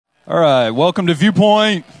All right, welcome to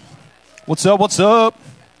Viewpoint. What's up, what's up?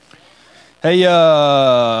 Hey,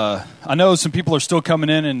 I know some people are still coming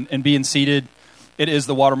in and being seated. It is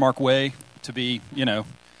the Watermark way to be, 10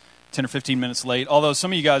 or 15 minutes late. Although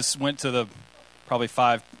some of you guys went to the probably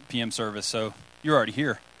 5 p.m. service, so you're already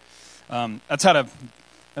here. That's how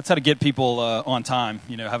to get people on time,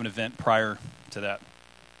 have an event prior to that.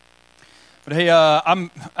 But hey, I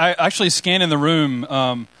actually scanned in the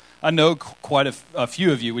room. I know quite a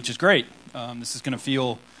few of you, which is great. This is going to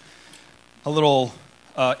feel a little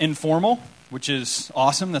informal, which is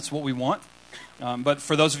awesome. That's what we want. But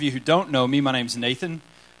for those of you who don't know me, my name's Nathan.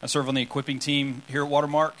 I serve on the equipping team here at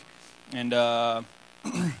Watermark, and I'm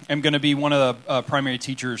going to be one of the primary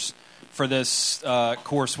teachers for this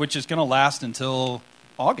course, which is going to last until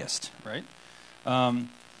August, right?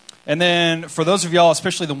 And then for those of y'all,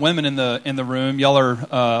 especially the women in the room, y'all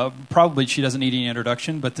are probably, she doesn't need any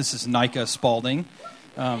introduction, but this is Nika Spalding.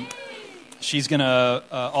 She's going to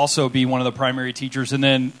also be one of the primary teachers. And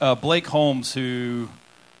then Blake Holmes, who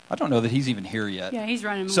I don't know that he's even here yet. Yeah, he's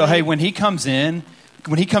running. So, hey, when he comes in,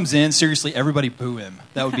 seriously, everybody boo him.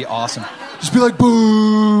 That would be awesome. Just be like,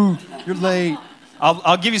 boo, you're late.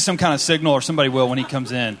 I'll give you some kind of signal, or somebody will when he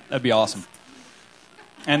comes in. That'd be awesome.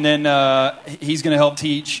 And then he's going to help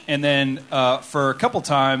teach. And then for a couple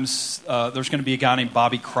times, there's going to be a guy named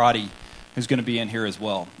Bobby Crotty who's going to be in here as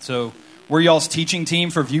well. So we're y'all's teaching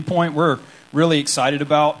team for Viewpoint. We're really excited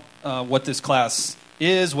about what this class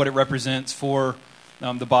is, what it represents for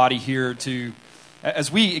the body here.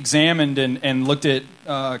 As we examined and looked at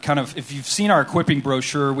kind of, if you've seen our equipping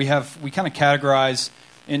brochure, we kind of categorize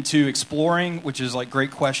into exploring, which is like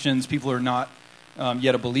great questions. People are not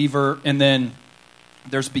yet a believer. And then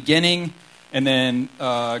there's beginning, and then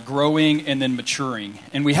growing, and then maturing.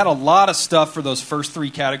 And we had a lot of stuff for those first 3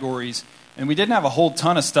 categories, and we didn't have a whole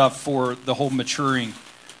ton of stuff for the whole maturing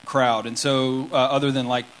crowd. And so other than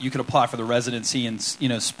like you could apply for the residency and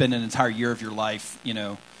spend an entire year of your life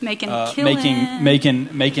making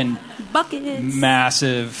buckets,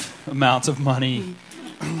 massive amounts of money.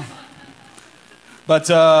 But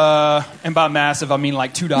and by massive I mean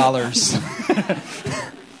like $2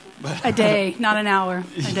 a day, not an hour.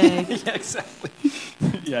 A day. Yeah, exactly.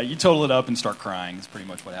 Yeah, you total it up and start crying. That's pretty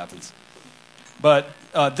much what happens. But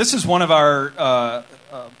this is one of our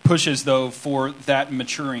pushes, though, for that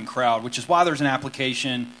maturing crowd, which is why there's an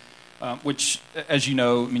application, which, as you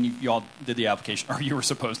know, I mean, you all did the application, or you were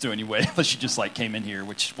supposed to anyway, unless you just came in here,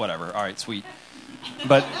 which, whatever. All right, sweet.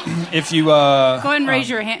 But if you... Go ahead and raise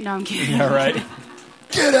your hand. No, I'm kidding. Yeah, right.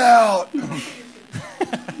 Get out!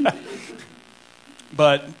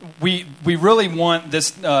 But we really want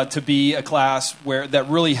this to be a class that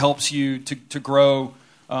really helps you to grow,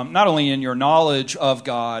 not only in your knowledge of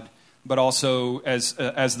God, but also, as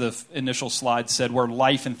the initial slide said, where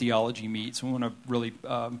life and theology meets. We want to really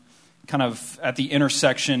kind of at the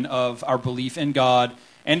intersection of our belief in God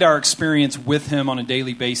and our experience with Him on a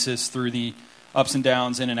daily basis through the ups and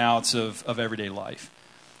downs, in and outs of everyday life.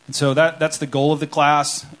 And so that's the goal of the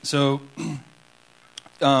class. So...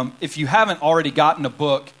 if you haven't already gotten a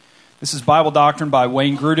book, this is Bible Doctrine by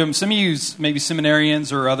Wayne Grudem. Some of you, maybe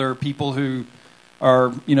seminarians or other people who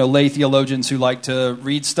are, lay theologians who like to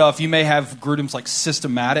read stuff, you may have Grudem's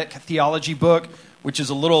systematic theology book, which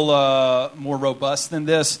is a little more robust than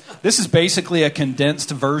this. This is basically a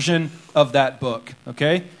condensed version of that book,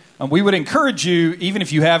 okay? We would encourage you, even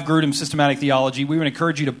if you have Grudem's systematic theology, we would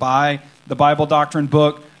encourage you to buy the Bible Doctrine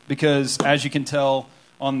book because, as you can tell,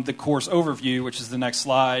 on the course overview, which is the next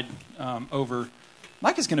slide over.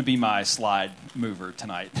 Mike is going to be my slide mover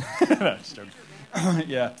tonight. No, just joking.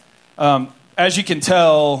 Yeah. As you can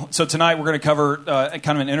tell, so tonight we're going to cover kind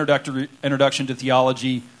of an introduction to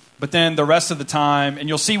theology, but then the rest of the time, and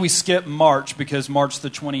you'll see we skip March because March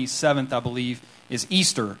the 27th, I believe, is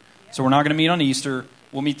Easter. So we're not going to meet on Easter.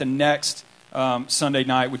 We'll meet the next Sunday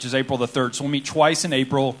night, which is April the 3rd. So we'll meet twice in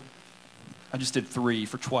April. I just did 3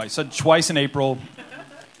 for twice. So twice in April.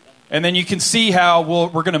 And then you can see how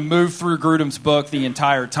we're going to move through Grudem's book the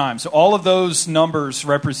entire time. So all of those numbers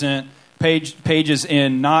represent pages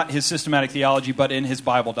in not his systematic theology, but in his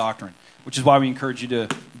Bible Doctrine, which is why we encourage you to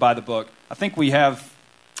buy the book. I think we have...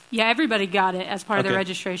 Yeah, everybody got it as part of the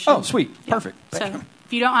registration. Oh, sweet. Yeah. Perfect. So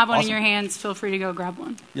if you don't have one Awesome. in your hands, feel free to go grab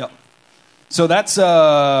one. Yep. So that's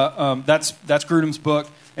Grudem's book.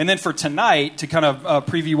 And then for tonight, to kind of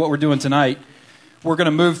preview what we're doing tonight, we're going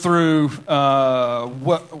to move through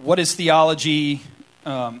what is theology,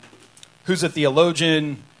 who's a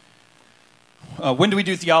theologian, when do we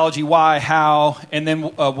do theology, why, how, and then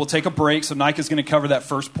we'll take a break. So Nika's going to cover that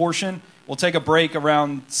first portion. We'll take a break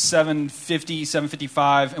around 7:50,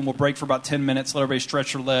 7:55, and we'll break for about 10 minutes. Let everybody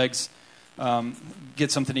stretch their legs,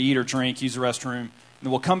 get something to eat or drink, use the restroom. And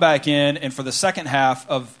then we'll come back in, and for the second half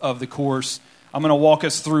of the course, I'm going to walk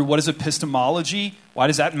us through what is epistemology, why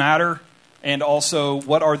does that matter, and also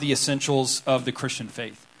what are the essentials of the Christian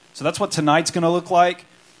faith. So that's what tonight's going to look like.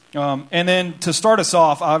 And then to start us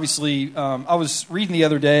off, obviously, I was reading the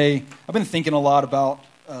other day. I've been thinking a lot about,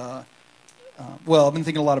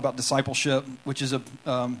 discipleship, which is a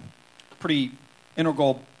pretty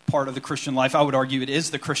integral part of the Christian life. I would argue it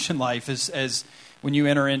is the Christian life. As when you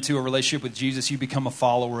enter into a relationship with Jesus, you become a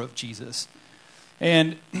follower of Jesus.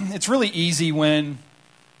 And it's really easy when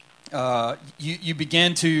you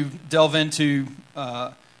begin to delve into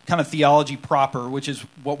kind of theology proper, which is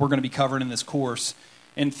what we're going to be covering in this course,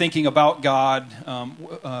 and thinking about God,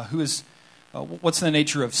 what's the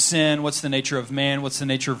nature of sin, what's the nature of man, what's the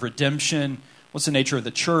nature of redemption, what's the nature of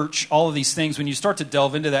the church, all of these things. When you start to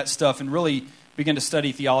delve into that stuff and really begin to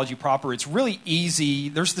study theology proper, it's really easy.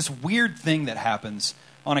 There's this weird thing that happens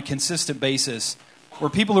on a consistent basis where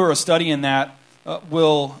people who are studying that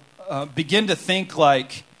will begin to think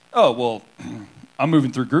like, oh, well, I'm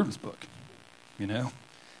moving through Gruben's book, you know.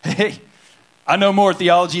 Hey, I know more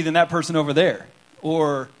theology than that person over there.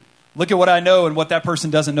 Or look at what I know and what that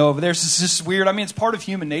person doesn't know over there. It's just weird. I mean, it's part of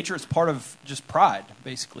human nature. It's part of just pride,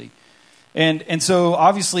 basically. And so,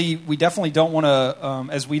 obviously, we definitely don't want to,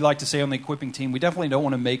 as we like to say on the equipping team, we definitely don't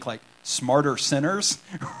want to make, like, smarter sinners,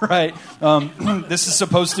 right? This is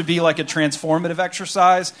supposed to be like a transformative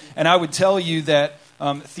exercise. And I would tell you that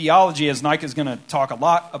theology, as Nike is going to talk a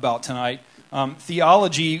lot about tonight,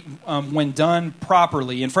 theology, when done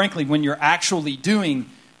properly, and frankly, when you're actually doing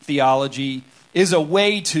theology, is a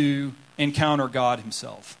way to encounter God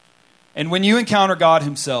himself. And when you encounter God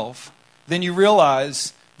himself, then you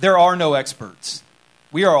realize there are no experts.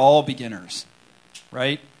 We are all beginners,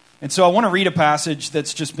 right? And so I want to read a passage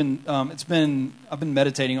that's just been, I've been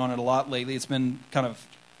meditating on it a lot lately. It's been kind of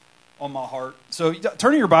on my heart. So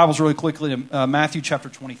turn your Bibles really quickly to Matthew chapter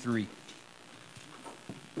 23.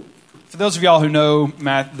 For those of y'all who know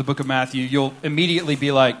the book of Matthew, you'll immediately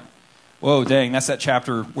be like, whoa, dang, that's that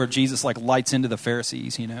chapter where Jesus like lights into the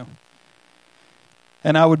Pharisees, you know?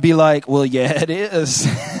 And I would be like, well, yeah, it is.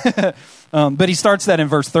 But he starts that in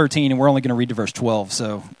verse 13, and we're only going to read to verse 12,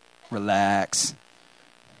 so relax.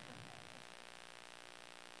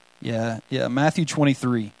 Yeah, Matthew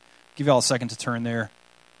 23. Give y'all a second to turn there.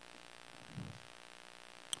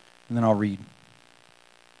 And then I'll read.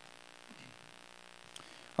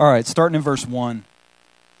 All right, starting in verse 1.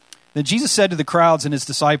 Then Jesus said to the crowds and his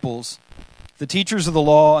disciples, the teachers of the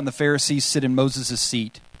law and the Pharisees sit in Moses'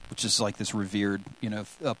 seat, which is like this revered,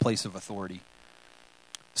 place of authority.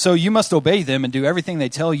 So you must obey them and do everything they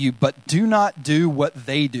tell you, but do not do what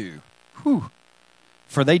they do.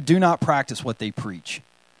 For they do not practice what they preach.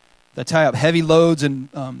 They tie up heavy loads and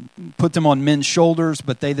put them on men's shoulders,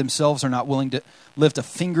 but they themselves are not willing to lift a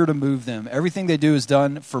finger to move them. Everything they do is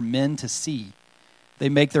done for men to see. They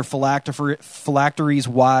make their phylacteries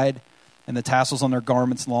wide and the tassels on their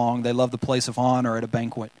garments long. They love the place of honor at a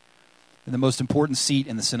banquet and the most important seat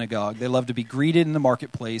in the synagogue. They love to be greeted in the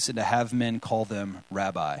marketplace and to have men call them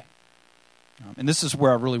rabbi. And this is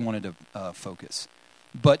where I really wanted to focus.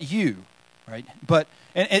 But you, right?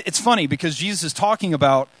 And it's funny because Jesus is talking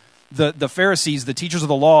about the Pharisees, the teachers of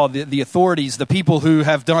the law, the authorities, the people who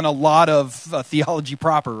have done a lot of theology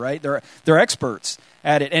proper, right? They're experts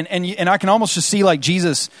at it, and I can almost just see like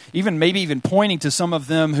Jesus, maybe even pointing to some of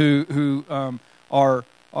them who are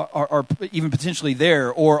even potentially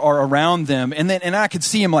there or are around them, and I could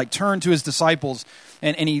see him like turn to his disciples,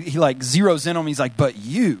 and he like zeroes in on them. He's like, "But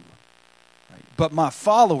you, right? But my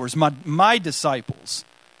followers, my disciples,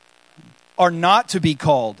 are not to be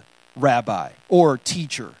called rabbi or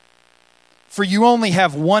teacher." For you only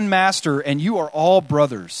have one master, and you are all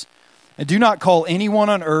brothers. And do not call anyone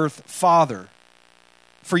on earth Father,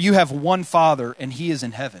 for you have one Father, and he is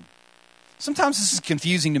in heaven. Sometimes this is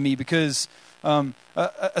confusing to me because,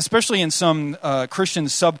 especially in some Christian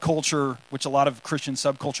subculture, which a lot of Christian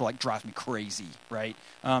subculture like drives me crazy, right?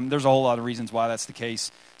 There's a whole lot of reasons why that's the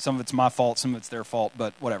case. Some of it's my fault, some of it's their fault,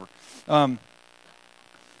 but whatever.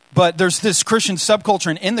 But there's this Christian subculture,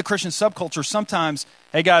 and in the Christian subculture, sometimes,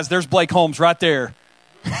 hey guys, there's Blake Holmes right there.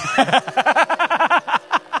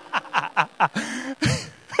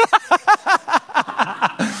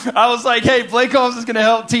 I was like, hey, Blake Holmes is going to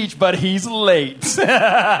help teach, but he's late. Just for the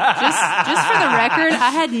record,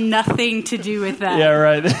 I had nothing to do with that. Yeah,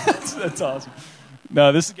 right. That's awesome.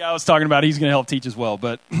 No, this guy I was talking about, he's going to help teach as well.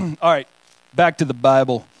 But all right, back to the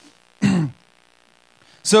Bible.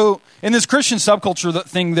 So in this Christian subculture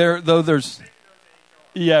thing, there's,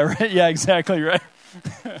 yeah, right, yeah, exactly, right.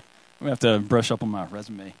 I'm gonna have to brush up on my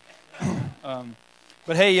resume.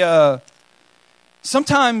 But hey,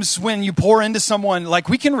 sometimes when you pour into someone, like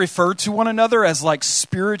we can refer to one another as like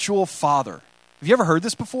spiritual father. Have you ever heard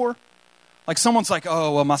this before? Like someone's like,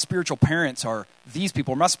 oh, well, my spiritual parents are these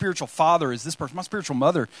people. Or my spiritual father is this person. My spiritual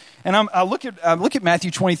mother. And I look at Matthew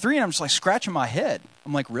 23, and I'm just like scratching my head.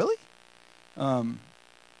 I'm like, really?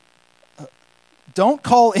 Don't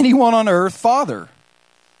call anyone on earth father,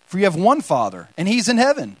 for you have one Father, and he's in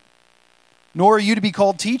heaven. Nor are you to be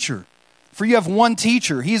called teacher, for you have one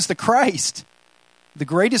teacher. He is the Christ. The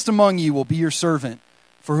greatest among you will be your servant,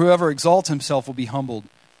 for whoever exalts himself will be humbled,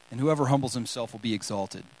 and whoever humbles himself will be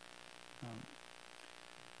exalted.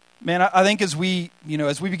 Man, I think as we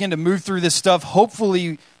begin to move through this stuff,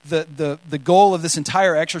 hopefully the goal of this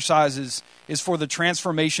entire exercise is for the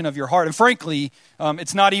transformation of your heart. And frankly,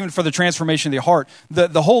 it's not even for the transformation of your heart.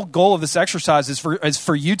 The whole goal of this exercise is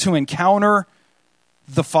for you to encounter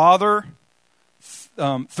the Father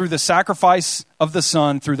through the sacrifice of the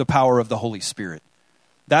Son, through the power of the Holy Spirit.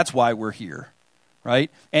 That's why we're here,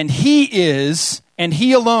 right? And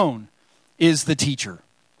He alone is the teacher,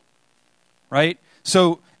 right?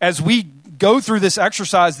 So as we go through this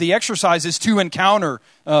exercise, the exercise is to encounter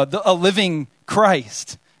a living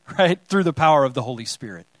Christ, right, through the power of the Holy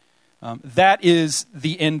Spirit. That is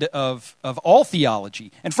the end of all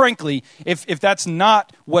theology. And frankly, if that's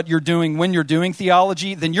not what you're doing when you're doing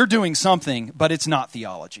theology, then you're doing something, but it's not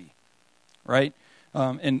theology, right?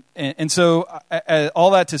 And so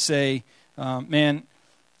all that to say, man,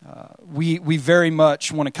 we very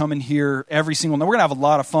much want to come in here every single night. We're going to have a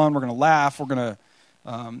lot of fun. We're going to laugh. We're going to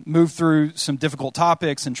move through some difficult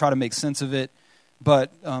topics and try to make sense of it.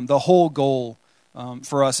 But the whole goal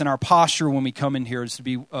for us and our posture when we come in here is to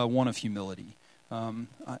be one of humility.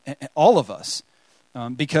 All of us.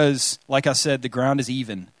 Because, like I said, the ground is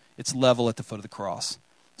even. It's level at the foot of the cross.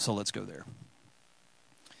 So let's go there.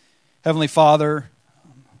 Heavenly Father,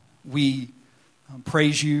 we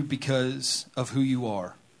praise you because of who you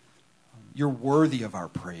are. You're worthy of our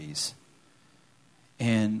praise.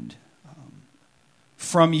 And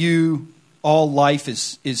from you, all life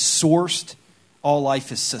is sourced. All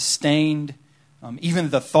life is sustained. Even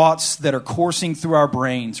the thoughts that are coursing through our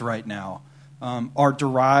brains right now are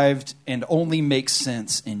derived and only make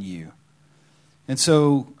sense in you. And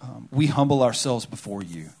so we humble ourselves before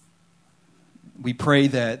you. We pray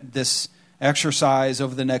that this exercise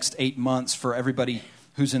over the next 8 months for everybody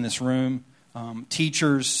who's in this room,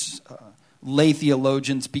 teachers, lay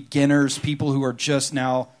theologians, beginners, people who are just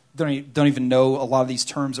now don't even know a lot of these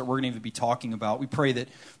terms that we're going to even be talking about. We pray that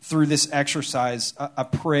through this exercise, I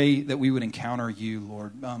pray that we would encounter you,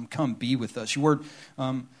 Lord. Come be with us. Your word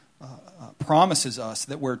promises us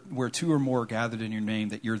that where two or more are gathered in your name,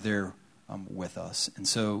 that you're there with us. And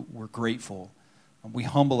so we're grateful. We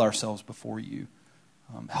humble ourselves before you.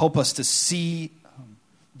 Help us to see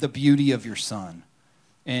the beauty of your Son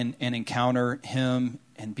and encounter him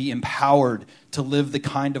and be empowered to live the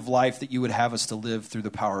kind of life that you would have us to live through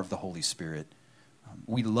the power of the Holy Spirit.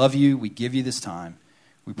 We love you. We give you this time.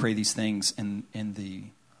 We pray these things in the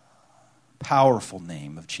powerful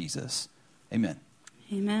name of Jesus. Amen.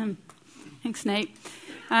 Amen. Thanks, Nate.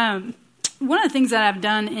 One of the things that I've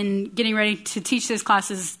done in getting ready to teach this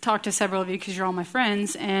class is talk to several of you because you're all my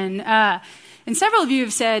friends. And several of you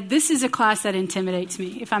have said, this is a class that intimidates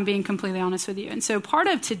me, if I'm being completely honest with you. And so part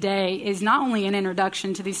of today is not only an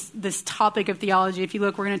introduction to this topic of theology. If you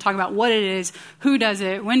look, we're going to talk about what it is, who does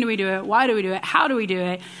it, when do we do it, why do we do it, how do we do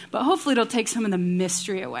it. But hopefully it'll take some of the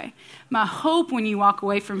mystery away. My hope when you walk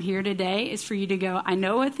away from here today is for you to go, I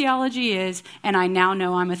know what theology is, and I now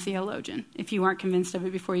know I'm a theologian, if you weren't convinced of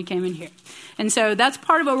it before you came in here. And so that's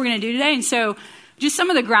part of what we're going to do today. And so just some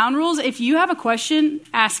of the ground rules. If you have a question,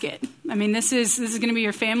 ask it. I mean, this is going to be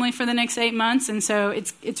your family for the next 8 months, and so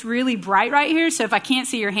it's really bright right here. So if I can't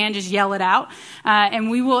see your hand, just yell it out,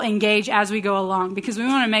 and we will engage as we go along because we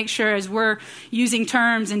want to make sure as we're using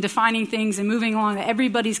terms and defining things and moving along that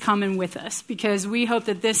everybody's coming with us because we hope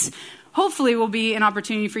that this hopefully will be an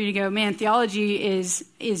opportunity for you to go, man, theology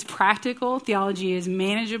is practical, theology is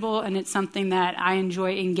manageable, and it's something that I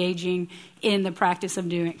enjoy engaging in the practice of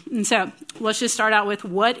doing. And so let's just start out with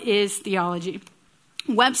what is theology?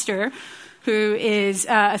 Webster, who is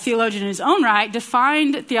a theologian in his own right,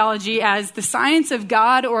 defined theology as the science of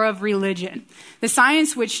God or of religion, the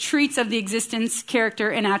science which treats of the existence, character,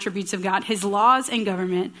 and attributes of God, his laws and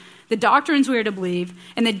government, the doctrines we are to believe,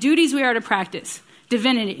 and the duties we are to practice.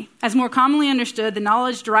 Divinity, as more commonly understood, the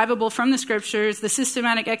knowledge derivable from the scriptures, the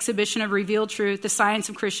systematic exhibition of revealed truth, the science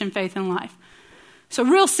of Christian faith and life. So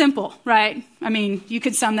real simple, right? I mean, you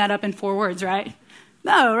could sum that up in 4 words, right?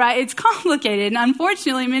 No, right? It's complicated. And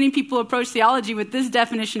unfortunately, many people approach theology with this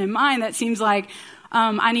definition in mind that seems like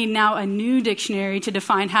I need now a new dictionary to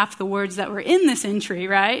define half the words that were in this entry,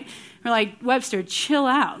 right? We're like, Webster, chill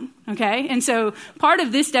out, okay? And so part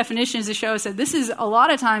of this definition is to show us that this is a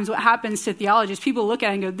lot of times what happens to theologists. People look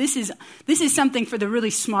at it and go, this is something for the really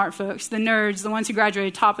smart folks, the nerds, the ones who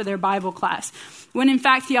graduated top of their Bible class. When in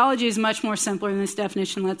fact, theology is much more simpler than this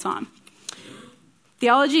definition lets on.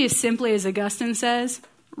 Theology is simply, as Augustine says,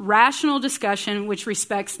 rational discussion which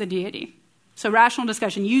respects the deity. So rational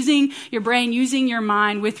discussion, using your brain, using your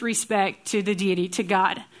mind with respect to the deity, to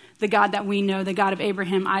God, the God that we know, the God of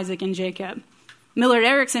Abraham, Isaac, and Jacob. Millard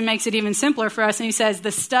Erickson makes it even simpler for us, and he says,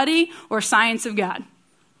 the study or science of God.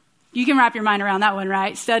 You can wrap your mind around that one,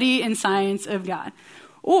 right? Study and science of God.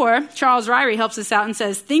 Or Charles Ryrie helps us out and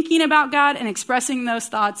says, thinking about God and expressing those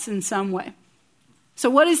thoughts in some way.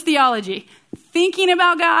 So what is theology? Thinking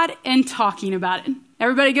about God and talking about it.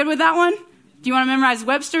 Everybody good with that one? Do you want to memorize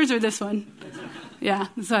Webster's or this one? Yeah,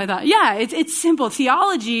 that's what I thought. Yeah, it's simple.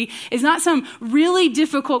 Theology is not some really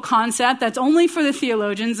difficult concept that's only for the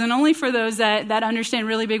theologians and only for those that understand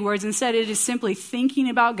really big words. Instead, it is simply thinking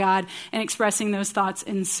about God and expressing those thoughts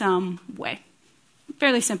in some way.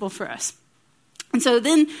 Fairly simple for us. And so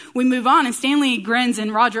then we move on, and Stanley Grenz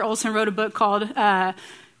and Roger Olson wrote a book called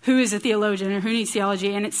Who is a Theologian, or Who Needs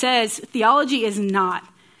Theology? And it says, theology is not,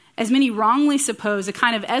 as many wrongly suppose, a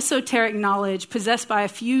kind of esoteric knowledge possessed by a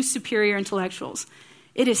few superior intellectuals.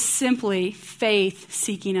 It is simply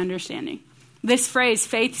faith-seeking understanding. This phrase,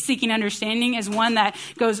 faith-seeking understanding, is one that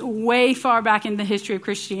goes way far back in the history of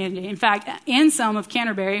Christianity. In fact, Anselm of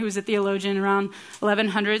Canterbury, who was a theologian around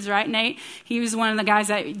 1100s, right, Nate? He was one of the guys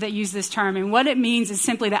that used this term. And what it means is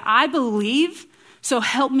simply that I believe, so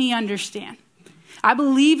help me understand. I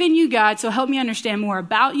believe in you, God, so help me understand more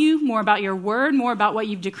about you, more about your word, more about what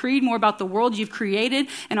you've decreed, more about the world you've created,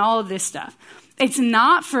 and all of this stuff. It's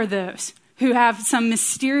not for those who have some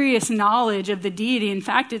mysterious knowledge of the deity. In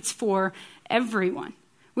fact, it's for everyone,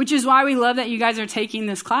 which is why we love that you guys are taking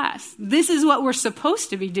this class. This is what we're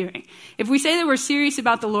supposed to be doing. If we say that we're serious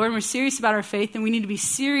about the Lord and we're serious about our faith, then we need to be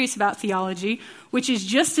serious about theology, which is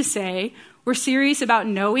just to say we're serious about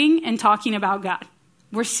knowing and talking about God.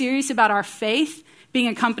 We're serious about our faith being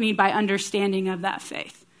accompanied by understanding of that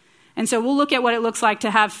faith. And so we'll look at what it looks like to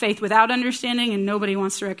have faith without understanding, and nobody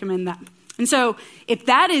wants to recommend that. And so if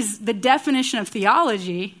that is the definition of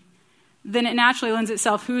theology, then it naturally lends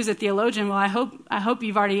itself, who is a theologian? Well, I hope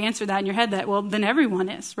you've already answered that in your head, that, well, then everyone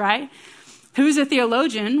is, right? Who's a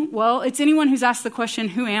theologian? Well, it's anyone who's asked the question,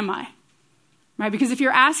 who am I? Right? Because if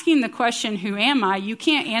you're asking the question, who am I, you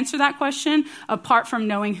can't answer that question apart from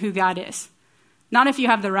knowing who God is. Not if you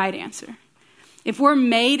have the right answer. If we're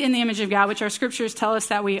made in the image of God, which our scriptures tell us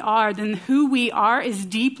that we are, then who we are is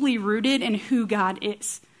deeply rooted in who God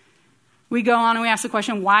is. We go on and we ask the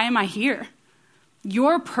question, why am I here?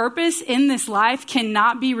 Your purpose in this life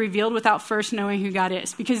cannot be revealed without first knowing who God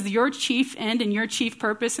is, because your chief end and your chief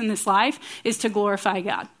purpose in this life is to glorify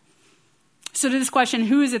God. So to this question,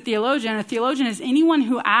 who is a theologian? A theologian is anyone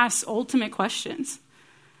who asks ultimate questions,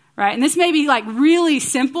 right? And this may be like really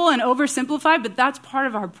simple and oversimplified, but that's part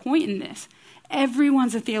of our point in this.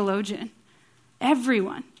 Everyone's a theologian.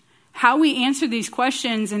 Everyone. How we answer these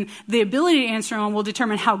questions and the ability to answer them will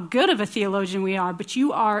determine how good of a theologian we are. But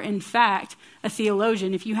you are, in fact, a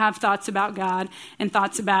theologian if you have thoughts about God and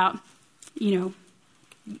thoughts about,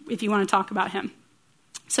 if you want to talk about him.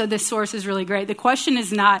 So this source is really great. The question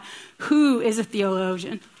is not who is a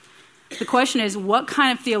theologian. The question is, what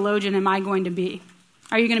kind of theologian am I going to be?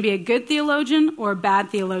 Are you going to be a good theologian or a bad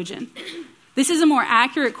theologian? This is a more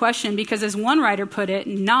accurate question because, as one writer put it,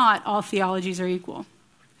 not all theologies are equal.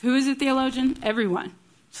 Who is a theologian? Everyone.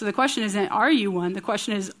 So the question isn't, are you one? The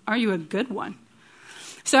question is, are you a good one?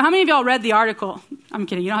 So how many of y'all read the article? I'm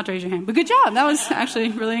kidding. You don't have to raise your hand. But good job. That was actually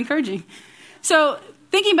really encouraging. So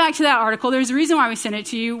thinking back to that article, there's a reason why we sent it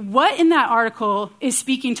to you. What in that article is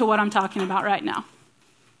speaking to what I'm talking about right now?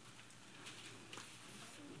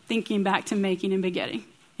 Thinking back to making and begetting.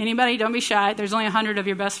 Anybody? Don't be shy. There's only 100 of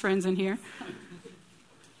your best friends in here.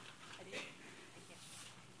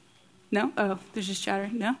 No? Oh, there's just chatter.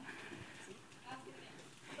 No?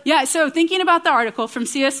 Yeah, so thinking about the article from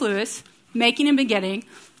C.S. Lewis, Making and Begetting,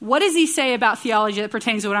 what does he say about theology that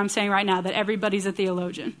pertains to what I'm saying right now, that everybody's a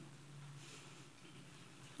theologian?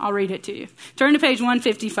 I'll read it to you. Turn to page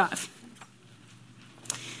 155.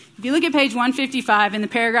 If you look at page 155 in the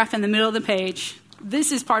paragraph in the middle of the page,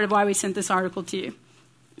 this is part of why we sent this article to you.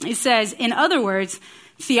 It says, in other words,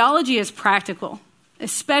 theology is practical,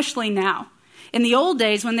 especially now. In the old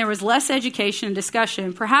days, when there was less education and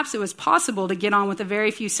discussion, perhaps it was possible to get on with a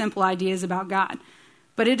very few simple ideas about God.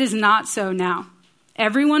 But it is not so now.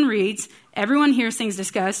 Everyone reads, everyone hears things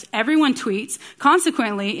discussed, everyone tweets.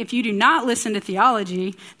 Consequently, if you do not listen to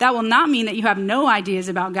theology, that will not mean that you have no ideas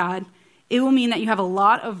about God. It will mean that you have a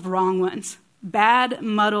lot of wrong ones, bad,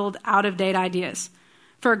 muddled, out-of-date ideas.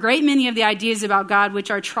 For a great many of the ideas about God which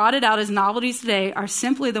are trotted out as novelties today are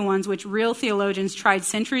simply the ones which real theologians tried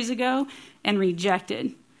centuries ago and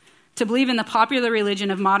rejected. To believe in the popular religion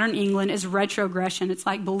of modern England is retrogression. It's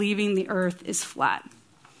like believing the earth is flat.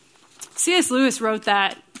 C.S. Lewis wrote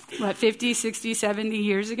that, 50, 60, 70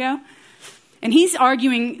 years ago? And he's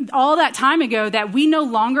arguing all that time ago that we no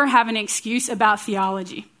longer have an excuse about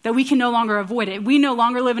theology, that we can no longer avoid it. We no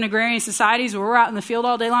longer live in agrarian societies where we're out in the field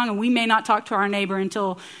all day long and we may not talk to our neighbor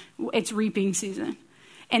until it's reaping season.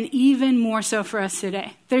 And even more so for us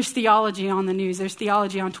today. There's theology on the news. There's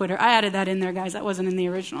theology on Twitter. I added that in there, guys. That wasn't in the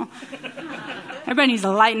original. Everybody needs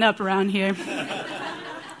to lighten up around here.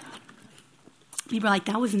 People are like,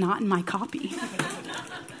 that was not in my copy.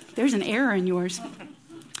 There's an error in yours.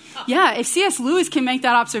 Yeah, if C.S. Lewis can make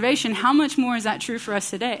that observation, how much more is that true for us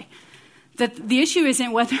today? That the issue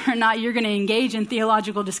isn't whether or not you're going to engage in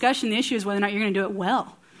theological discussion. The issue is whether or not you're going to do it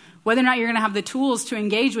well. Whether or not you're going to have the tools to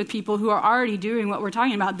engage with people who are already doing what we're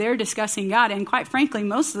talking about. They're discussing God. And quite frankly,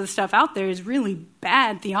 most of the stuff out there is really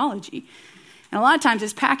bad theology. And a lot of times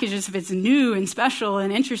it's packaged as if it's new and special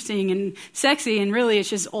and interesting and sexy, and really it's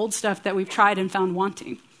just old stuff that we've tried and found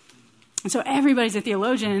wanting. And so everybody's a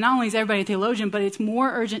theologian, and not only is everybody a theologian, but it's more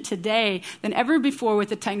urgent today than ever before with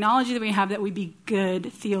the technology that we have that we be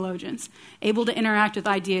good theologians, able to interact with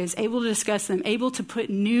ideas, able to discuss them, able to put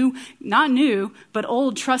new, not new, but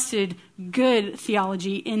old, trusted, good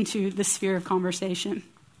theology into the sphere of conversation.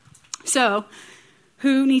 So,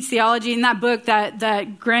 who needs theology? In that book, that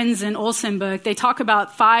Grenz and Olson book, they talk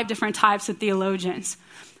about 5 different types of theologians.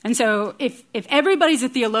 And so if everybody's a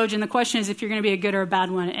theologian, the question is if you're going to be a good or a bad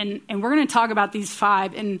one. And we're going to talk about these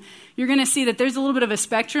 5. And you're going to see that there's a little bit of a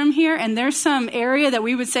spectrum here. And there's some area that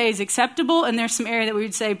we would say is acceptable. And there's some area that we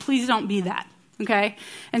would say, please don't be that. Okay?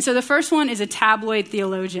 And so the first one is a tabloid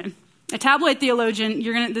theologian. A tabloid theologian,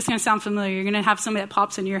 this is going to sound familiar. You're going to have somebody that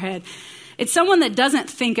pops into your head. It's someone that doesn't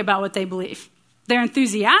think about what they believe. They're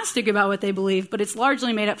enthusiastic about what they believe, but it's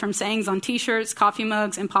largely made up from sayings on T-shirts, coffee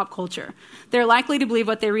mugs, and pop culture. They're likely to believe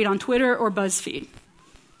what they read on Twitter or BuzzFeed.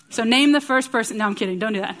 So name the first person. No, I'm kidding.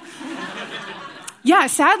 Don't do that. Yeah,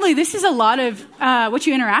 sadly, this is a lot of what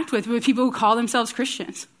you interact with people who call themselves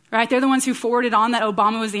Christians, right? They're the ones who forwarded on that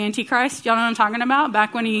Obama was the Antichrist. Y'all know what I'm talking about?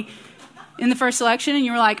 Back when in the first election, and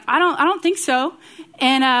you were like, I don't think so.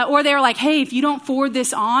 And or they were like, hey, if you don't forward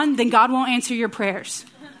this on, then God won't answer your prayers.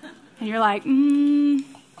 And you're like,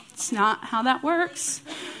 it's not how that works.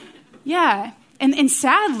 Yeah. And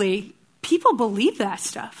sadly, people believe that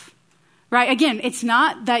stuff, right? Again, it's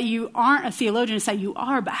not that you aren't a theologian, it's that you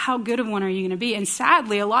are, but how good of one are you going to be? And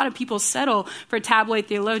sadly, a lot of people settle for a tabloid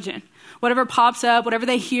theologian. Whatever pops up, whatever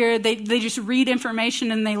they hear, they just read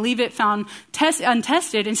information and they leave it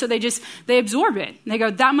untested. And so they absorb it. They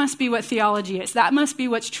go, that must be what theology is. That must be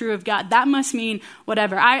what's true of God. That must mean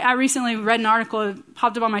whatever. I recently read an article, it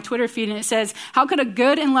popped up on my Twitter feed, and it says, how could a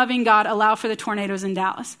good and loving God allow for the tornadoes in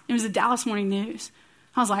Dallas? It was the Dallas Morning News.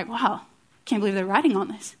 I was like, wow, can't believe they're writing on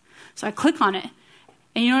this. So I click on it.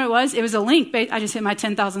 And you know what it was? It was a link. I just hit my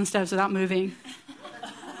 10,000 steps without moving.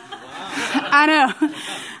 I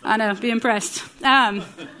know. Be impressed.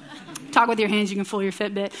 Talk with your hands. You can fool your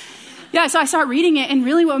Fitbit. Yeah, so I start reading it, and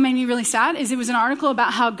really what made me really sad is it was an article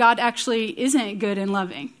about how God actually isn't good and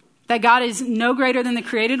loving, that God is no greater than the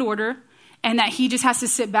created order, and that he just has to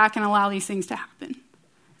sit back and allow these things to happen.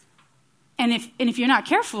 And if you're not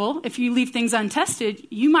careful, if you leave things untested,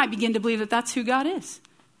 you might begin to believe that that's who God is.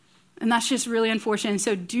 And that's just really unfortunate. And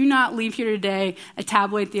so do not leave here today a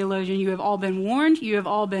tabloid theologian. You have all been warned. You have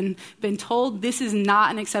all been told this is not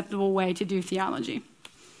an acceptable way to do theology.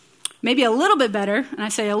 Maybe a little bit better, and I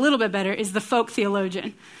say a little bit better, is the folk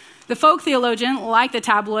theologian. The folk theologian, like the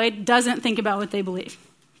tabloid, doesn't think about what they believe.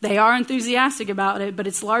 They are enthusiastic about it, but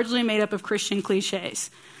it's largely made up of Christian cliches.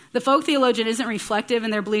 The folk theologian isn't reflective,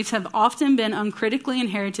 and their beliefs have often been uncritically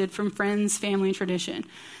inherited from friends, family, and tradition.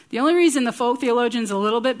 The only reason the folk theologian's a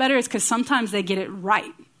little bit better is because sometimes they get it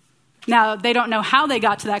right. Now, they don't know how they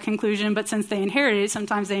got to that conclusion, but since they inherited it,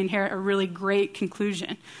 sometimes they inherit a really great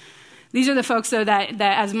conclusion. These are the folks, though, that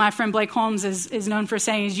as my friend Blake Holmes is known for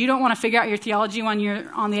saying, is you don't want to figure out your theology when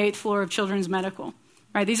you're on the 8th floor of Children's Medical.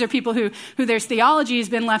 Right? These are people who their theology has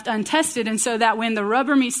been left untested, and so that when the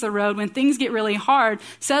rubber meets the road, when things get really hard,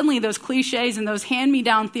 suddenly those cliches and those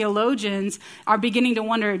hand-me-down theologians are beginning to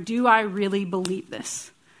wonder, do I really believe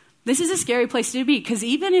this? This is a scary place to be, because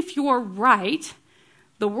even if you're right,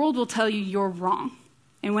 the world will tell you you're wrong.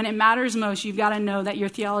 And when it matters most, you've got to know that your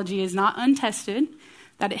theology is not untested,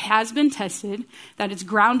 that it has been tested, that it's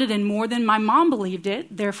grounded in more than my mom believed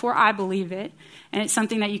it, therefore I believe it, and it's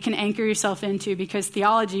something that you can anchor yourself into, because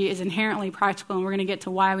theology is inherently practical, and we're going to get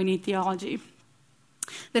to why we need theology.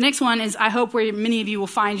 The next one is, I hope, where many of you will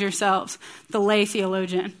find yourselves, the lay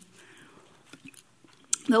theologian.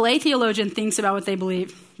 The lay theologian thinks about what they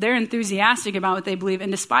believe. They're enthusiastic about what they believe,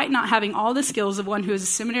 and despite not having all the skills of one who is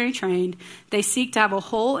seminary trained, they seek to have a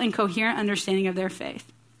whole and coherent understanding of their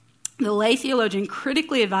faith. The lay theologian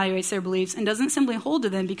critically evaluates their beliefs and doesn't simply hold to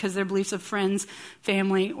them because they're beliefs of friends,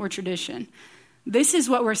 family, or tradition. This is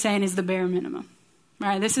what we're saying is the bare minimum.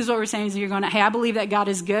 Right? This is what we're saying is you're going to, hey, I believe that God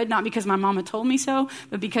is good, not because my mama told me so,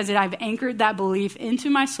 but because I've anchored that belief into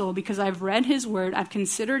my soul, because I've read his word, I've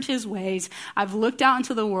considered his ways, I've looked out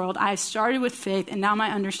into the world, I started with faith, and now my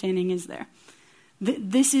understanding is there.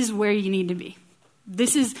 This is where you need to be.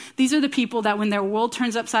 These are the people that when their world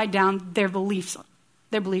turns upside down, their beliefs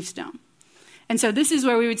don't. And so this is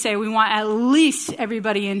where we would say we want at least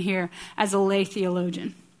everybody in here as a lay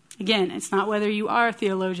theologian. Again, it's not whether you are a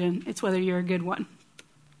theologian, it's whether you're a good one.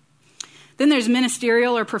 Then there's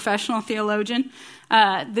ministerial or professional theologian.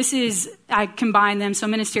 I combine them. So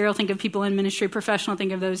ministerial, think of people in ministry. Professional,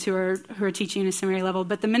 think of those who are teaching at a seminary level.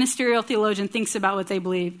 But the ministerial theologian thinks about what they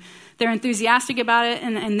believe. They're enthusiastic about it,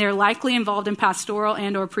 and they're likely involved in pastoral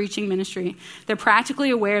and or preaching ministry. They're practically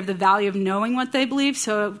aware of the value of knowing what they believe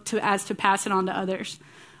as to pass it on to others.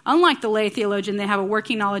 Unlike the lay theologian, they have a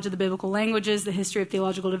working knowledge of the biblical languages, the history of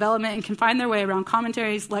theological development, and can find their way around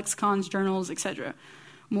commentaries, lexicons, journals, etc.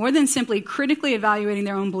 More than simply critically evaluating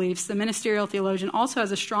their own beliefs, the ministerial theologian also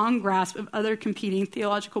has a strong grasp of other competing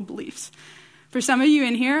theological beliefs. For some of you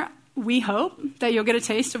in here, we hope that you'll get a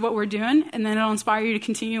taste of what we're doing, and then it'll inspire you to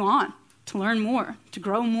continue on, to learn more, to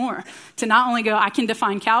grow more, to not only go, I can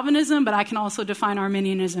define Calvinism, but I can also define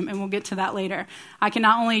Arminianism, and we'll get to that later. I can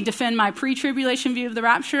not only defend my pre-tribulation view of the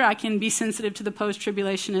rapture, I can be sensitive to the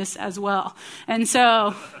post-tribulationists as well. And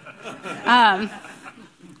so...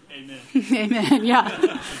 Amen.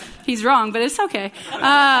 Yeah. He's wrong, but it's okay.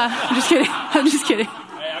 I'm just kidding. Hey,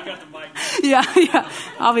 I got the mic. Yeah.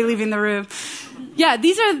 I'll be leaving the room. Yeah,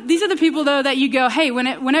 these are the people, though, that you go, hey,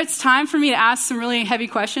 when it's time for me to ask some really heavy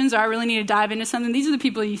questions, or I really need to dive into something, these are the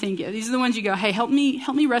people you think of. These are the ones you go, hey, help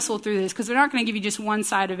me wrestle through this, because they're not going to give you just one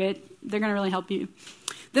side of it. They're going to really help you.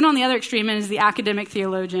 Then on the other extreme end is the academic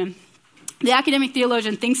theologian. The academic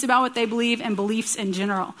theologian thinks about what they believe and beliefs in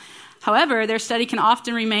general. However, their study can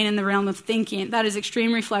often remain in the realm of thinking. That is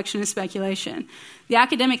extreme reflection and speculation. The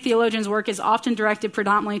academic theologian's work is often directed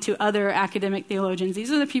predominantly to other academic theologians. These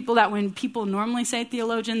are the people that when people normally say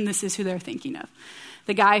theologian, this is who they're thinking of.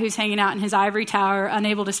 The guy who's hanging out in his ivory tower,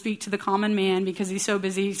 unable to speak to the common man because he's so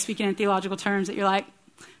busy speaking in theological terms that you're like,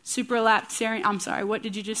 supralapsarian. I'm sorry, what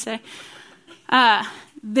did you just say?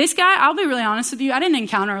 This guy, I'll be really honest with you, I didn't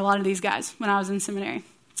encounter a lot of these guys when I was in seminary.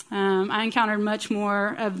 I encountered much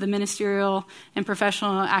more of the ministerial and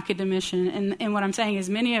professional academician. And what I'm saying is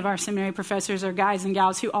many of our seminary professors are guys and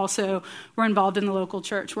gals who also were involved in the local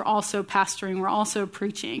church. We're also pastoring. We're also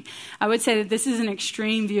preaching. I would say that this is an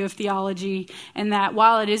extreme view of theology, and that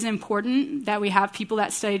while it is important that we have people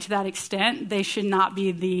that study to that extent, they should not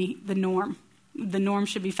be the norm. The norm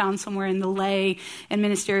should be found somewhere in the lay and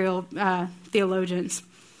ministerial theologians.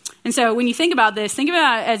 And so when you think about this, think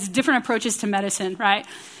about it as different approaches to medicine, right?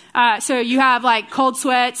 So you have like cold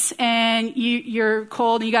sweats and you're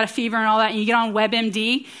cold and you got a fever and all that, and you get on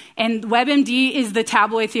WebMD, and WebMD is the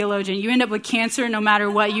tabloid theologian. You end up with cancer no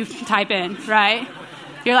matter what you type in, right?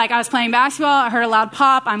 You're like, I was playing basketball, I heard a loud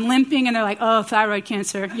pop, I'm limping, and they're like, oh, thyroid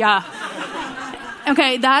cancer, yeah.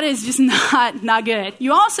 Okay, that is just not good.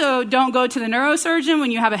 You also don't go to the neurosurgeon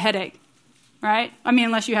when you have a headache, right? I mean,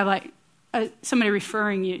 unless you have like somebody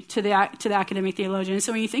referring you to the academic theologian.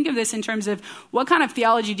 So when you think of this in terms of what kind of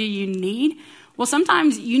theology do you need, well,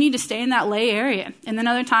 sometimes you need to stay in that lay area. And then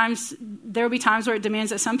other times, there will be times where it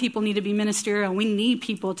demands that some people need to be ministerial. We need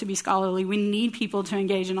people to be scholarly. We need people to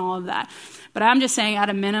engage in all of that. But I'm just saying, at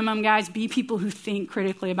a minimum, guys, be people who think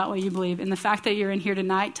critically about what you believe. And the fact that you're in here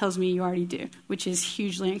tonight tells me you already do, which is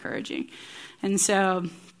hugely encouraging. And so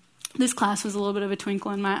this class was a little bit of a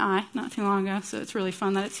twinkle in my eye not too long ago, so it's really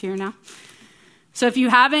fun that it's here now. So if you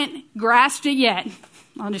haven't grasped it yet,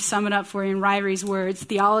 I'll just sum it up for you in Ryrie's words.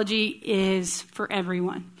 Theology is for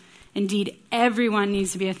everyone. Indeed, everyone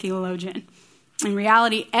needs to be a theologian. In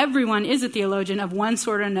reality, everyone is a theologian of one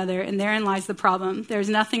sort or another, and therein lies the problem. There's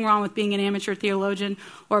nothing wrong with being an amateur theologian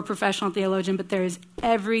or a professional theologian, but there is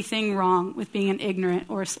everything wrong with being an ignorant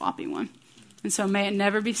or a sloppy one. And so may it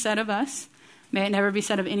never be said of us, may it never be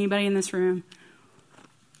said of anybody in this room,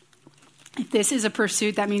 if this is a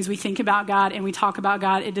pursuit that means we think about God and we talk about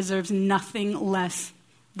God, it deserves nothing less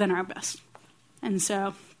than our best. And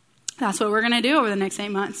so that's what we're going to do over the next 8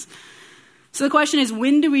 months. So the question is,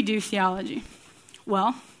 when do we do theology?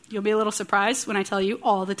 Well, you'll be a little surprised when I tell you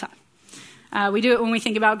all the time. We do it when we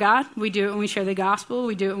think about God. We do it when we share the gospel.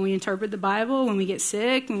 We do it when we interpret the Bible, when we get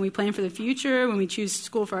sick, when we plan for the future, when we choose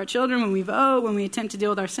school for our children, when we vote, when we attempt to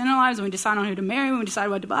deal with our sin lives, when we decide on who to marry, when we decide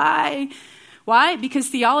what to buy. Why? Because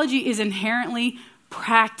theology is inherently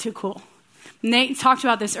practical. Nate talked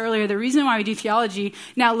about this earlier. The reason why we do theology,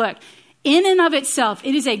 now look, in and of itself,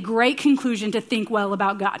 it is a great conclusion to think well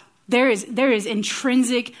about God. There is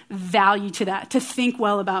intrinsic value to that, to think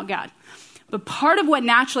well about God. But part of what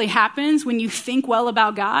naturally happens when you think well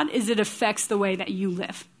about God is it affects the way that you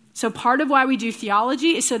live. So part of why we do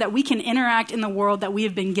theology is so that we can interact in the world that we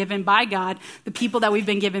have been given by God, the people that we've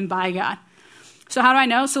been given by God. So how do I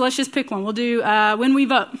know? So let's just pick one. We'll do when we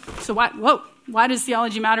vote. So why does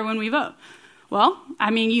theology matter when we vote? Well, I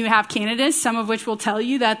mean, you have candidates, some of which will tell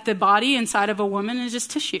you that the body inside of a woman is just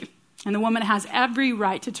tissue. And the woman has every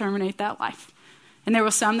right to terminate that life. And there will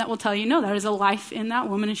some that will tell you, no, there is a life in that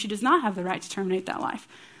woman and she does not have the right to terminate that life.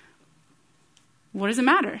 What does it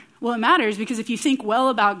matter? Well, it matters because if you think well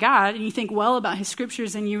about God and you think well about his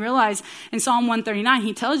scriptures and you realize in Psalm 139,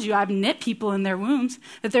 he tells you, I've knit people in their wombs,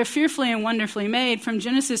 that they're fearfully and wonderfully made. From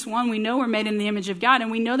Genesis 1, we know we're made in the image of God, and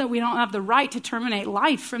we know that we don't have the right to terminate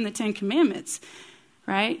life from the Ten Commandments,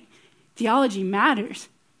 right? Theology matters.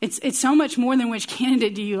 It's so much more than which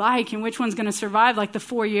candidate do you like and which one's going to survive like the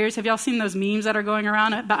 4 years. Have y'all seen those memes that are going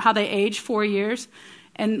around about how they age 4 years?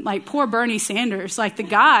 And like poor Bernie Sanders, like the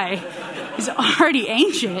guy is already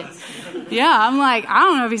ancient. Yeah, I'm like, I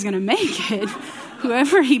don't know if he's going to make it.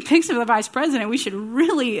 Whoever he picks for the vice president, we should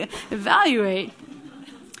really evaluate.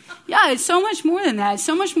 Yeah, it's so much more than that. It's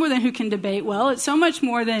so much more than who can debate well. It's so much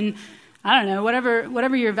more than, I don't know,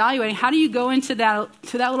 whatever you're evaluating. How do you go into that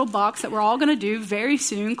little box that we're all going to do very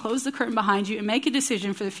soon, close the curtain behind you, and make a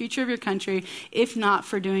decision for the future of your country, if not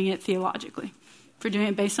for doing it theologically, for doing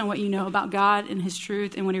it based on what you know about God and his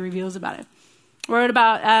truth and what he reveals about it? What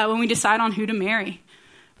about when we decide on who to marry,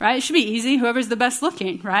 right? It should be easy, whoever's the best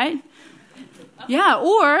looking, right? Yeah,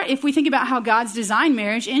 or if we think about how God's designed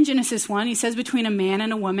marriage in Genesis 1, he says between a man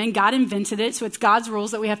and a woman, God invented it, so it's God's rules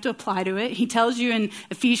that we have to apply to it. He tells you in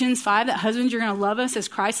Ephesians 5 that husbands, you're going to love us as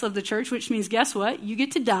Christ loved the church, which means guess what? You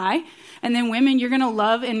get to die. And then women, you're going to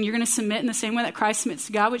love and you're going to submit in the same way that Christ submits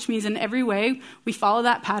to God, which means in every way we follow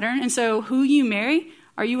that pattern. And so who you marry,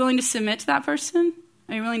 are you willing to submit to that person?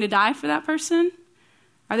 Are you willing to die for that person?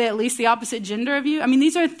 Are they at least the opposite gender of you? I mean,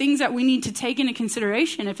 these are things that we need to take into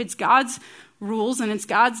consideration. If it's God's rules and it's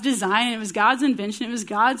God's design and it was God's invention, it was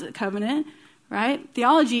God's covenant, right?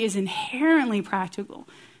 Theology is inherently practical.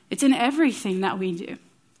 It's in everything that we do,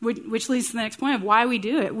 which leads to the next point of why we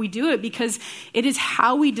do it. We do it because it is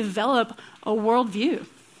how we develop a worldview.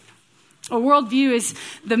 A worldview is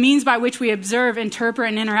the means by which we observe, interpret,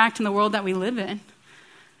 and interact in the world that we live in.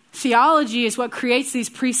 Theology is what creates these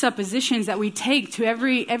presuppositions that we take to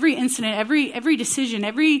every incident, every decision,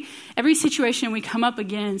 every situation we come up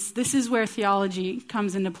against. This is where theology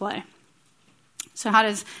comes into play. So how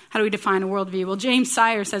do we define a worldview? Well, James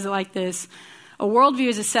Sire says it like this. A worldview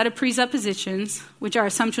is a set of presuppositions, which are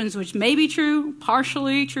assumptions which may be true,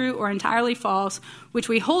 partially true, or entirely false, which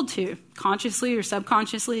we hold to, consciously or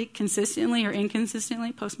subconsciously, consistently or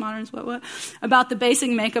inconsistently, postmoderns, what, about the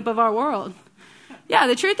basic makeup of our world. Yeah,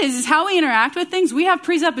 the truth is how we interact with things, we have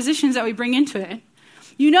presuppositions that we bring into it.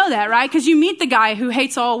 You know that, right? Because you meet the guy who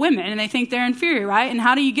hates all women and they think they're inferior, right? And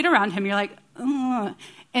how do you get around him? You're like, ugh.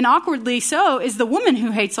 And awkwardly so is the woman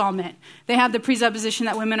who hates all men. They have the presupposition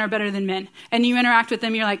that women are better than men. And you interact with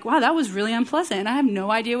them, you're like, wow, that was really unpleasant. And I have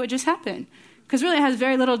no idea what just happened. Because really it has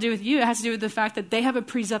very little to do with you. It has to do with the fact that they have a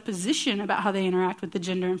presupposition about how they interact with the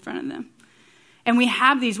gender in front of them. And we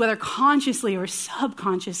have these, whether consciously or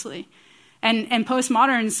subconsciously. And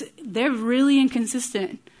postmoderns, they're really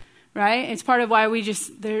inconsistent, right? It's part of why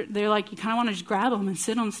they're like, you kind of want to just grab them and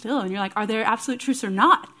sit them still. And you're like, are there absolute truths or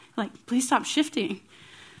not? Like, please stop shifting.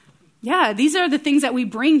 Yeah, these are the things that we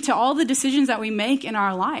bring to all the decisions that we make in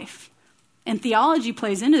our life. And theology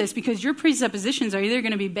plays into this because your presuppositions are either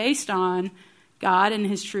going to be based on God and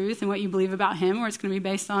his truth and what you believe about him, or it's going to be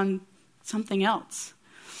based on something else.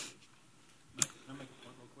 Can I make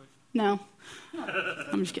one real quick? No.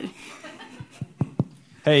 I'm just kidding.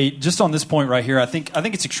 Hey, just on this point right here, I think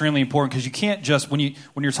it's extremely important because you can't just when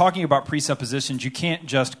you're talking about presuppositions, you can't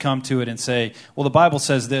just come to it and say, "Well, the Bible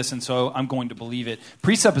says this, and so I'm going to believe it."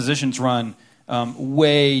 Presuppositions run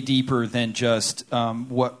way deeper than just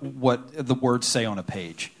what the words say on a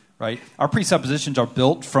page. Right? Our presuppositions are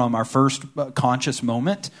built from our first conscious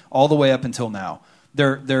moment all the way up until now.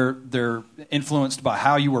 They're influenced by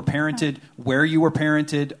how you were parented, where you were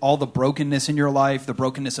parented, all the brokenness in your life, the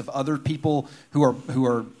brokenness of other people who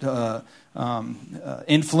are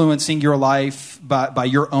influencing your life by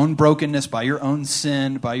your own brokenness, by your own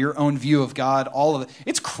sin, by your own view of God. All of it.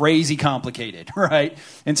 It's crazy complicated, right?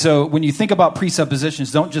 And so when you think about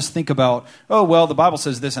presuppositions, don't just think about, oh, well, the Bible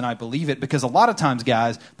says this and I believe it, because a lot of times,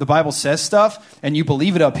 guys, the Bible says stuff and you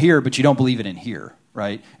believe it up here, but you don't believe it in here.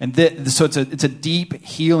 Right, and so it's a deep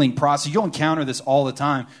healing process. You'll encounter this all the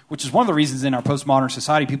time, which is one of the reasons in our postmodern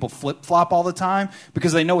society people flip-flop all the time,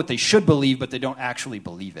 because they know what they should believe, but they don't actually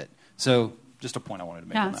believe it. So just a point I wanted to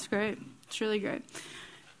make. Yeah, on that's that. great. It's really great.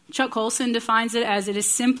 Chuck Colson defines it as it is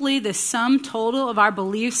simply the sum total of our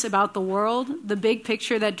beliefs about the world, the big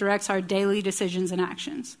picture that directs our daily decisions and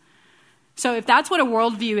actions. So if that's what a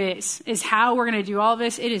worldview is how we're going to do all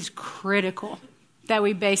this, it is critical that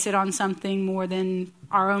we base it on something more than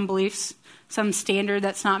our own beliefs, some standard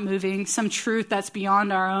that's not moving, some truth that's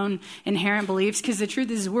beyond our own inherent beliefs. Because the truth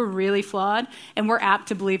is we're really flawed and we're apt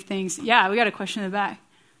to believe things. Yeah, we got a question in the back.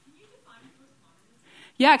 Can you define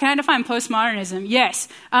postmodernism? Yeah, can I define postmodernism? Yes.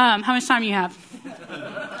 How much time do you have?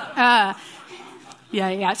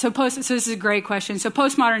 Yeah. So this is a great question. So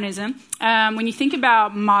postmodernism, when you think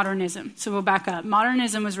about modernism, so we'll back up.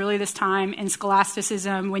 Modernism was really this time in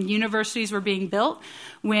scholasticism when universities were being built,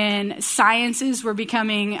 when sciences were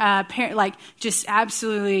becoming just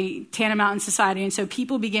absolutely tantamount in society. And so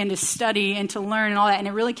people began to study and to learn and all that. And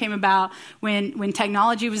it really came about when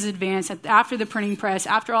technology was advanced, after the printing press,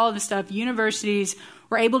 after all of this stuff, universities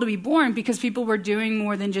were able to be born because people were doing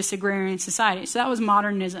more than just agrarian society. So that was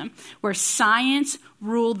modernism, where science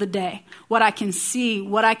ruled the day. What I can see,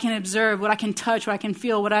 what I can observe, what I can touch, what I can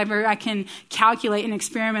feel, whatever I can calculate and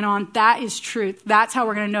experiment on, that is truth. That's how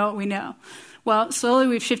we're going to know what we know. Well, slowly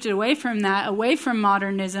we've shifted away from that, away from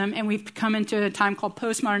modernism, and we've come into a time called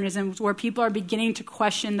postmodernism, where people are beginning to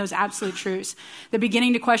question those absolute truths. They're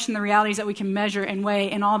beginning to question the realities that we can measure and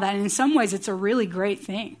weigh and all that. And in some ways, it's a really great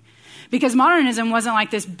thing. Because modernism wasn't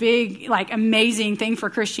like this big, amazing thing for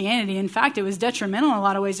Christianity. In fact, it was detrimental in a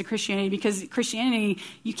lot of ways to Christianity, because Christianity,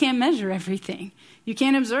 you can't measure everything. You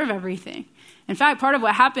can't observe everything. In fact, part of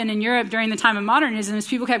what happened in Europe during the time of modernism is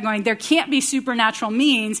people kept going, there can't be supernatural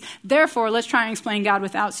means, therefore let's try and explain God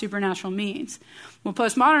without supernatural means. Well,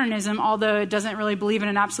 postmodernism, although it doesn't really believe in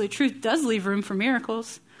an absolute truth, does leave room for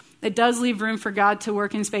miracles. It does leave room for God to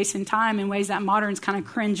work in space and time in ways that moderns kind of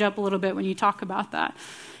cringe up a little bit when you talk about that.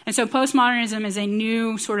 And so postmodernism is a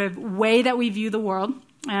new sort of way that we view the world.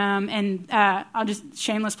 I'll just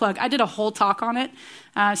shameless plug. I did a whole talk on it.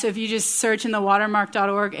 So if you just search in the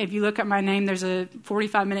watermark.org, if you look at my name, there's a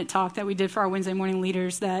 45-minute talk that we did for our Wednesday morning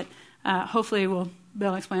leaders that hopefully will be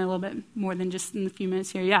able to explain a little bit more than just in the few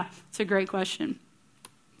minutes here. Yeah, it's a great question.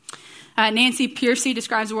 Nancy Pearcey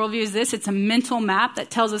describes worldview as this. It's a mental map that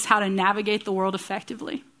tells us how to navigate the world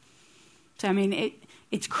effectively. So,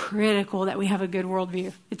 it's critical that we have a good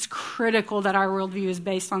worldview. It's critical that our worldview is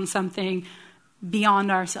based on something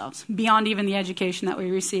beyond ourselves, beyond even the education that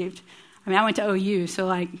we received. I went to OU,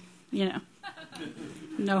 so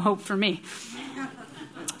no hope for me.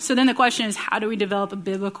 So then the question is, how do we develop a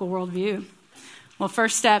biblical worldview? Well,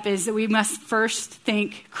 first step is that we must first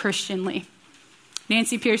think Christianly.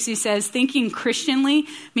 Nancy Pearcey says, thinking Christianly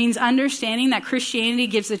means understanding that Christianity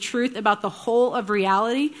gives the truth about the whole of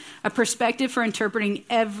reality, a perspective for interpreting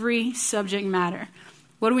every subject matter.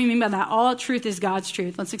 What do we mean by that? All truth is God's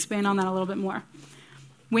truth. Let's expand on that a little bit more.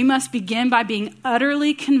 We must begin by being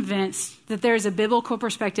utterly convinced that there is a biblical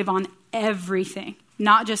perspective on everything,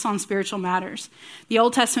 not just on spiritual matters. The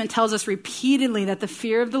Old Testament tells us repeatedly that the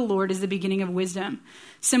fear of the Lord is the beginning of wisdom.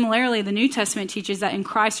 Similarly, the New Testament teaches that in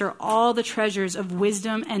Christ are all the treasures of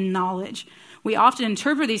wisdom and knowledge. We often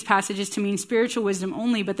interpret these passages to mean spiritual wisdom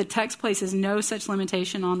only, but the text places no such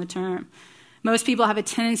limitation on the term. Most people have a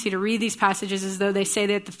tendency to read these passages as though they say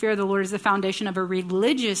that the fear of the Lord is the foundation of a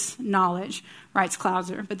religious knowledge, writes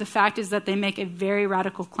Clauser. But the fact is that they make a very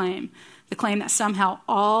radical claim, the claim that somehow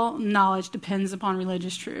all knowledge depends upon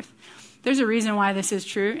religious truth. There's a reason why this is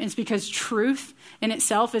true. It's because truth in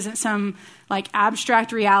itself isn't some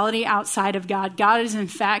abstract reality outside of God. God is in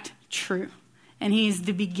fact true. and he's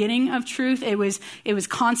the beginning of truth. It was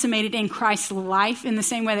consummated in Christ's life in the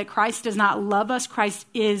same way that Christ does not love us. Christ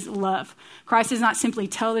is love. Christ does not simply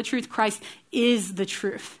tell the truth. Christ is the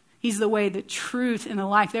truth. He's the way, the truth, and the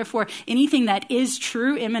life. Therefore, anything that is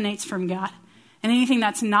true emanates from God. And anything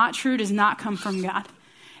that's not true does not come from God.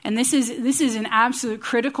 And this is an absolute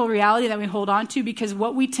critical reality that we hold on to, because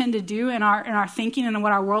what we tend to do in our thinking and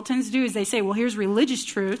what our world tends to do is they say, well, here's religious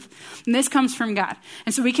truth, and this comes from God.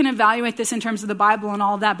 And so we can evaluate this in terms of the Bible and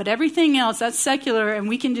all of that, but everything else, that's secular, and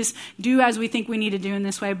we can just do as we think we need to do in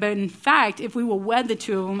this way. But in fact, if we will wed the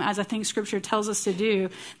two of them, as I think Scripture tells us to do,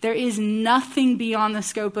 there is nothing beyond the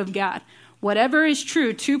scope of God. Whatever is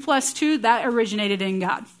true, 2 plus 2, that originated in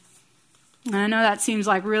God. And I know that seems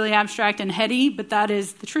like really abstract and heady, but that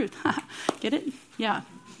is the truth. Get it? Yeah.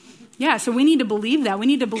 Yeah, so we need to believe that. We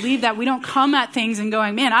need to believe that we don't come at things and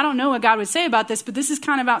going, man, I don't know what God would say about this, but this is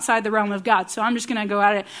kind of outside the realm of God, so I'm just going to go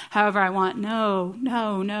at it however I want.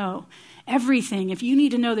 No. Everything. If you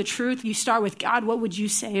need to know the truth, you start with, God, what would you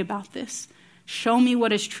say about this? Show me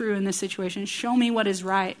what is true in this situation. Show me what is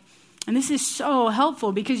right. And this is so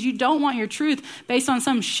helpful, because you don't want your truth based on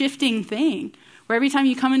some shifting thing, where every time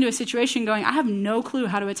you come into a situation going, I have no clue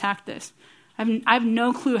how to attack this. I have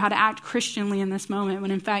no clue how to act Christianly in this moment,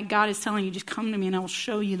 when in fact God is telling you, just come to me and I will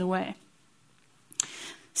show you the way.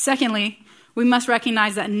 Secondly, we must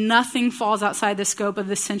recognize that nothing falls outside the scope of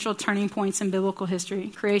the central turning points in biblical history: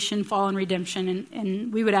 creation, fall, and redemption,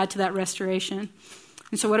 and we would add to that restoration.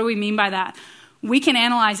 And so what do we mean by that? We can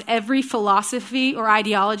analyze every philosophy or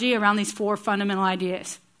ideology around these 4 fundamental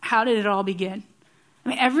ideas. How did it all begin? I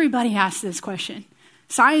mean, everybody asks this question.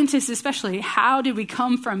 Scientists especially, how did we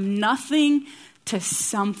come from nothing to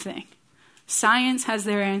something? Science has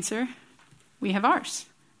their answer. We have ours.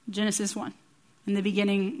 Genesis 1. In the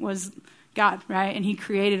beginning was God, right? And he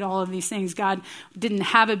created all of these things. God didn't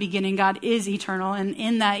have a beginning. God is eternal. And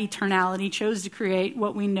in that eternality, chose to create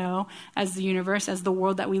what we know as the universe, as the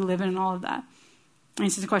world that we live in, and all of that. And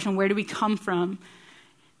this is the question, where do we come from?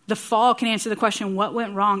 The fall can answer the question, what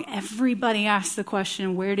went wrong? Everybody asks the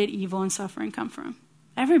question, where did evil and suffering come from?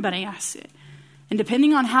 Everybody asks it. And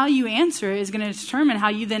depending on how you answer it is going to determine how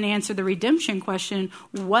you then answer the redemption question,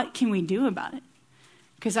 what can we do about it?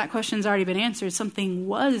 Because that question's already been answered. Something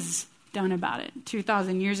was done about it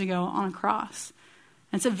 2,000 years ago on a cross.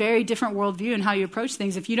 It's a very different worldview in how you approach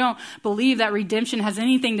things. If you don't believe that redemption has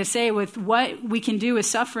anything to say with what we can do with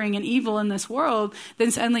suffering and evil in this world,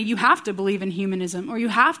 then suddenly you have to believe in humanism, or you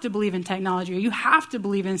have to believe in technology, or you have to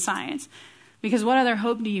believe in science. Because what other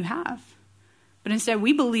hope do you have? But instead,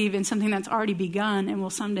 we believe in something that's already begun and will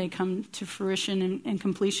someday come to fruition and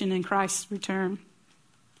completion in Christ's return.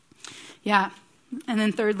 Yeah. And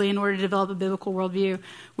then thirdly, in order to develop a biblical worldview,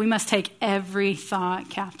 we must take every thought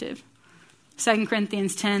captive. 2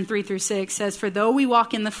 Corinthians 10, 3-6 says, "For though we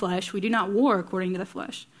walk in the flesh, we do not war according to the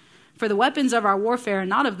flesh. For the weapons of our warfare are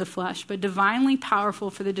not of the flesh, but divinely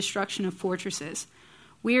powerful for the destruction of fortresses.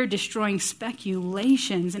 We are destroying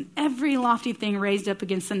speculations and every lofty thing raised up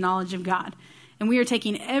against the knowledge of God. And we are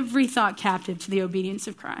taking every thought captive to the obedience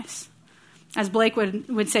of Christ." As Blake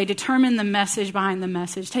would say, determine the message behind the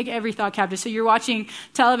message. Take every thought captive. So you're watching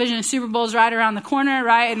television and Super Bowl's right around the corner,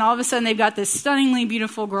 right? And all of a sudden they've got this stunningly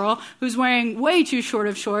beautiful girl who's wearing way too short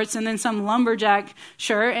of shorts and then some lumberjack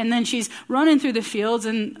shirt. And then she's running through the fields,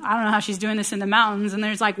 and I don't know how she's doing this in the mountains. And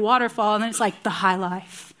there's like waterfall, and then it's like the high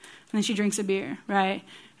life. And then she drinks a beer, right?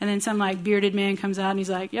 And then some like bearded man comes out and he's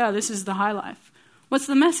like, yeah, this is the high life. What's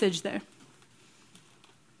the message there?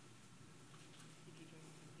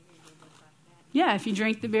 Yeah, if you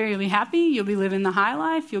drink the beer, you'll be happy. You'll be living the high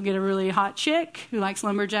life. You'll get a really hot chick who likes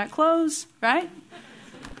lumberjack clothes, right?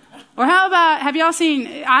 Or how about, have y'all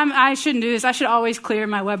seen, I shouldn't do this. I should always clear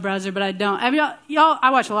my web browser, but I don't. Have y'all,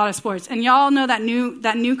 I watch a lot of sports, and y'all know that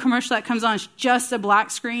new commercial that comes on is just a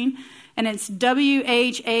black screen, and it's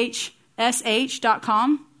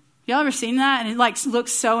WHHSH.com. Y'all ever seen that? And it like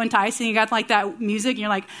looks so enticing. You got like that music, and you're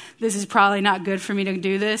like, this is probably not good for me to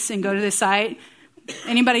do this and go to this site.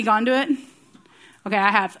 Anybody gone to it? Okay,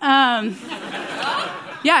 I have.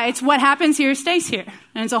 Yeah, it's what happens here stays here.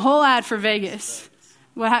 And it's a whole ad for Vegas.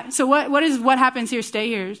 So what does what happens here stay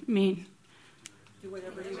here mean? Do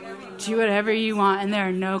whatever you want. Do whatever you want, and there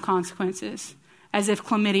are no consequences. As if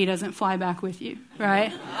chlamydia doesn't fly back with you,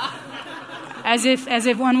 right? As if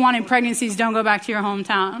unwanted pregnancies don't go back to your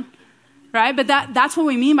hometown. Right? But that's what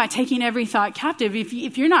we mean by taking every thought captive.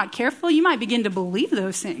 If you're not careful, you might begin to believe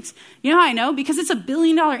those things. You know how I know? Because it's $1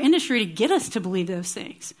 billion industry to get us to believe those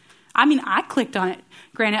things. I mean, I clicked on it.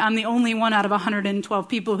 Granted, I'm the only one out of 112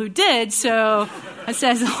 people who did, so it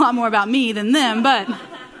says a lot more about me than them, but I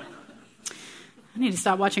need to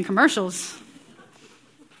stop watching commercials.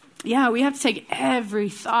 we have to take every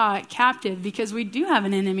thought captive because we do have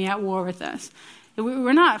an enemy at war with us.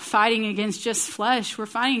 We're not fighting against just flesh. We're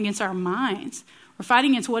fighting against our minds. We're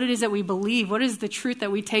fighting against what it is that we believe. What is the truth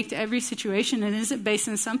that we take to every situation? And is it based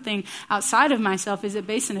on something outside of myself? Is it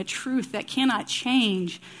based on a truth that cannot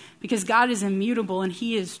change? Because God is immutable and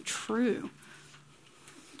he is true.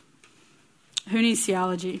 Who needs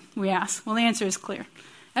theology, we ask? Well, the answer is clear.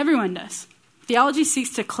 Everyone does. Theology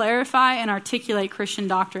seeks to clarify and articulate Christian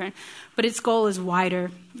doctrine, but its goal is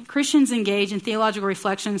wider. Christians engage in theological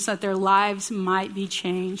reflection so that their lives might be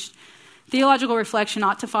changed. Theological reflection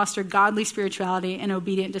ought to foster godly spirituality and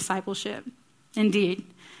obedient discipleship. Indeed,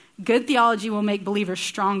 good theology will make believers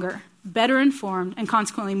stronger, better informed, and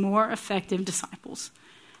consequently more effective disciples.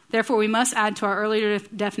 Therefore, we must add to our earlier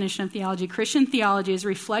definition of theology. Christian theology is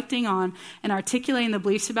reflecting on and articulating the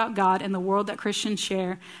beliefs about God and the world that Christians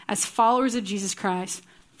share as followers of Jesus Christ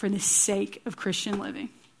for the sake of Christian living.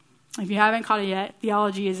 If you haven't caught it yet,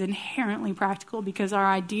 theology is inherently practical because our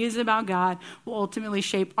ideas about God will ultimately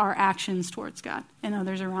shape our actions towards God and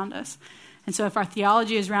others around us. And so if our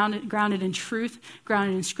theology is grounded in truth,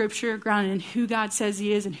 grounded in Scripture, grounded in who God says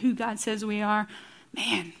he is and who God says we are,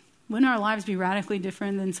 man, wouldn't our lives be radically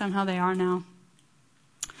different than somehow they are now?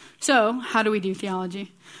 So, how do we do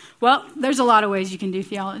theology? Well, there's a lot of ways you can do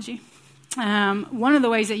theology. One of the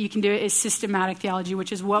ways that you can do it is systematic theology,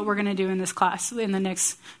 which is what we're going to do in this class in the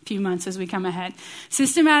next few months as we come ahead.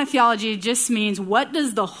 Systematic theology just means, what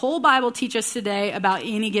does the whole Bible teach us today about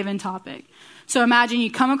any given topic? So imagine you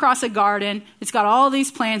come across a garden, it's got all these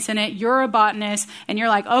plants in it, you're a botanist, and you're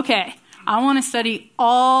like, okay, I want to study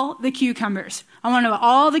all the cucumbers. I want to know what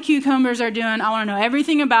all the cucumbers are doing. I want to know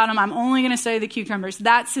everything about them. I'm only going to study the cucumbers.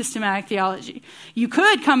 That's systematic theology. You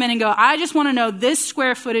could come in and go, I just want to know this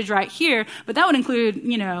square footage right here, but that would include,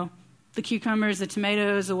 the cucumbers, the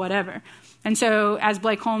tomatoes, the whatever. And so, as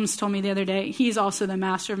Blake Holmes told me the other day, he's also the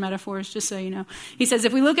master of metaphors, just so you know. He says,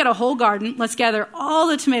 if we look at a whole garden, let's gather all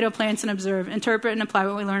the tomato plants and observe, interpret, and apply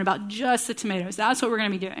what we learn about just the tomatoes. That's what we're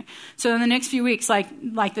going to be doing. So in the next few weeks,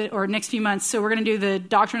 or next few months, so we're going to do the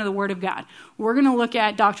doctrine of the Word of God. We're going to look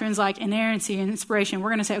at doctrines like inerrancy and inspiration. We're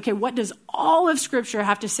going to say, okay, what does all of Scripture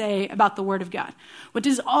have to say about the Word of God? What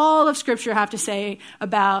does all of Scripture have to say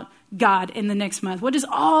about God in the next month? What does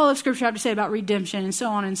all of Scripture have to say about redemption, and so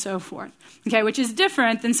on and so forth? Okay, which is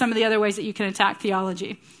different than some of the other ways that you can attack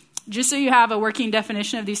theology. Just so you have a working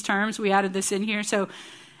definition of these terms, we added this in here. So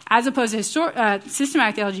as opposed to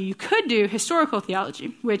systematic theology, you could do historical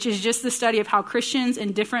theology, which is just the study of how Christians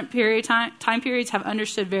in different time periods have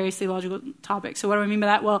understood various theological topics. So what do I mean by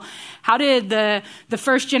that? Well, how did the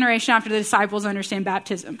first generation after the disciples understand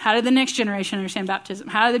baptism? How did the next generation understand baptism?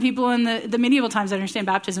 How did the people in the medieval times understand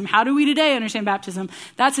baptism? How do we today understand baptism?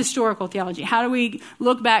 That's historical theology. How do we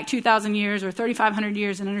look back 2,000 years or 3,500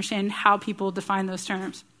 years and understand how people define those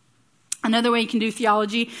terms? Another way you can do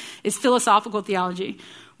theology is philosophical theology,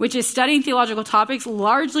 which is studying theological topics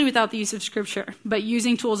largely without the use of Scripture, but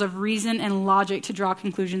using tools of reason and logic to draw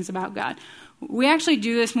conclusions about God. We actually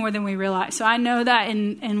do this more than we realize. So I know that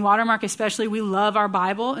in Watermark especially, we love our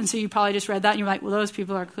Bible, and so you probably just read that and you're like, well, those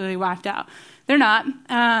people are clearly whacked out. They're not.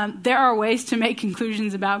 There are ways to make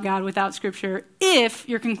conclusions about God without Scripture if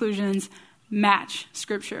your conclusions match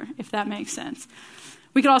Scripture, if that makes sense.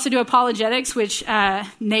 We could also do apologetics, which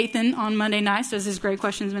Nathan on Monday nights does his Great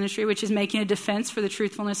Questions ministry, which is making a defense for the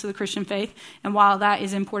truthfulness of the Christian faith. And while that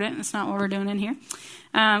is important, that's not what we're doing in here.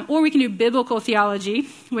 Or we can do biblical theology,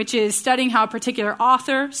 which is studying how a particular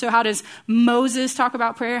author, so how does Moses talk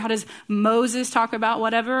about prayer? How does Moses talk about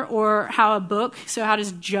whatever? Or how a book, so how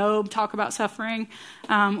does Job talk about suffering?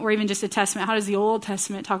 Or even just a testament, how does the Old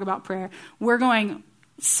Testament talk about prayer? We're going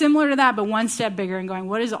similar to that, but one step bigger and going,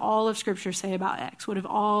 what does all of Scripture say about X? What does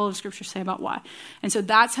all of Scripture say about Y? And so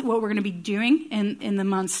that's what we're going to be doing in the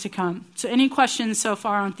months to come. So any questions so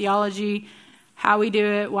far on theology, how we do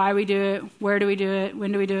it, why we do it, where do we do it,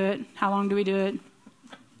 when do we do it, how long do we do it?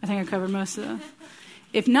 I think I covered most of them.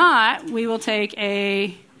 If not, we will take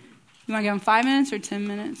you want to give them 5 minutes or 10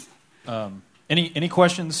 minutes? Any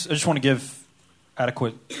questions? I just want to give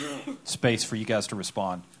adequate space for you guys to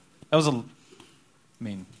respond. That was a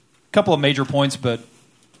couple of major points, but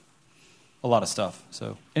a lot of stuff.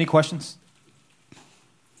 So, any questions?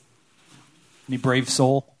 Any brave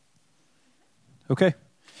soul? Okay.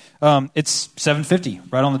 It's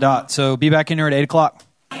 7:50, right on the dot. So, be back in here at 8 o'clock.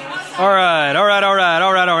 All right.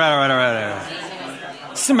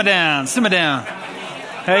 Simmer down.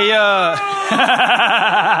 Hey,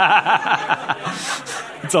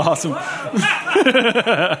 it's awesome.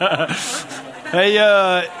 Hey,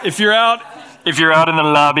 if you're out in the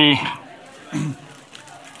lobby,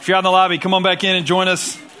 come on back in and join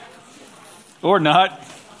us. or not,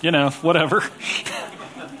 whatever.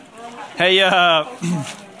 Hey,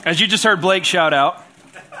 as you just heard Blake shout out,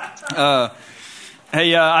 I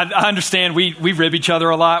understand we rib each other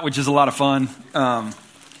a lot, which is a lot of fun. That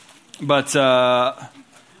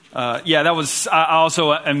was, I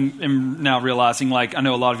also am now realizing, like, I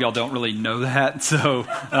know a lot of y'all don't really know that. So,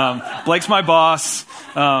 Blake's my boss.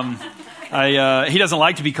 He doesn't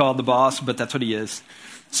like to be called the boss, but that's what he is.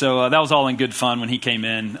 So, that was all in good fun when he came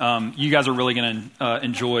in. You guys are really going to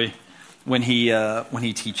enjoy when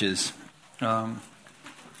he teaches.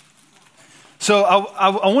 So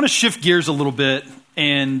I want to shift gears a little bit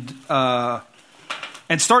and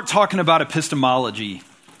start talking about epistemology.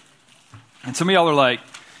 And some of y'all are like,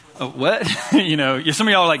 oh, what? Some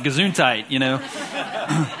of y'all are like Gesundheit,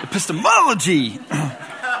 epistemology.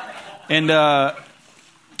 And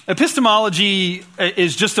epistemology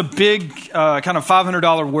is just a big kind of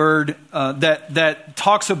 $500 word that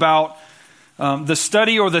talks about the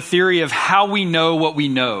study or the theory of how we know what we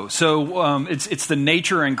know. So it's the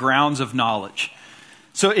nature and grounds of knowledge.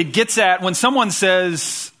 So it gets at when someone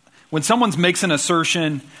makes an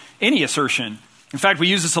assertion, any assertion. In fact, we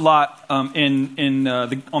use this a lot on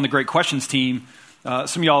the Great Questions team.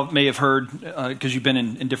 Some of y'all may have heard because you've been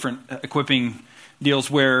in different equipping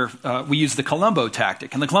deals where we use the Columbo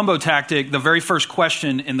tactic. And the Columbo tactic, the very first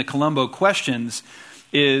question in the Columbo questions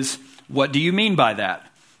is, what do you mean by that?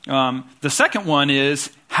 The second one is,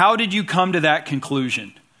 how did you come to that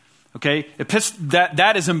conclusion? Okay,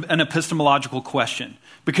 that is an epistemological question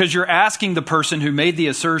because you're asking the person who made the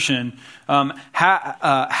assertion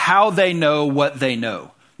how they know what they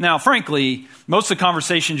know. Now, frankly, most of the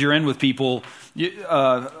conversations you're in with people,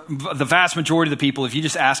 the vast majority of the people, if you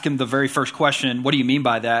just ask them the very first question, what do you mean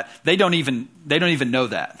by that? They don't even know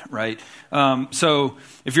that, right? So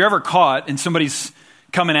if you're ever caught and somebody's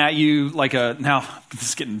coming at you now this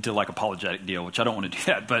is getting into like apologetic deal, which I don't want to do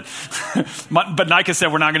that, but Nika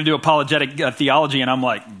said we're not going to do apologetic theology, and I'm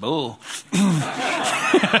like, bull.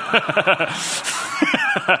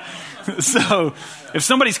 So if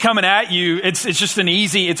somebody's coming at you, it's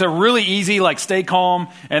a really easy, like, stay calm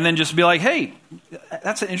and then just be like, hey,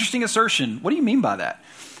 that's an interesting assertion. What do you mean by that?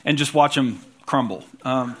 And just watch them crumble.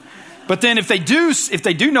 But then if they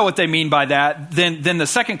do know what they mean by that, then the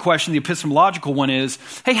second question, the epistemological one is,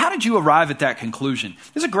 hey, how did you arrive at that conclusion?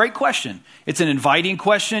 It's a great question. It's an inviting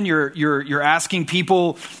question. You're asking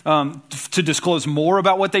people to disclose more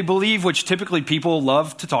about what they believe, which typically people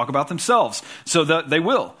love to talk about themselves. So they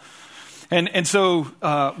will. And so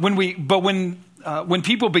when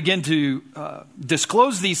people begin to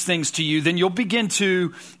disclose these things to you, then you'll begin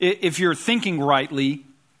to, if you're thinking rightly,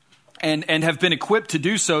 and have been equipped to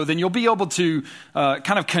do so, then you'll be able to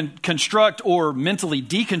kind of construct or mentally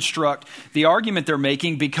deconstruct the argument they're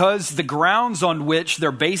making because the grounds on which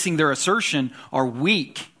they're basing their assertion are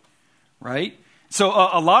weak, right? So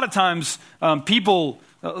a lot of times people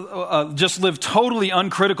just live totally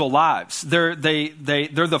uncritical lives. They're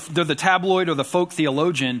the tabloid or the folk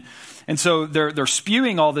theologian, and so they're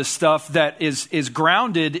spewing all this stuff that is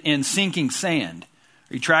grounded in sinking sand.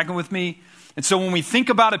 Are you tracking with me? And so when we think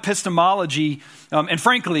about epistemology, and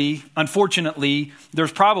frankly, unfortunately,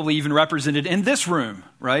 there's probably even represented in this room,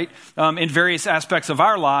 right? In various aspects of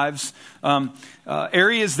our lives,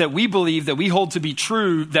 areas that we believe that we hold to be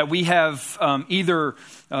true that we have either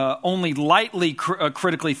only lightly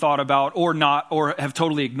critically thought about or not, or have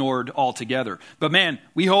totally ignored altogether. But man,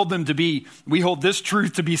 we hold this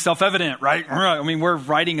truth to be self-evident, right? I mean, we're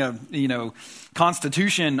writing a,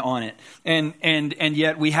 constitution on it, and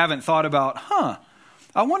yet we haven't thought about,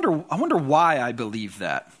 I wonder why I believe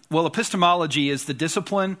that. Well, epistemology is the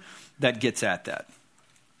discipline that gets at that.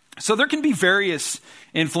 So there can be various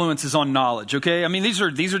influences on knowledge, okay? I mean, these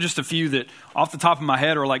are just a few that off the top of my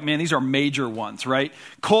head are like, man, these are major ones, right?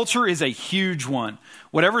 Culture is a huge one.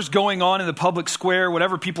 Whatever's going on in the public square,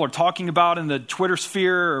 whatever people are talking about in the Twitter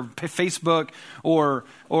sphere or Facebook or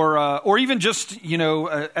even just,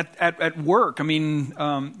 at work. I mean,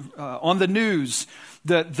 on the news,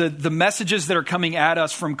 the messages that are coming at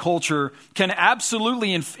us from culture can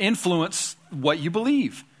absolutely influence what you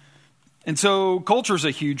believe. And so culture is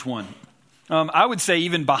a huge one. I would say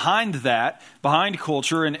even behind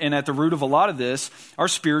culture and at the root of a lot of this are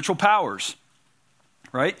spiritual powers,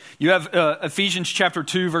 right? You have Ephesians chapter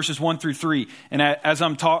 2, verses 1 through 3. And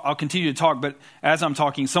I'll continue to talk, but as I'm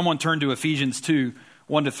talking, someone turn to Ephesians 2,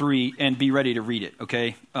 1 to 3 and be ready to read it,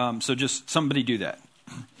 okay? So just somebody do that.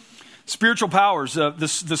 Spiritual powers, the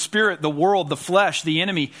spirit, the world, the flesh, the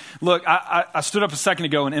enemy. Look, I stood up a second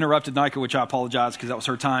ago and interrupted Nika, which I apologize because that was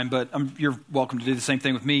her time, but you're welcome to do the same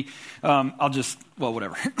thing with me.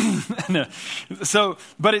 Whatever. No. So,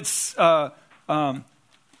 but it's,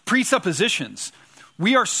 presuppositions.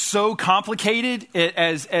 We are so complicated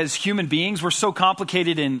as human beings. We're so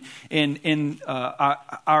complicated in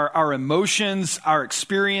our emotions, our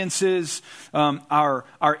experiences,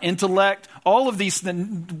 our intellect. All of these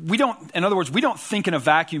things, in other words, we don't think in a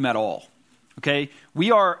vacuum at all. Okay,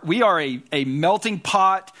 we are a melting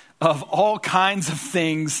pot of all kinds of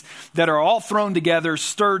things that are all thrown together,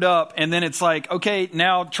 stirred up, and then it's like, okay,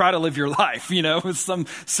 now try to live your life, with some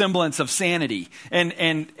semblance of sanity.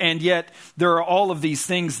 And yet there are all of these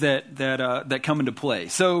things that come into play.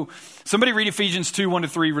 So somebody read Ephesians 2,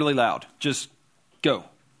 1-3 really loud. Just go.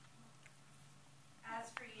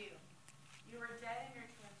 As for you, you were dead in your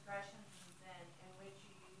transgressions and sin in which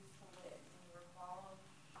you used to live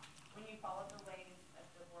when you followed the ways of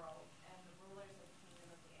the world and the rulers of the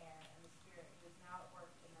kingdom of the air and the spirit who is now at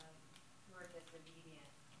work in those who are disobedient.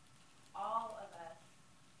 All of us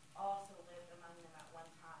also lived among them at one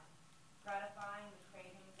time, gratifying the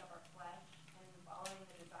cravings of our flesh and following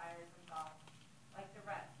the desires of thoughts. Like the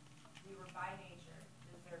rest, we were by nature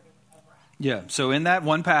deserving of wrath. Yeah, so in that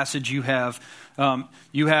one passage you have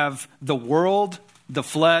the world, the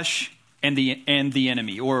flesh, and the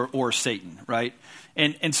enemy or Satan, right?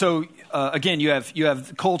 And so again, you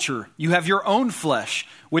have culture, you have your own flesh,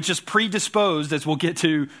 which is predisposed, as we'll get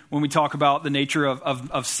to when we talk about the nature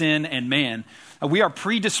of sin and man. We are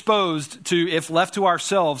predisposed to, if left to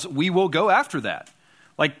ourselves, we will go after that.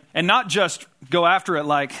 And not just go after it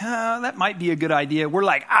like, that might be a good idea. We're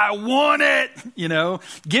like, I want it,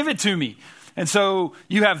 give it to me. And so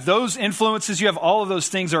you have those influences. You have all of those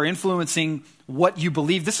things are influencing what you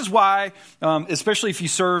believe. This is why, especially if you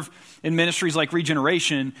serve in ministries like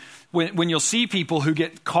Regeneration, when you'll see people who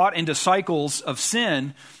get caught into cycles of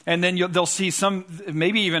sin, and then they'll see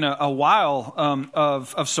maybe even a while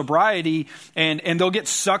of sobriety, and they'll get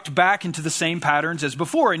sucked back into the same patterns as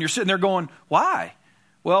before. And you're sitting there going, why?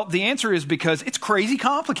 Well, the answer is because it's crazy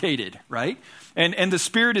complicated, right? And the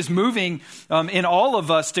Spirit is moving in all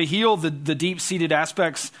of us to heal the deep-seated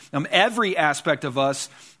aspects, every aspect of us,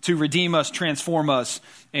 to redeem us, transform us,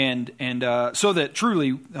 and so that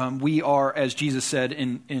truly we are, as Jesus said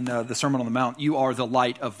in the Sermon on the Mount, you are the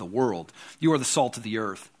light of the world. You are the salt of the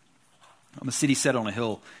earth. A city set on a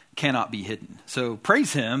hill cannot be hidden. So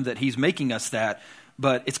praise Him that He's making us that,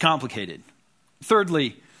 but it's complicated.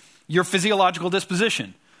 Thirdly, your physiological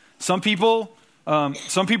disposition. Some people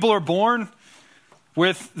are born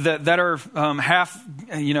with that are half,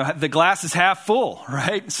 the glass is half full,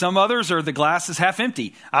 right? Some others are the glass is half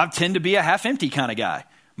empty. I tend to be a half empty kind of guy.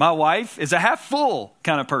 My wife is a half full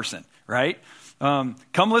kind of person, right? Come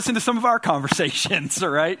listen to some of our conversations, all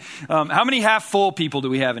right? How many half full people do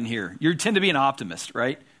we have in here? You tend to be an optimist,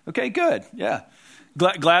 right? Okay, good, yeah.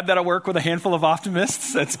 Glad that I work with a handful of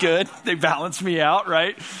optimists. That's good. They balance me out,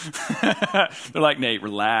 right? They're like, Nate,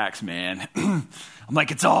 relax, man. I'm like,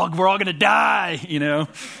 we're all going to die,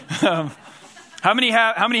 How many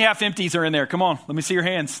half empties are in there? Come on, let me see your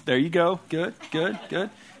hands. There you go. Good.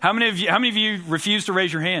 How many of you refuse to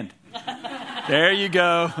raise your hand? There you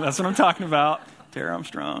go. That's what I'm talking about. Tara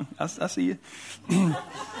Armstrong. I see you.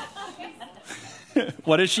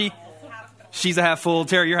 What is she? She's a half full.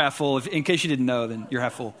 Tara, you're half full. In case you didn't know, then you're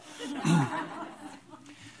half full.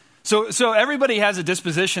 So everybody has a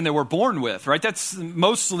disposition that we're born with, right? That's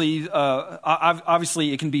mostly,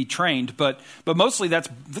 obviously it can be trained, but mostly that's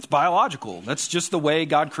biological. That's just the way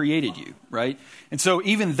God created you, right? And so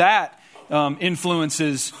even that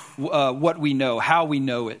influences what we know, how we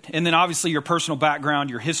know it. And then obviously your personal background,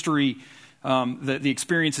 your history, the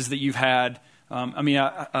experiences that you've had.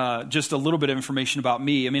 Just a little bit of information about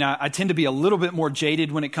me. I tend to be a little bit more jaded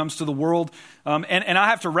when it comes to the world. And I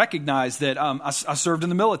have to recognize that I served in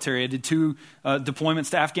the military. I did 2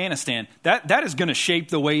 deployments to Afghanistan. That is going to shape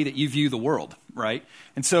the way that you view the world, right?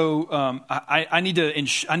 And so I need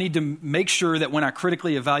to make sure that when I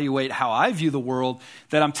critically evaluate how I view the world,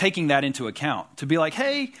 that I'm taking that into account. To be like,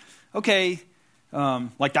 hey, okay,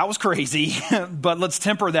 that was crazy, but let's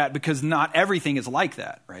temper that because not everything is like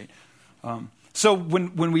that, right? So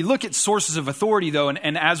when we look at sources of authority, though,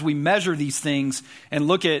 and as we measure these things and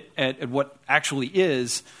look at what actually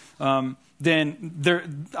is, then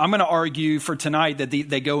I'm going to argue for tonight that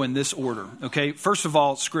they go in this order. Okay, first of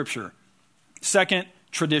all, Scripture. Second,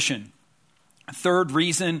 tradition. Third,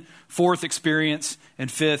 reason. Fourth, experience. And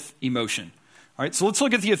fifth, emotion. All right, so let's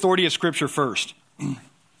look at the authority of Scripture first.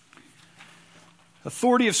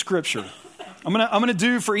 Authority of Scripture. I'm going to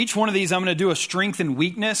do for each one of these, I'm going to do a strength and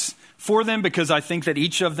weakness for them because I think that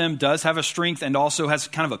each of them does have a strength and also has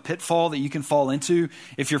kind of a pitfall that you can fall into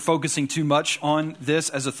if you're focusing too much on this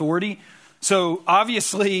as authority. So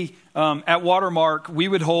obviously, at Watermark, we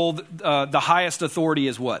would hold the highest authority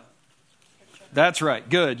as what? That's right.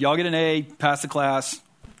 Good. Y'all get an A, pass the class.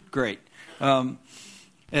 Great.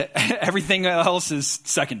 Everything else is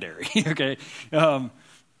secondary. Okay.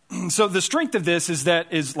 So the strength of this is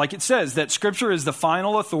like it says, that Scripture is the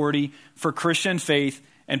final authority for Christian faith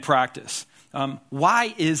and practice.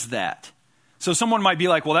 Why is that? So someone might be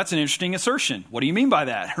like, well, that's an interesting assertion. What do you mean by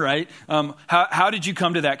that, right? How did you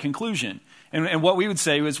come to that conclusion? And what we would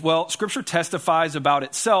say is, well, Scripture testifies about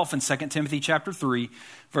itself in 2 Timothy chapter 3,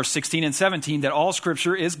 verse 16 and 17, that all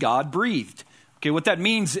Scripture is God-breathed. Okay, what that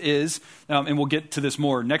means is, and we'll get to this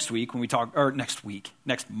more next week when we talk, or next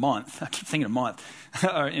month. I keep thinking a month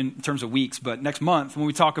in terms of weeks, but next month when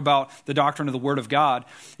we talk about the doctrine of the Word of God,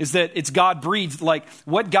 is that it's God-breathed. Like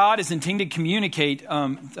what God is intending to communicate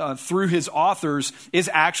through His authors is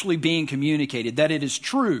actually being communicated, that it is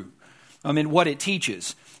true in what it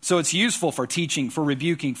teaches. So it's useful for teaching, for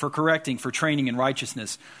rebuking, for correcting, for training in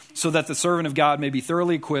righteousness, so that the servant of God may be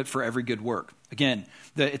thoroughly equipped for every good work. Again,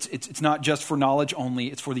 it's not just for knowledge only,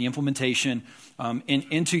 it's for the implementation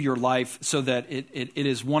into your life, so that it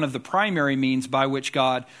is one of the primary means by which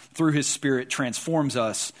God, through His Spirit, transforms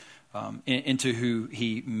us into who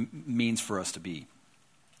He means for us to be.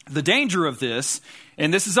 The danger of this,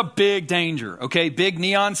 and this is a big danger, okay, big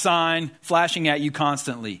neon sign flashing at you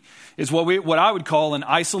constantly, is what I would call an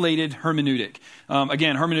isolated hermeneutic.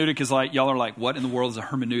 Again, hermeneutic is like, y'all are like, what in the world is a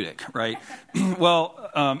hermeneutic, right? Well,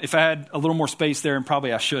 if I had a little more space there, and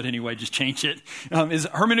probably I should anyway, just change it.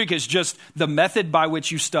 Hermeneutic is just the method by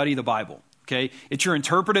which you study the Bible, okay? It's your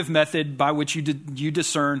interpretive method by which you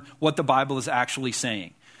discern what the Bible is actually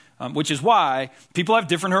saying. Which is why people have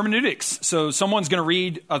different hermeneutics. So someone's going to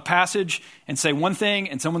read a passage and say one thing,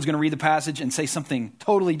 and someone's going to read the passage and say something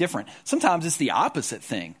totally different. Sometimes it's the opposite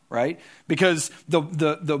thing, right? Because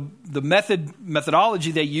the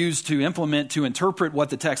methodology they use to implement, to interpret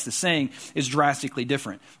what the text is saying is drastically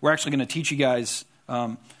different. We're actually going to teach you guys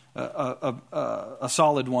a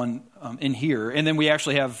solid one in here. And then we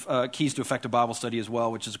actually have Keys to Effective Bible Study as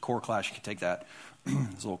well, which is a core class. You can take that.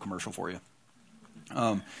 It's a little commercial for you.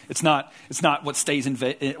 It's not what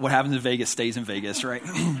happens in Vegas stays in Vegas, right?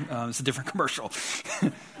 It's a different commercial.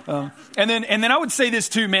 And then I would say this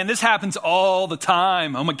too, man, this happens all the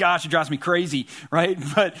time. Oh my gosh, it drives me crazy, right?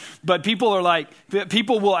 But people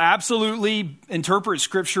will absolutely interpret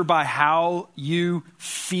Scripture by how you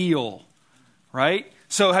feel, right?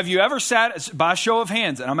 So have you ever sat, by show of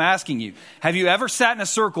hands, and I'm asking you, have you ever sat in a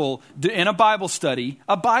circle in a Bible study,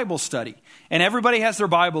 and everybody has their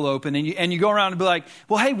Bible open, and you go around and be like,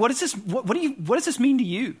 well, hey, what does this mean to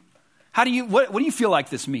you? What do you feel like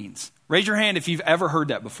this means? Raise your hand if you've ever heard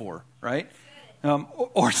that before, right?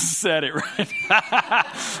 Or said it, right?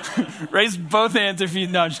 Raise both hands if you,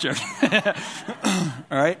 no, I'm just joking.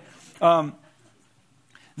 All right?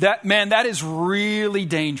 That is really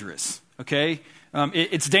dangerous, okay?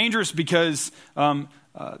 It's dangerous because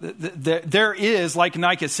there is, like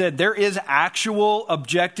Nika said, there is actual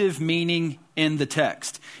objective meaning in the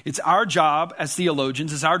text. It's our job as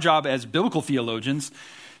theologians, it's our job as biblical theologians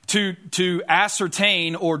to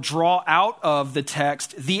ascertain or draw out of the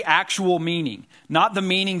text the actual meaning, not the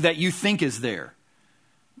meaning that you think is there.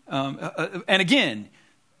 And again,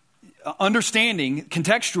 understanding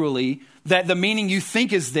contextually that the meaning you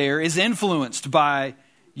think is there is influenced by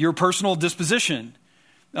your personal disposition,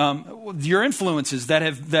 your influences that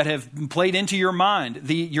have played into your mind,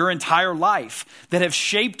 your entire life, that have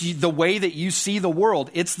shaped the way that you see the world.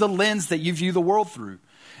 It's the lens that you view the world through.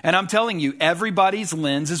 And I'm telling you, everybody's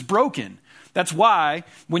lens is broken. That's why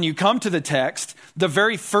when you come to the text, the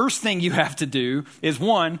very first thing you have to do is,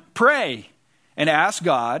 one, pray and ask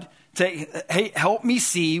God to, hey, help me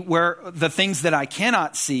see where the things that I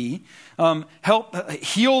cannot see. Help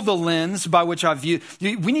heal the lens by which I view.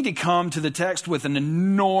 We need to come to the text with an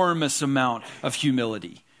enormous amount of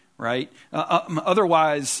humility, right?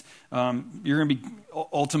 Otherwise, you're going to be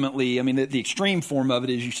ultimately, I mean, the extreme form of it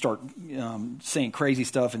is you start saying crazy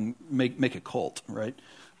stuff and make a cult, right?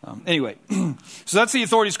 Anyway, so that's the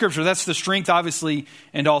authority of Scripture. That's the strength, obviously,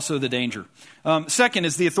 and also the danger. Second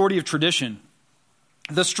is the authority of tradition.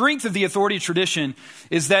 The strength of the authority of tradition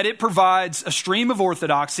is that it provides a stream of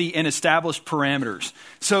orthodoxy and established parameters.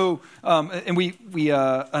 So, and we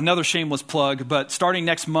another shameless plug, but starting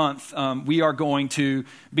next month, we are going to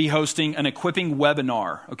be hosting an equipping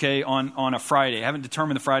webinar, okay, on a Friday. I haven't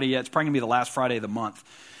determined the Friday yet. It's probably going to be the last Friday of the month.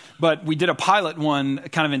 but we did a pilot one,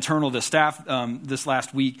 kind of internal to staff this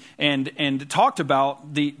last week, and talked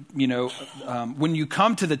about the, when you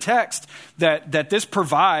come to the text, that this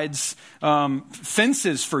provides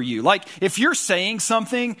fences for you. Like if you're saying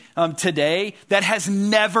something today that has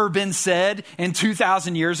never been said in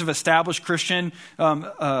 2,000 years of established Christian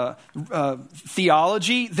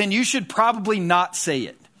theology, then you should probably not say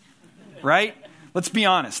it, right? Let's be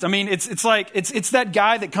honest. I mean, it's that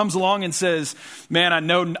guy that comes along and says, "Man, I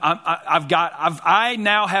know I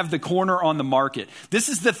now have the corner on the market. This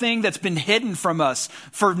is the thing that's been hidden from us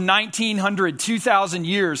for 1,900, 2,000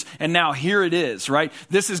 years, and now here it is." Right?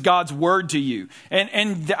 This is God's word to you,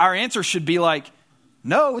 and our answer should be like,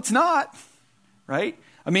 "No, it's not." Right?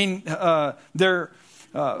 I mean, there's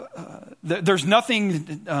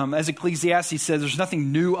nothing, as Ecclesiastes says, there's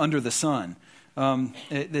nothing new under the sun.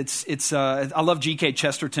 I love G.K.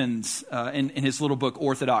 Chesterton's in his little book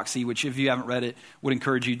Orthodoxy, which if you haven't read it, would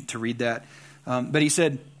encourage you to read that. But he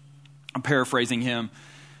said, I'm paraphrasing him,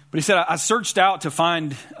 but he said, I searched out to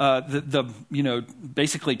find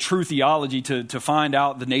basically true theology to find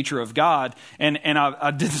out the nature of God, and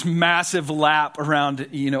I did this massive lap around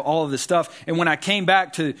all of this stuff, and when I came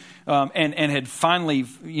back to and had finally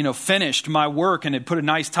finished my work and had put a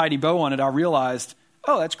nice tidy bow on it, I realized,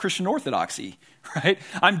 oh, that's Christian orthodoxy, right?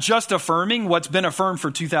 I'm just affirming what's been affirmed for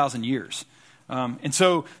 2,000 years. And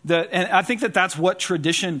I think that's what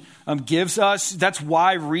tradition gives us. That's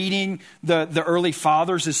why reading the early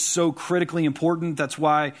fathers is so critically important. That's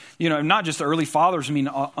why, not just the early fathers, I mean,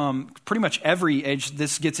 pretty much every age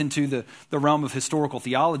this gets into the realm of historical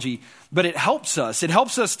theology, but it helps us. It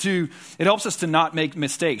helps us to not make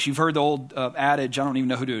mistakes. You've heard the old adage, I don't even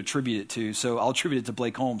know who to attribute it to, so I'll attribute it to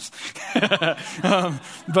Blake Holmes.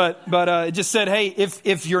 But it just said, hey,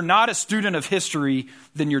 if you're not a student of history,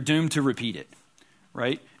 then you're doomed to repeat it.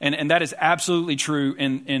 Right? And that is absolutely true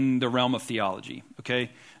in the realm of theology. Okay?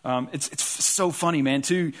 It's so funny, man,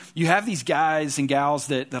 too. You have these guys and gals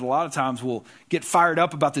that a lot of times will get fired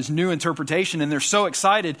up about this new interpretation, and they're so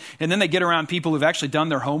excited, and then they get around people who've actually done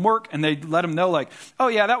their homework, and they let them know, like, oh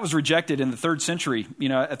yeah, that was rejected in the 3rd century,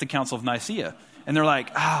 at the Council of Nicaea. And they're like,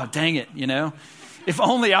 oh, dang it, if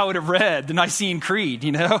only I would have read the Nicene Creed,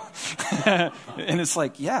 And it's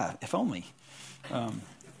like, yeah, if only.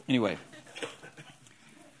 Anyway.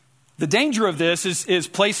 The danger of this is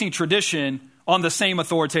placing tradition on the same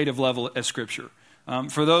authoritative level as Scripture.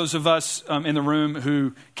 For those of us in the room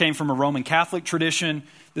who came from a Roman Catholic tradition,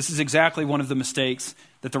 this is exactly one of the mistakes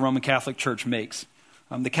that the Roman Catholic Church makes.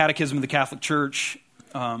 The Catechism of the Catholic Church,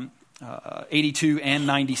 82 and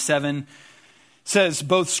 97, says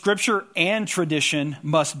both Scripture and tradition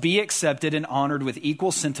must be accepted and honored with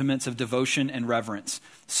equal sentiments of devotion and reverence.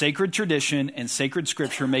 Sacred tradition and sacred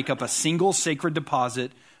Scripture make up a single sacred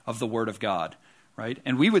deposit of the Word of God, right?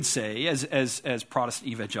 And we would say, as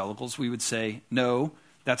Protestant evangelicals, we would say, no,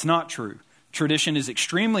 that's not true. Tradition is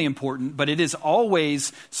extremely important, but it is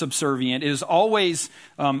always subservient. It is always,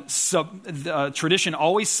 tradition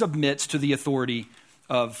always submits to the authority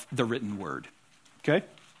of the written Word, okay?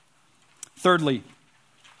 Thirdly,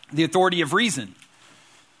 the authority of reason.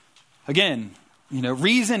 Again,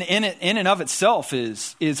 reason in and of itself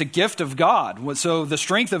is a gift of God. So the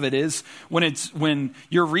strength of it is when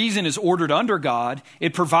your reason is ordered under God,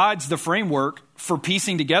 it provides the framework for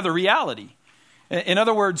piecing together reality. In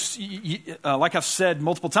other words, like I've said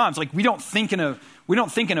multiple times, like we don't think in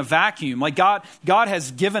a vacuum. Like God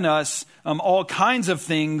has given us all kinds of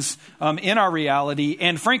things in our reality,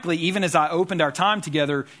 and frankly, even as I opened our time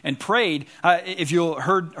together and prayed, if you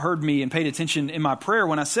heard me and paid attention in my prayer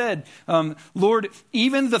when I said, Lord,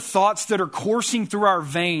 even the thoughts that are coursing through our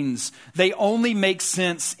veins, they only make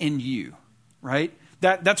sense in you. Right?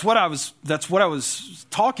 That's what I was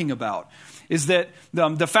talking about. Is that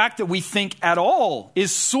the fact that we think at all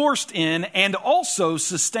is sourced in and also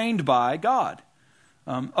sustained by God.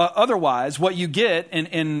 Otherwise, what you get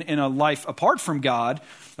in a life apart from God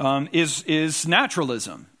is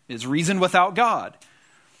naturalism, is reason without God.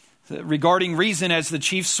 Regarding reason as the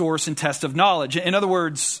chief source and test of knowledge. In other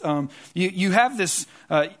words, you have this,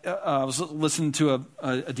 I was listening to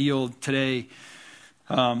a deal today.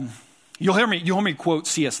 You'll hear me quote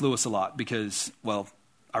C.S. Lewis a lot because, well,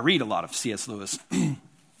 I read a lot of C.S. Lewis.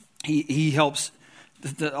 He helps,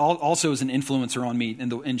 also is an influencer on me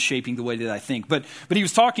in shaping the way that I think. But he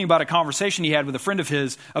was talking about a conversation he had with a friend of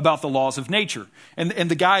his about the laws of nature. And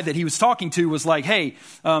the guy that he was talking to was like, hey,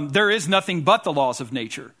 there is nothing but the laws of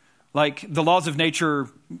nature. Like the laws of nature,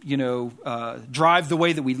 drive the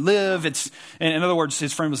way that we live. And in other words,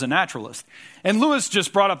 his friend was a naturalist. And Lewis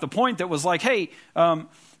just brought up the point that was like, hey,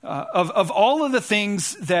 of all of the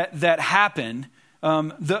things that happen,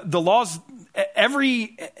 the laws,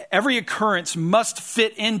 every occurrence must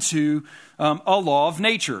fit into a law of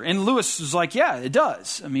nature. And Lewis is like, yeah, it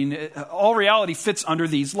does. I mean, all reality fits under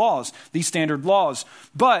these laws, these standard laws.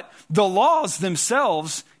 But the laws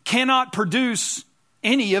themselves cannot produce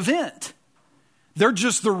any event. They're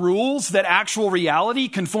just the rules that actual reality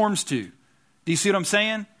conforms to. Do you see what I'm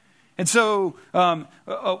saying? And so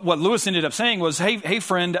what Lewis ended up saying was, hey,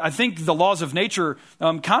 friend, I think the laws of nature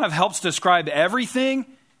kind of helps describe everything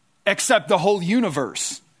except the whole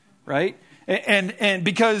universe, right? And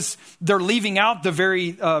because they're leaving out the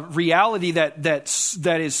very reality that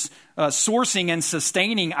is sourcing and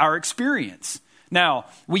sustaining our experience. Now,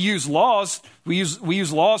 we use laws. We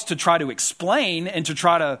use laws to try to explain and to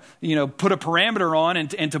try to put a parameter on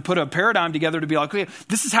and to put a paradigm together to be like, okay,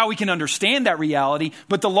 this is how we can understand that reality.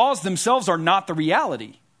 But the laws themselves are not the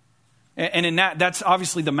reality. And in that's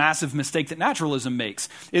obviously the massive mistake that naturalism makes.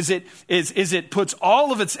 Is it puts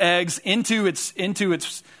all of its eggs into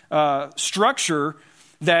its structure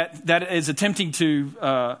that is attempting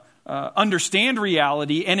to understand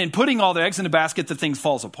reality, and in putting all the eggs in the basket, the thing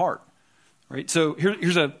falls apart. Right. So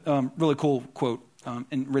here's a really cool quote,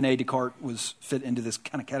 and René Descartes was fit into this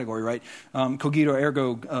kind of category. Right. Cogito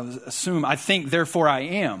ergo sum. I think, therefore I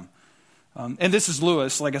am. And this is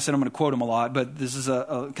Lewis. Like I said, I'm going to quote him a lot, but this is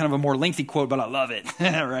a kind of a more lengthy quote, but I love it.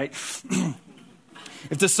 Right.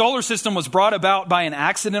 If the solar system was brought about by an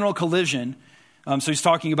accidental collision, so he's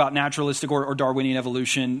talking about naturalistic or Darwinian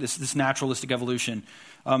evolution, this naturalistic evolution,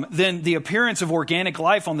 then the appearance of organic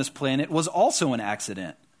life on this planet was also an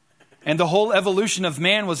accident. And the whole evolution of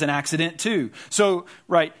man was an accident too. So,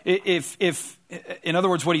 right, if in other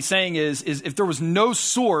words, what he's saying is if there was no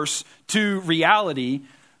source to reality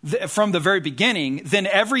from the very beginning, then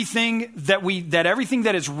everything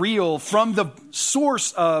that is real from the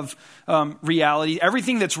source of reality,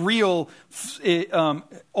 everything that's real,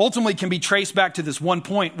 ultimately can be traced back to this one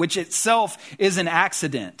point, which itself is an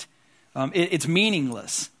accident. It's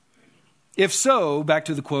meaningless. If so, back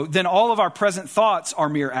to the quote, then all of our present thoughts are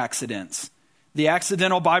mere accidents, the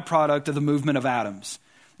accidental byproduct of the movement of atoms.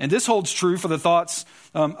 And this holds true for the thoughts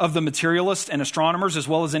of the materialists and astronomers as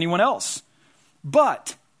well as anyone else.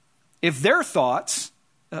 But if their thoughts,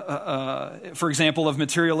 for example, of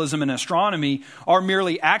materialism and astronomy are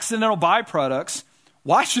merely accidental byproducts,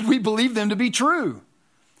 why should we believe them to be true?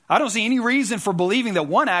 I don't see any reason for believing that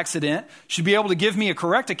one accident should be able to give me a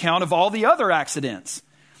correct account of all the other accidents.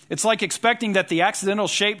 It's like expecting that the accidental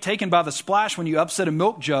shape taken by the splash when you upset a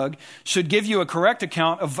milk jug should give you a correct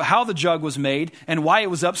account of how the jug was made and why it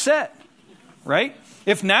was upset, right?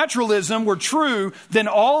 If naturalism were true, then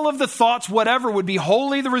all of the thoughts, whatever, would be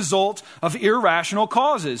wholly the result of irrational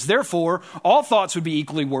causes. Therefore, all thoughts would be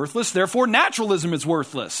equally worthless. Therefore, naturalism is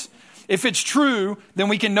worthless. If it's true, then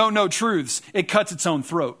we can know no truths. It cuts its own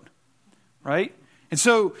throat, right? And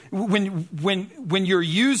so when you're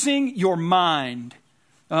using your mind,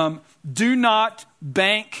 do not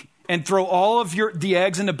bank and throw all of the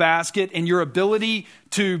eggs in the basket and your ability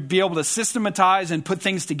to be able to systematize and put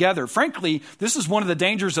things together. Frankly, this is one of the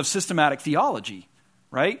dangers of systematic theology,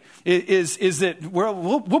 right? Is that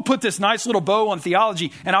we'll put this nice little bow on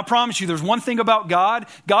theology, and I promise you there's one thing about God.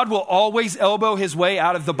 God will always elbow his way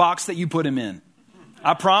out of the box that you put him in.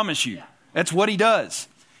 I promise you. That's what he does.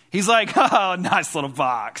 He's like, oh, nice little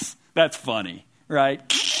box. That's funny, right?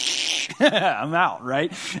 I'm out,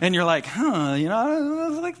 right? And you're like, I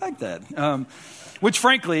like that. Which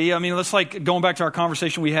frankly, I mean, let's going back to our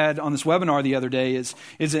conversation we had on this webinar the other day is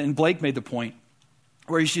and Blake made the point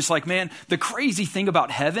where he's just like, man, the crazy thing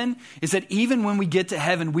about heaven is that even when we get to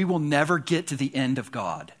heaven, we will never get to the end of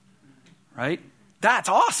God, right? That's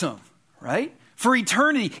awesome, right? For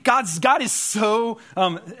eternity, God is so,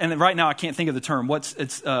 and right now I can't think of the term.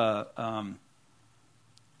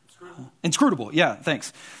 Inscrutable. Yeah,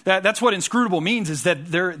 thanks. That's what inscrutable means, is that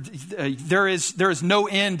there is no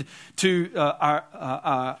end to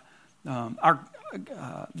our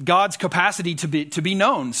God's capacity to be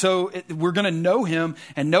known. So we're going to know him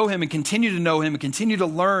and continue to know him and continue to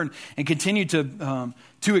learn and continue to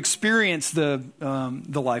experience the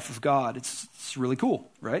life of God. It's really cool,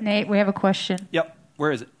 right? Nate, we have a question. Yep.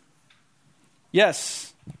 Where is it?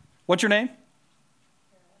 Yes. What's your name?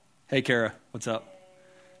 Hey, Kara. What's up?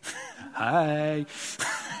 Hi.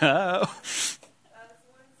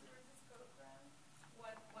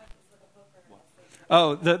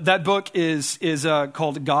 Oh, that book is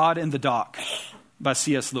called God in the Dock by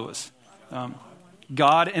C.S. Lewis.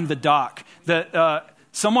 God in the Dock.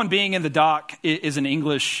 Someone being in the dock is an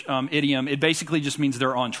English idiom. It basically just means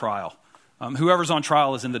they're on trial. Whoever's on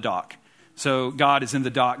trial is in the dock. So God is in the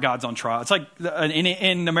dock, God's on trial. It's like,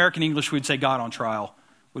 in American English, we'd say God on Trial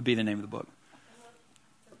would be the name of the book.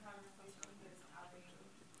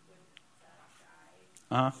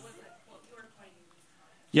 Uh-huh.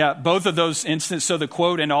 Yeah, both of those instances, so the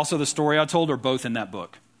quote and also the story I told are both in that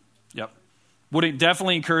book. Yep. Would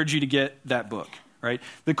definitely encourage you to get that book, right?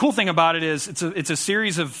 The cool thing about it is it's a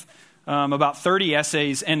series of about 30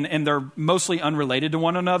 essays, and they're mostly unrelated to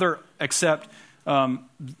one another, except,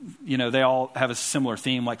 they all have a similar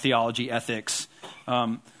theme, like theology, ethics,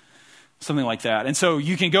 something like that. And so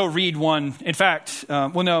you can go read one. In fact,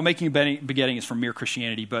 Making a Begetting is from Mere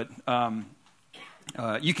Christianity, but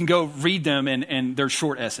you can go read them, and they're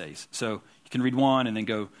short essays. So you can read one and then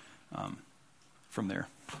go from there.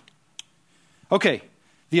 Okay,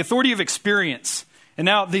 the authority of experience. And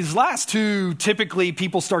now these last two, typically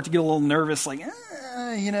people start to get a little nervous, like,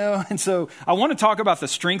 and so I want to talk about the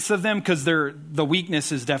strengths of them because the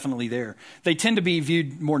weakness is definitely there. They tend to be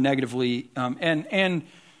viewed more negatively, and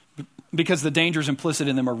because the dangers implicit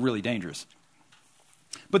in them are really dangerous.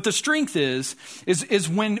 But the strength is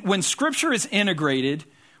when Scripture is integrated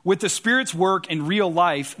with the Spirit's work in real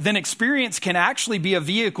life, then experience can actually be a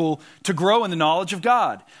vehicle to grow in the knowledge of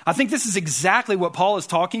God. I think this is exactly what Paul is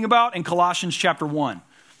talking about in Colossians chapter 1.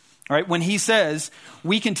 All right, when he says,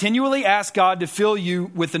 we continually ask God to fill you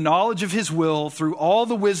with the knowledge of his will through all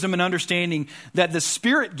the wisdom and understanding that the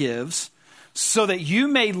Spirit gives, so that you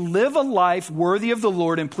may live a life worthy of the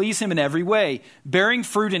Lord and please him in every way, bearing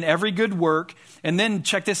fruit in every good work. And then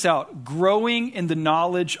check this out, growing in the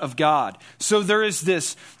knowledge of God. So there's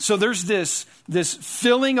this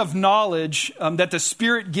filling of knowledge that the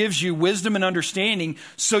Spirit gives you, wisdom and understanding,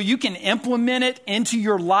 so you can implement it into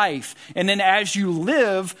your life. And then as you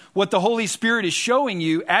live what the Holy Spirit is showing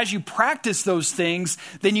you, as you practice those things,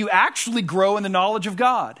 then you actually grow in the knowledge of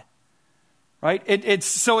God. Right?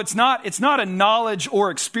 It's not a knowledge or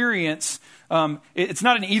experience. It's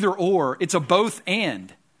not an either or. It's a both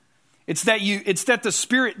and. It's that the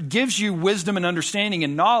Spirit gives you wisdom and understanding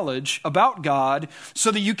and knowledge about God,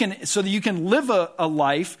 so that you can live a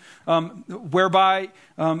life whereby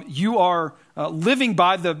you are living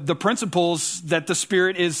by the principles that the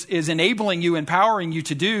Spirit is enabling you, empowering you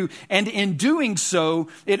to do, and in doing so,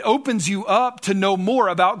 it opens you up to know more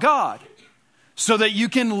about God. So that you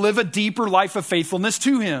can live a deeper life of faithfulness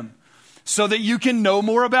to him. So that you can know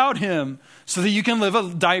more about him. So that you can live a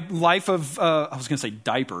life of, I was going to say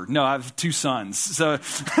diaper. No, I have 2 sons. So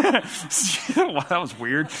that was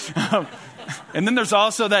weird. And then there's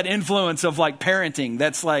also that influence of like parenting.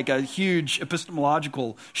 That's like a huge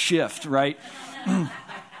epistemological shift, right?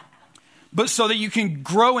 But so that you can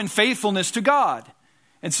grow in faithfulness to God.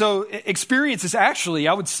 And so experience is actually,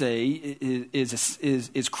 I would say,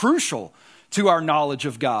 is crucial to our knowledge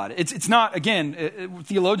of God. It's not, again,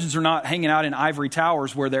 theologians are not hanging out in ivory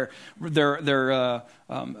towers where they're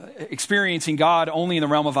experiencing God only in the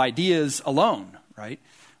realm of ideas alone, right?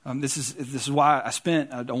 This is why I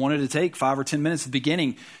wanted to take 5 or 10 minutes at the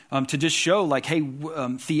beginning to just show, like, hey,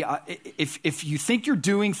 if you think you're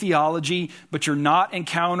doing theology, but you're not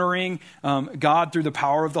encountering God through the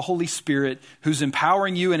power of the Holy Spirit, who's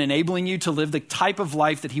empowering you and enabling you to live the type of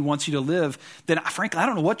life that he wants you to live, then frankly, I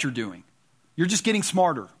don't know what you're doing. You're just getting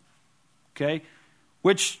smarter, okay?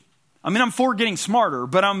 I'm for getting smarter,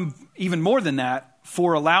 but I'm even more than that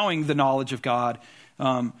for allowing the knowledge of God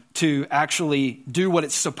to actually do what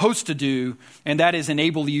it's supposed to do, and that is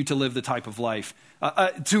enable you to live the type of life,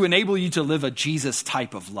 to enable you to live a Jesus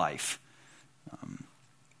type of life.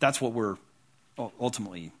 That's what we're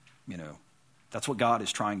ultimately, that's what God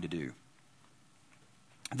is trying to do.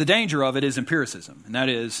 The danger of it is empiricism, and that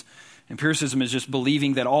is, empiricism is just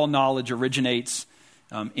believing that all knowledge originates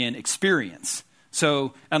in experience.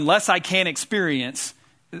 So unless I can experience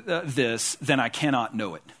this, then I cannot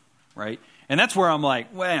know it, right? And that's where I'm like,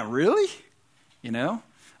 well, really? I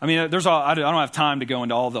mean, I don't have time to go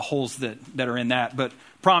into all the holes that are in that, but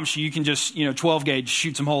promise you can just, 12 gauge,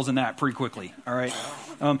 shoot some holes in that pretty quickly, all right?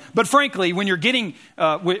 But frankly, when you're getting,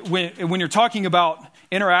 when you're talking about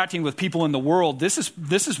interacting with people in the world, this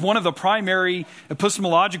is one of the primary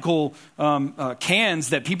epistemological cans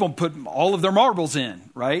that people put all of their marbles in,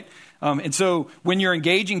 right? And so when you're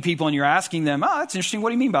engaging people and you're asking them, that's interesting, what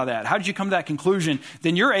do you mean by that? How did you come to that conclusion?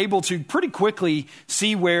 Then you're able to pretty quickly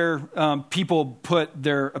see where people put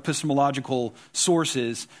their epistemological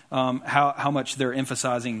sources, how much they're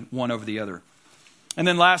emphasizing one over the other. And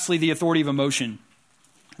then lastly, the authority of emotion.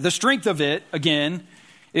 The strength of it, again,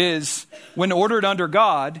 is when ordered under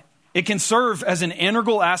God, it can serve as an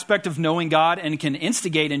integral aspect of knowing God and can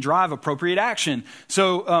instigate and drive appropriate action.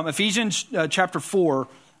 So Ephesians chapter 4,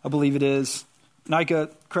 I believe it is, Nika,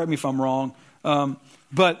 correct me if I'm wrong, or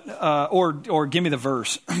give me the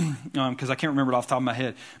verse, because I can't remember it off the top of my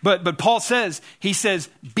head. But Paul says, he says,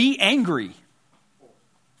 be angry.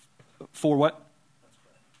 For what?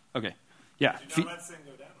 Okay, yeah.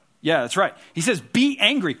 Yeah, that's right. He says, be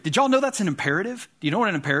angry. Did y'all know that's an imperative? Do you know what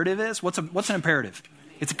an imperative is? What's an imperative?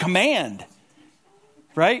 It's a command,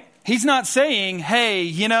 right? He's not saying, hey,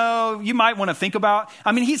 you might want to think about.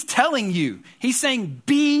 I mean, he's telling you. He's saying,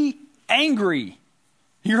 be angry.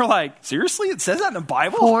 You're like, seriously? It says that in the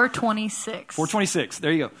Bible? 4:26. 4:26.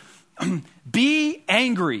 There you go. Be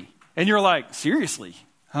angry. And you're like, seriously?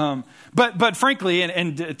 But frankly,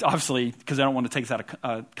 and obviously, because I don't want to take this out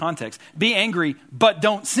of context, be angry, but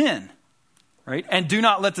don't sin, right? And do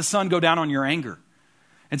not let the sun go down on your anger.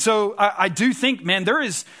 And so I do think, man, there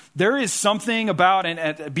is something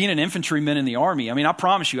about being an infantryman in the Army. I mean, I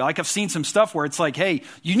promise you, like I've seen some stuff where it's like, hey,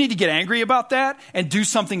 you need to get angry about that and do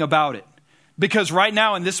something about it. Because right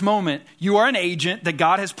now in this moment, you are an agent that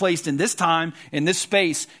God has placed in this time, in this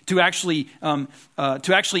space, to actually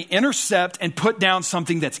intercept and put down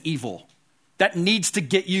something that's evil. That needs to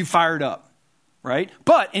get you fired up, right?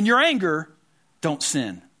 But in your anger, don't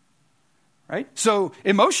sin, right? So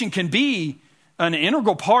emotion can be an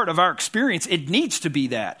integral part of our experience. It needs to be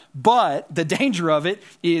that. But the danger of it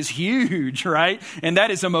is huge, right? And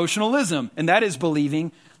that is emotionalism. And that is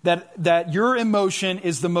believing that your emotion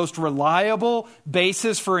is the most reliable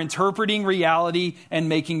basis for interpreting reality and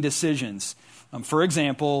making decisions. For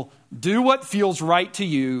example, do what feels right to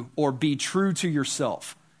you or be true to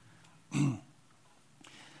yourself. Anybody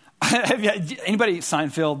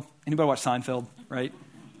Seinfeld? Anybody watch Seinfeld, right?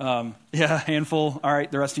 Yeah, handful. All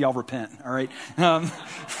right, the rest of y'all repent. All right.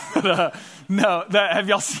 Have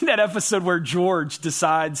y'all seen that episode where George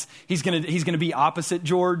decides he's gonna be opposite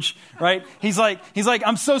George, right? He's like,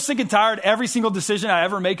 I'm so sick and tired. Every single decision I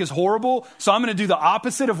ever make is horrible, so I'm gonna do the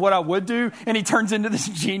opposite of what I would do. And he turns into this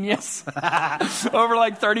genius. Over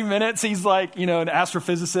like 30 minutes, he's like, an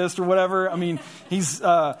astrophysicist or whatever. I mean, he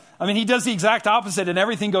does the exact opposite, and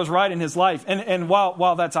everything goes right in his life. And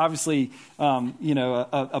while that's obviously,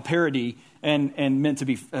 a parody and meant to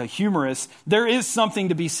be humorous, there is something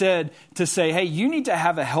to be said to say, hey, you need to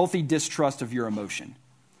have a healthy distrust of your emotion,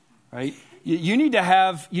 right? You need to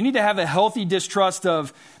have a healthy distrust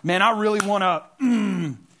of, man, I really want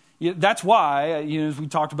to. That's why, as we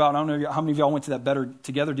talked about, I don't know how many of y'all went to that Better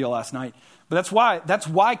Together deal last night, but that's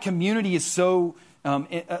why community is so.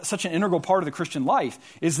 Such an integral part of the Christian life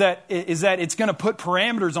is that it's going to put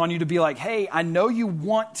parameters on you to be like, hey, I know you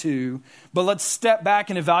want to, but let's step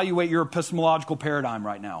back and evaluate your epistemological paradigm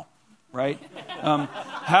right now, right? And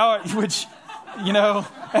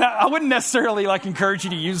I wouldn't necessarily encourage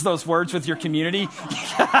you to use those words with your community.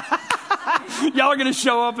 Y'all are going to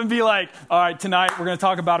show up and be like, all right, tonight we're going to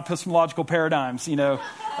talk about epistemological paradigms,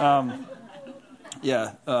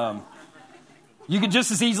 You could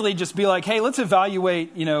just as easily just be like, hey, let's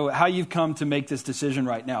evaluate, how you've come to make this decision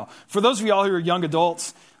right now. For those of y'all who are young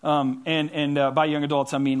adults, and by young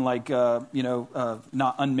adults I mean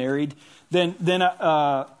not unmarried, then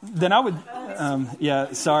I would,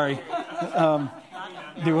 sorry.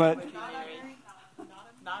 Do what?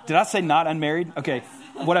 Did I say not unmarried? Okay.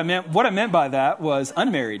 What I meant by that was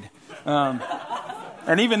unmarried.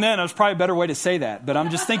 And even then, it was probably a better way to say that. But I'm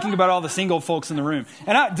just thinking about all the single folks in the room.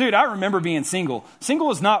 And I remember being single. Single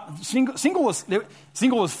was fun.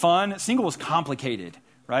 Single was complicated,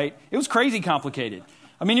 right? It was crazy complicated.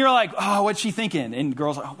 I mean, you're like, oh, what's she thinking? And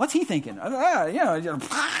girls are like, oh, what's he thinking? The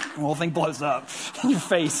whole thing blows up in your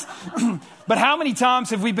face. But how many times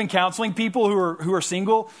have we been counseling people who are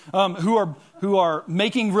single, who are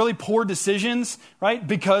making really poor decisions, right?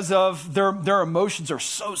 Because of their emotions are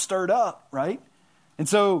so stirred up, right? And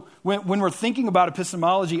so when we're thinking about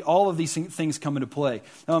epistemology, all of these things come into play.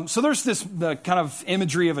 So there's the kind of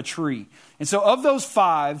imagery of a tree. And so of those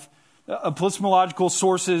 5 epistemological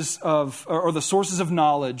sources or the sources of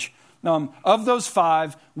knowledge, of those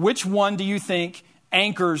 5, which one do you think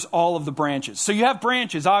anchors all of the branches? So you have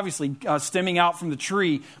branches, obviously, stemming out from the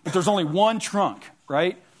tree, but there's only one trunk,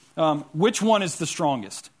 right? Which one is the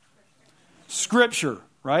strongest? Scripture,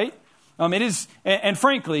 right? It is, and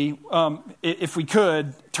frankly, if we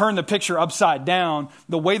could turn the picture upside down,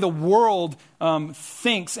 the way the world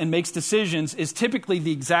thinks and makes decisions is typically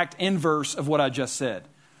the exact inverse of what I just said.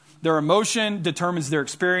 Their emotion determines their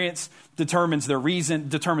experience, determines their reason,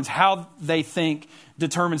 determines how they think,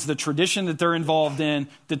 determines the tradition that they're involved in,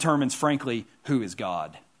 determines, frankly, who is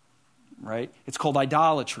God, right? It's called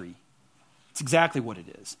idolatry. It's exactly what it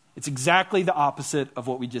is. It's exactly the opposite of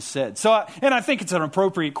what we just said. So, and I think it's an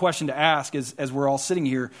appropriate question to ask as we're all sitting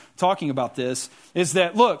here talking about this, is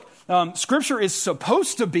that, look, Scripture is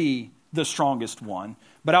supposed to be the strongest one,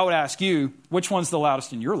 but I would ask you, which one's the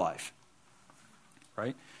loudest in your life?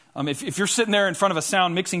 Right? If you're sitting there in front of a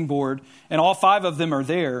sound mixing board and all 5 of them are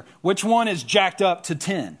there, which one is jacked up to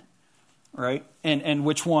 10? Right? And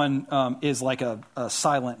which one is like a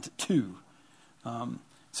silent 2?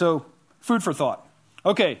 So food for thought.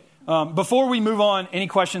 Okay, before we move on, any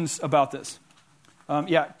questions about this?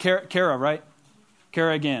 Kara, right?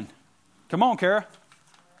 Kara again. Come on, Kara.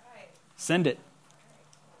 Send it.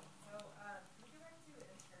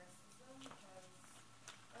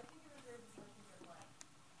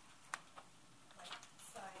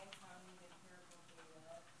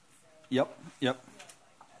 Yep.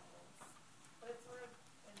 But it's sort of,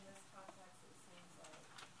 in this context, it seems like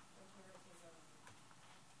empiricism,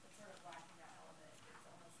 it's sort of lacking that element. It's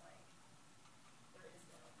almost like there is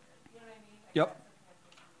no empiricism. You know what I mean? Yep.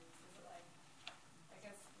 Is it like, I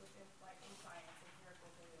guess, within, like, in science,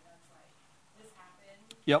 empirical data, that's like, this happened.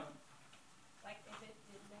 Yep. Like, if it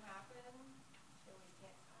didn't happen, then we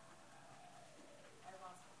can't, I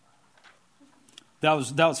lost my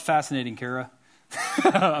thought. That was fascinating, Kara.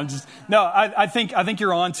 I think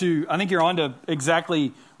you're on to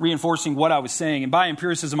exactly reinforcing what I was saying. And by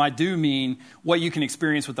empiricism, I do mean what you can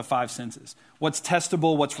experience with the 5 senses. What's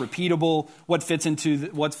testable, what's repeatable, what fits into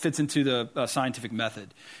the scientific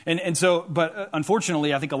method. And so, but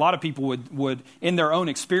unfortunately, I think a lot of people would in their own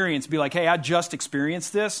experience be like, hey, I just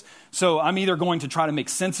experienced this, so I'm either going to try to make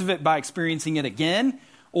sense of it by experiencing it again,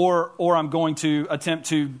 or I'm going to attempt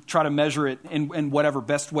to try to measure it in whatever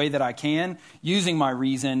best way that I can, using my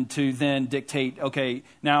reason to then dictate, okay,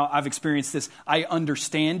 now I've experienced this, I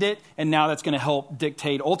understand it, and now that's going to help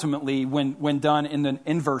dictate ultimately, when done in the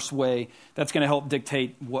inverse way, that's going to help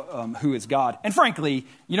dictate who is God. And frankly,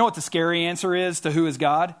 you know what the scary answer is to who is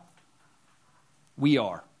God? We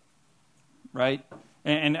are, right?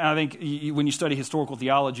 And I think when you study historical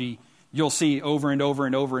theology, you'll see over and over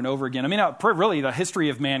and over and over again. I mean, really, the history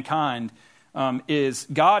of mankind is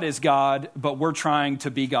God, but we're trying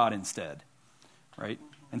to be God instead, right?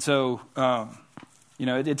 And so,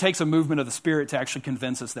 it takes a movement of the Spirit to actually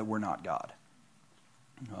convince us that we're not God,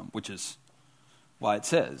 which is why it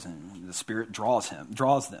says, and the Spirit draws them,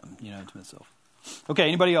 to Himself. Okay,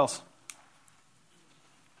 anybody else?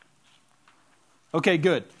 Okay,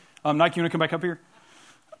 good. Nike, you want to come back up here?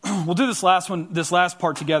 We'll do this last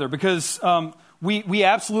part together, because we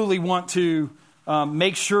absolutely want to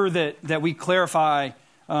make sure that we clarify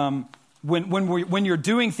when you're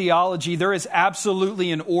doing theology, there is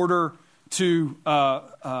absolutely an order to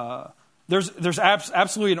there's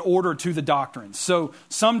absolutely an order to the doctrines. So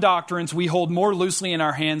some doctrines we hold more loosely in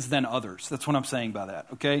our hands than others. That's what I'm saying by that.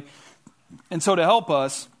 Okay, and so to help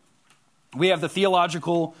us, we have the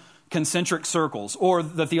theological concentric circles, or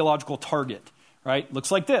the theological target. Right? Looks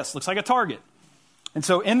like this. Looks like a target. And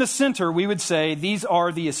so in the center, we would say these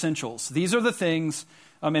are the essentials. These are the things,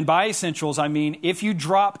 and by essentials, I mean if you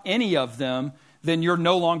drop any of them, then you're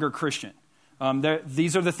no longer Christian.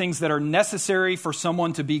 These are the things that are necessary for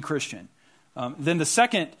someone to be Christian. Then the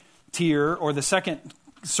second tier, or the second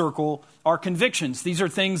circle, are convictions. These are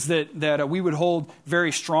things that we would hold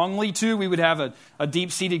very strongly to. We would have a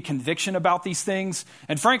deep-seated conviction about these things.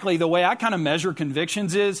 And frankly, the way I kind of measure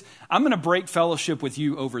convictions is, I'm going to break fellowship with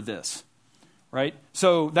you over this, right?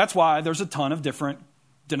 So that's why there's a ton of different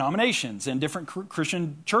denominations and different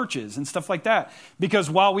Christian churches and stuff like that. Because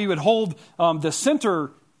while we would hold the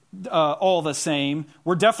center all the same,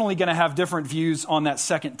 we're definitely going to have different views on that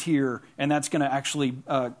second tier, and that's going to actually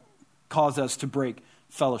cause us to break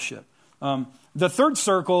fellowship. The third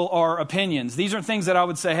circle are opinions. These are things that I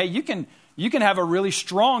would say, hey, you can have a really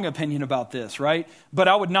strong opinion about this, right? But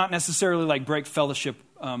I would not necessarily break fellowship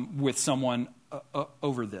with someone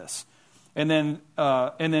over this. And then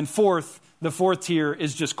the fourth tier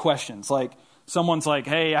is just questions. Like someone's like,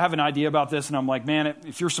 hey, I have an idea about this, and I'm like, man,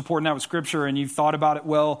 if you're supporting that with Scripture and you've thought about it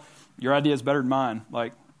well, your idea is better than mine.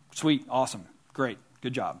 Like, sweet, awesome, great,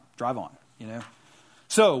 good job, drive on.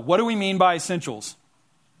 So, what do we mean by essentials?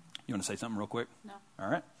 You want to say something real quick? No. All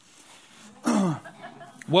right.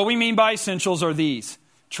 What we mean by essentials are these: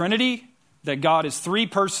 Trinity, that God is three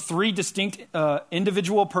distinct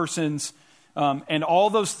individual persons, and all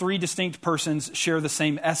those 3 distinct persons share the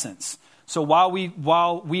same essence. So while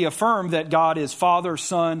we affirm that God is Father,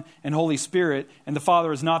 Son, and Holy Spirit, and the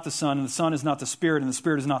Father is not the Son, and the Son is not the Spirit, and the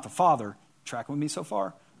Spirit is not the Father, tracking with me so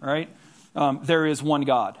far? All right? There is one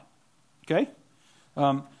God. Okay?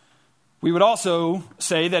 We would also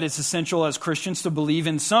say that it's essential as Christians to believe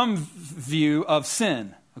in some view of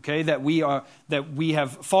sin, okay, that we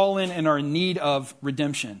have fallen and are in need of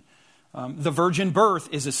redemption. The virgin birth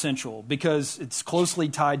is essential because it's closely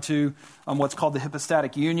tied to what's called the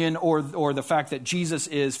hypostatic union, or the fact that Jesus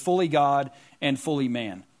is fully God and fully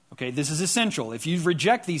man. Okay, this is essential. If you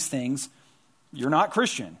reject these things, you're not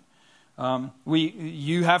Christian.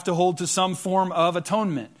 You have to hold to some form of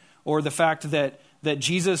atonement, or the fact that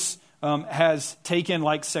Jesus has taken,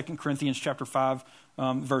 like 2 Corinthians chapter 5,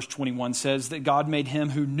 verse 21 says, that God made him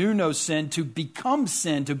who knew no sin to become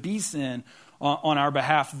sin, to be sin on our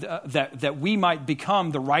behalf, that we might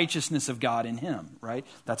become the righteousness of God in him, right?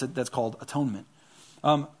 That's called atonement.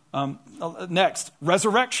 Next,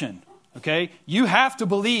 resurrection, okay? You have to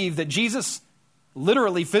believe that Jesus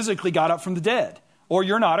literally, physically got up from the dead, or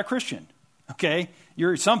you're not a Christian, okay?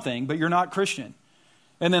 You're something, but you're not Christian.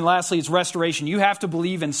 And then lastly, it's restoration. You have to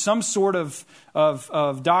believe in some sort of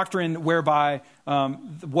doctrine whereby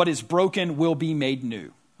what is broken will be made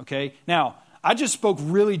new, okay? Now, I just spoke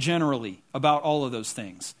really generally about all of those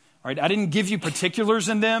things, right? I didn't give you particulars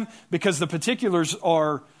in them because the particulars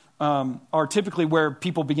are typically where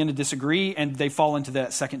people begin to disagree and they fall into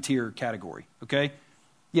that second tier category, okay?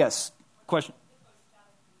 Yes, question?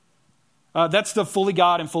 That's the fully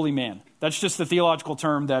God and fully man. That's just the theological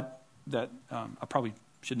term that I probably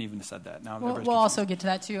shouldn't even have said that. Now we'll also get to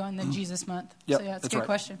that too on the Jesus month. Yep, so yeah, it's a that's good right.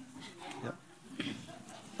 question. Yep.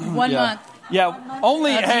 1 month. Yeah,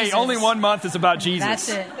 only Jesus. only 1 month is about Jesus. That's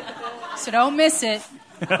it. So don't miss it.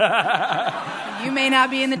 You may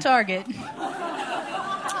not be in the target.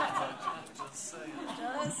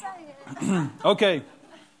 Okay.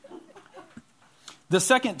 The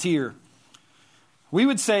second tier, we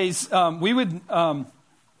would say we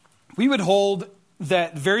would hold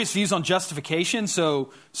that various views on justification.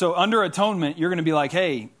 So under atonement, you're going to be like,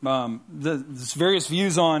 hey, there's various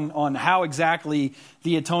views on how exactly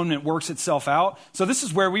the atonement works itself out. So this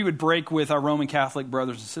is where we would break with our Roman Catholic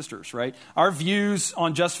brothers and sisters, right? Our views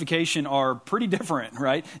on justification are pretty different,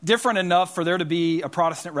 right? Different enough for there to be a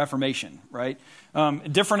Protestant Reformation, right?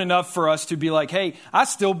 Different enough for us to be like, hey, I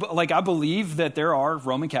believe that there are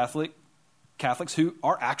Roman Catholics who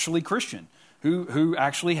are actually Christian, who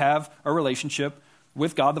actually have a relationship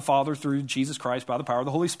with God the Father through Jesus Christ by the power of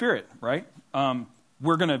the Holy Spirit, right?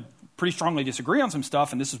 We're going to pretty strongly disagree on some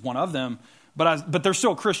stuff, and this is one of them, but they're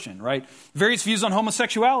still Christian, right? Various views on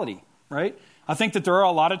homosexuality, right? I think that there are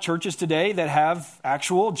a lot of churches today that have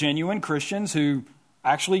actual, genuine Christians who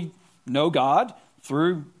actually know God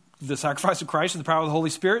through the sacrifice of Christ and the power of the Holy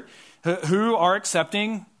Spirit, who are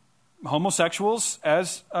accepting homosexuals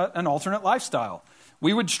as an alternate lifestyle.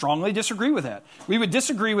 We would strongly disagree with that. We would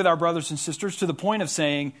disagree with our brothers and sisters to the point of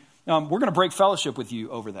saying, we're going to break fellowship with you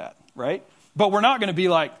over that, right? But we're not going to be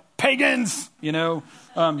like, pagans, you're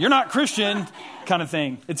not Christian kind of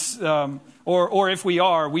thing. It's or if we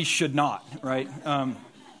are, we should not, right?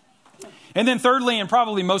 And then thirdly, and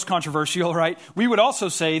probably most controversial, right, we would also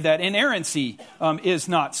say that inerrancy is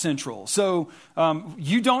not central. So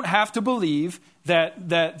you don't have to believe that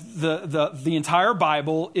the entire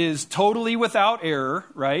Bible is totally without error,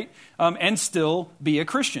 right, and still be a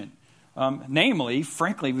Christian. Namely,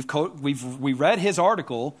 frankly, we read his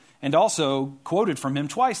article and also quoted from him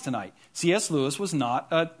twice tonight. C.S. Lewis was not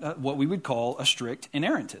what we would call a strict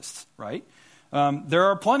inerrantist, right? There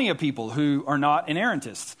are plenty of people who are not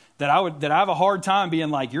inerrantists that I have a hard time being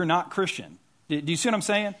like, you're not Christian. Do you see what I'm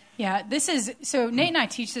saying? Yeah, so Nate and I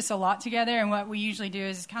teach this a lot together, and what we usually do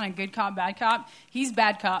is kind of good cop, bad cop. He's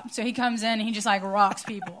bad cop, so he comes in and he just like rocks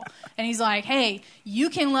people. And he's like, hey,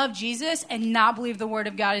 you can love Jesus and not believe the word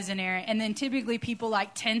of God is inerrant. And then typically people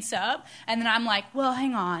like tense up, and then I'm like, well,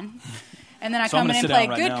 hang on. And then I come in and play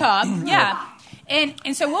good cop. Yeah.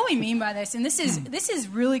 And so what we mean by this, and this is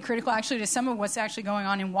really critical actually to some of what's actually going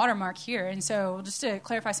on in Watermark here. And so just to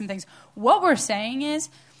clarify some things, what we're saying is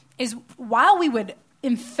while we would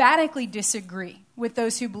emphatically disagree with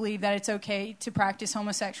those who believe that it's okay to practice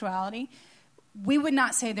homosexuality, we would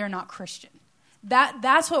not say they're not Christian.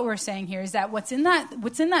 That's what we're saying here, is that what's in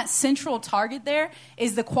that central target there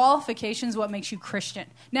is the qualifications, what makes you Christian.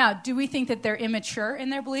 Now, do we think that they're immature in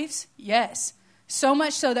their beliefs? Yes. So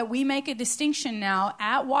much so that we make a distinction now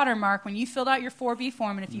at Watermark when you filled out your 4B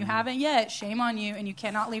form, and if you haven't yet, shame on you, and you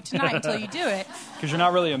cannot leave tonight until you do it. Because you're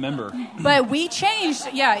not really a member. But we changed,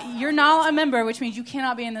 you're not a member, which means you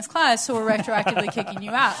cannot be in this class, so we're retroactively kicking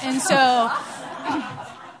you out. And so,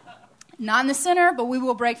 not in the center, but we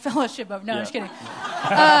will break fellowship up. No, I'm just kidding.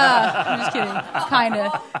 I'm just kidding.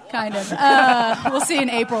 Kind of. We'll see in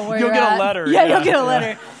April where you'll you're get at. a letter. Yeah, you'll get a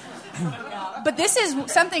letter. But this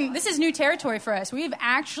is new territory for us. We've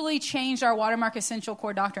actually changed our Watermark Essential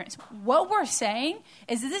Core Doctrines. What we're saying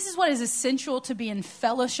is that this is what is essential to be in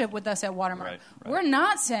fellowship with us at Watermark. Right. We're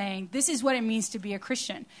not saying this is what it means to be a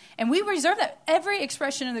Christian. And we reserve that. Every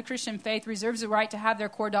expression of the Christian faith reserves the right to have their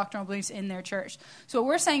core doctrinal beliefs in their church. So what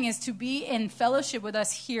we're saying is to be in fellowship with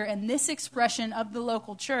us here in this expression of the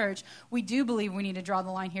local church, we do believe we need to draw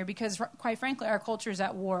the line here because, quite frankly, our culture is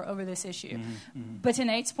at war over this issue. But to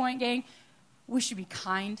Nate's point, gang, we should be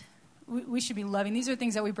kind. We should be loving. These are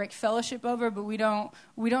things that we break fellowship over, but we don't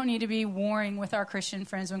need to be warring with our Christian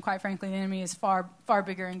friends when, quite frankly, the enemy is far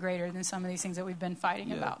bigger and greater than some of these things that we've been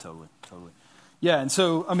fighting about. Totally. Yeah, and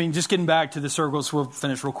so, I mean, just getting back to the circles, we'll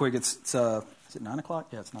finish real quick. Is it 9 o'clock?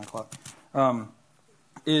 Yeah, it's 9 o'clock.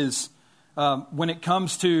 When it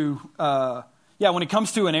comes to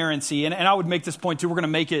inerrancy, and I would make this point too, we're going to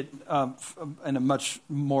make it in a much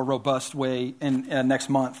more robust way in next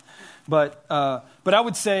month. But I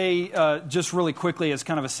would say just really quickly as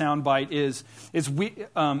kind of a soundbite is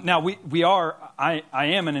I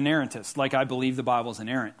am an inerrantist, like I believe the Bible is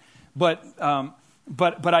inerrant, but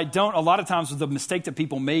I don't. A lot of times the mistake that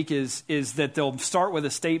people make is that they'll start with a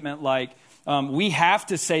statement like we have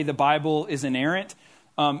to say the Bible is inerrant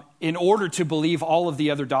in order to believe all of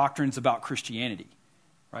the other doctrines about Christianity,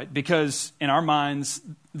 right? Because in our minds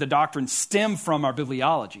the doctrines stem from our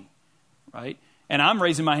bibliology, right? And I'm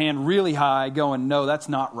raising my hand really high going, no, that's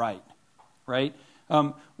not right, right?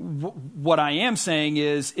 What I am saying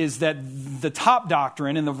is that the top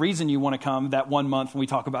doctrine, and the reason you want to come that 1 month when we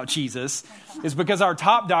talk about Jesus, is because our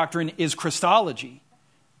top doctrine is Christology,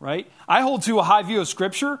 right? I hold to a high view of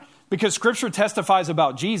Scripture because Scripture testifies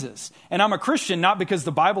about Jesus. And I'm a Christian not because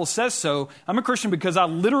the Bible says so. I'm a Christian because I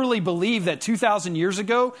literally believe that 2,000 years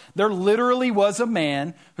ago, there literally was a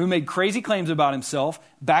man who made crazy claims about himself,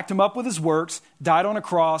 backed him up with his works, died on a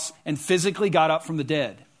cross, and physically got up from the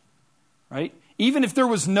dead, right? Even if there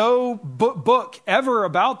was no book ever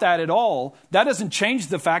about that at all, that doesn't change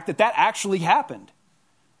the fact that that actually happened,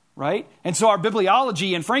 right? And so our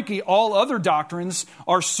bibliology and frankly all other doctrines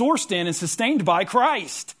are sourced in and sustained by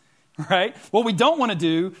Christ, right? What we don't want to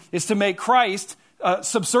do is to make Christ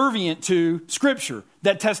subservient to Scripture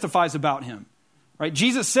that testifies about him, right?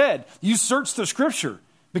 Jesus said, you search the Scripture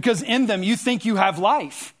because in them you think you have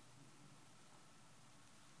life.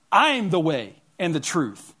 I am the way and the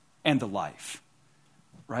truth and the life,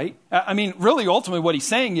 right? I mean, really, ultimately what he's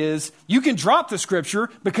saying is you can drop the Scripture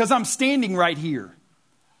because I'm standing right here,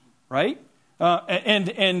 right?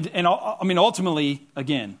 I mean, ultimately,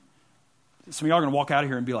 again, some of y'all are going to walk out of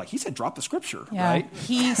here and be like, he said drop the Scripture, right?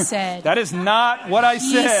 He said. That is not what I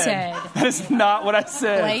said. He said. That is not what I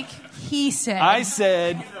said. Blake, he said. I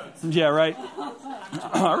said, yeah, right.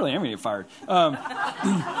 I really am going to get fired. No.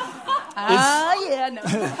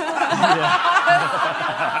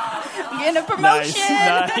 I'm getting a promotion.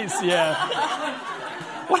 Nice, yeah.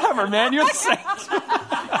 Whatever, man, you're the same.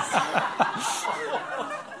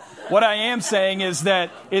 What I am saying is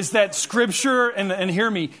that Scripture, and hear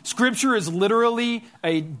me, Scripture is literally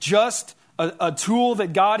a tool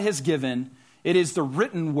that God has given. It is the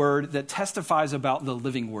written word that testifies about the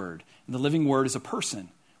living word. And the living word is a person,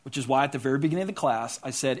 which is why at the very beginning of the class,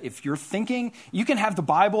 I said, if you're thinking, you can have the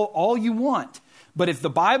Bible all you want. But if the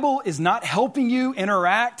Bible is not helping you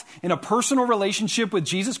interact in a personal relationship with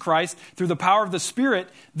Jesus Christ through the power of the Spirit,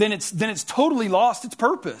 then it's totally lost its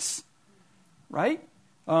purpose, right?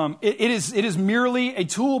 It is merely a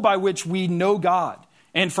tool by which we know God.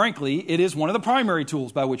 And frankly, it is one of the primary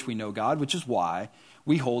tools by which we know God, which is why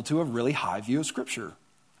we hold to a really high view of Scripture.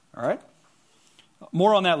 All right?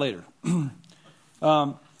 More on that later.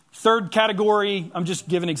 Third category, I'm just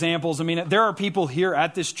giving examples. I mean, there are people here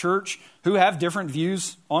at this church who have different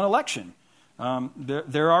views on election.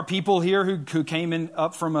 There are people here who came in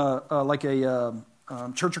up from a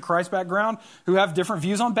Church of Christ background who have different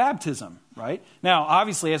views on baptism, right? Now,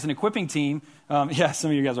 obviously, as an equipping team, some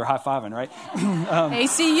of you guys are high-fiving, right?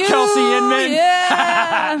 ACU! Kelsey Inman.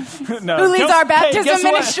 Yeah! No, who leads our baptism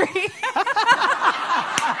ministry.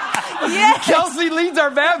 Yes. Kelsey leads our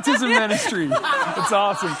baptism ministry. That's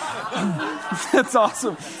awesome. That's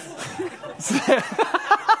awesome.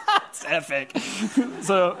 It's epic.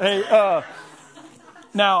 So, hey,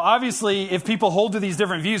 now, obviously, if people hold to these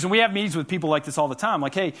different views, and we have meetings with people like this all the time,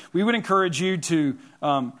 like, hey, we would encourage you to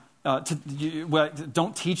don't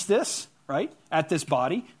teach this, right, at this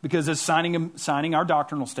body, because as signing our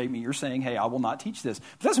doctrinal statement, you're saying, hey, I will not teach this.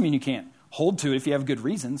 But that doesn't mean you can't hold to it if you have good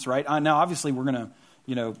reasons, right? Now, obviously, we're going to,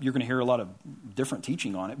 you're going to hear a lot of different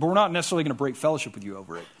teaching on it, but we're not necessarily going to break fellowship with you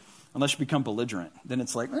over it unless you become belligerent. Then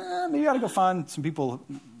it's like, maybe you got to go find some people.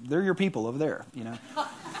 They're your people over there,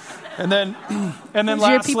 And then Those are your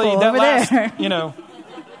lastly, people that over last, there.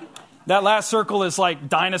 that last circle is like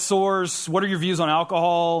dinosaurs. What are your views on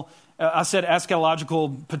alcohol? I said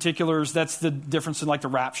eschatological particulars. That's the difference in like the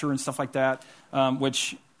rapture and stuff like that,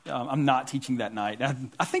 which I'm not teaching that night.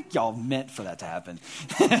 I think y'all meant for that to happen.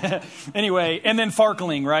 Anyway, and then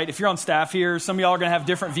farkling, right? If you're on staff here, some of y'all are going to have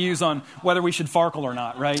different views on whether we should farkle or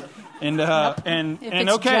not, right? And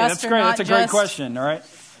okay, that's great. That's a great question, all right?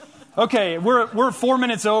 Okay, we're 4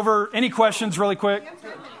 minutes over. Any questions really quick?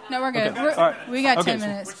 No, we're good. Okay. All right. We got Okay. 10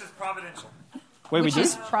 minutes. Which is providential. Wait, Which we do?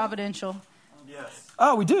 is providential. Yes.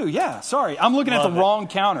 Oh, we do, yeah. Sorry. I'm looking at Love the it. wrong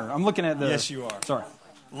counter. I'm looking at the... Yes, you are. Sorry.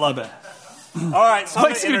 Love it. All right, so I'm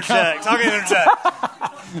going to interject.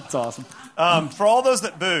 That's awesome. For all those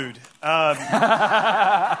that booed,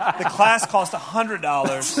 the class cost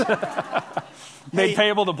 $100. Made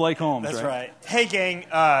payable to Blake Holmes, That's right? right. Hey, gang,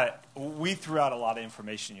 we threw out a lot of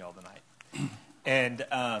information y'all tonight. And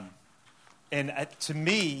to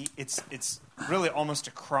me, it's really almost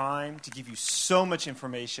a crime to give you so much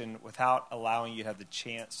information without allowing you to have the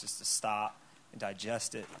chance just to stop and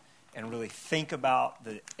digest it and really think about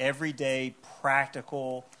the everyday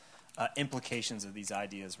practical implications of these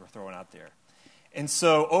ideas we're throwing out there. And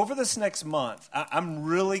so over this next month, I'm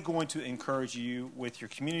really going to encourage you with your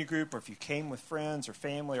community group, or if you came with friends or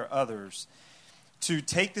family or others, to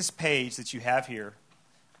take this page that you have here.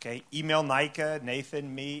 Okay, email Nika,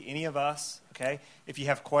 Nathan, me, any of us. Okay, if you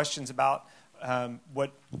have questions about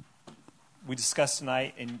what we discussed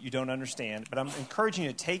tonight and you don't understand, but I'm encouraging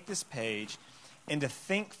you to take this page and to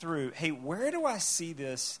think through, hey, where do I see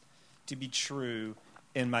this to be true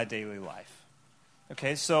in my daily life?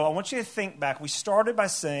 Okay, so I want you to think back. We started by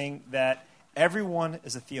saying that everyone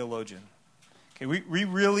is a theologian. Okay, we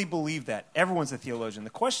really believe that. Everyone's a theologian. The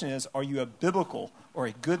question is, are you a biblical or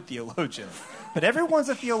a good theologian? But everyone's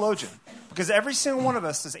a theologian because every single one of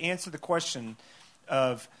us has answered the question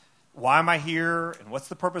of why am I here and what's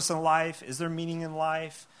the purpose in life? Is there meaning in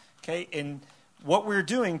life? Okay, and what we're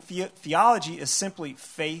doing, theology is simply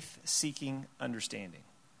faith-seeking understanding.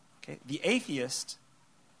 Okay, the atheist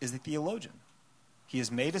is the theologian. He has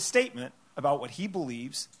made a statement about what he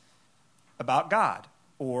believes about God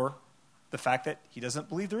or the fact that he doesn't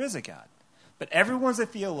believe there is a God. But everyone's a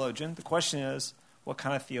theologian. The question is, what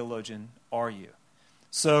kind of theologian are you?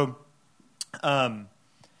 So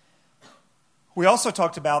we also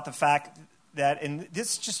talked about the fact that, and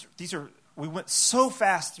we went so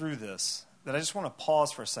fast through this that I just want to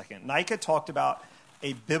pause for a second. Nika talked about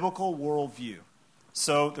a biblical worldview.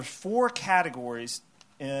 So there's 4 categories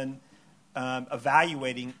in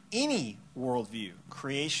evaluating any worldview: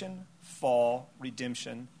 creation, fall,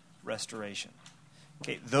 redemption, restoration.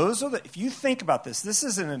 Okay, those are if you think about this, this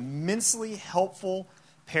is an immensely helpful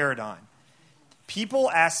paradigm. People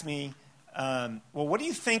ask me, well, what do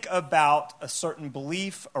you think about a certain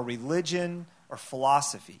belief or religion or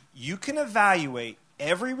philosophy? You can evaluate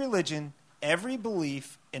every religion, every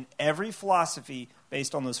belief, and every philosophy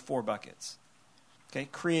based on those 4 buckets. Okay,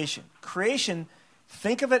 creation. Creation,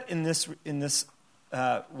 think of it in this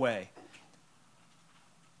way.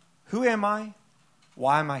 Who am I?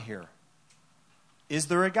 Why am I here? Is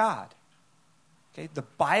there a God? Okay, the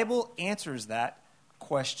Bible answers that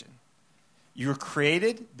question. You were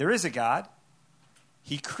created. There is a God.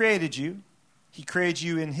 He created you. He created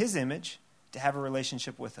you in his image to have a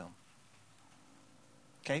relationship with him.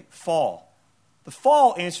 Okay, fall. The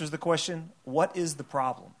fall answers the question, what is the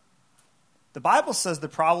problem? The Bible says the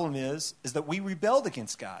problem is that we rebelled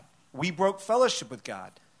against God. We broke fellowship with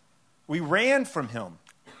God. We ran from him.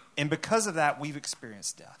 And because of that, we've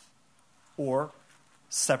experienced death or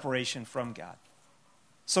separation from God.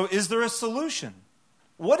 So is there a solution?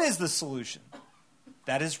 What is the solution?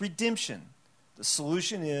 That is redemption. The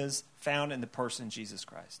solution is found in the person Jesus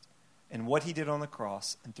Christ and what he did on the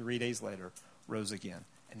cross, and 3 days later rose again.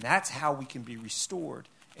 And that's how we can be restored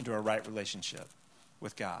into a right relationship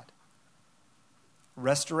with God.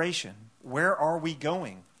 Restoration. Where are we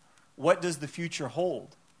going? What does the future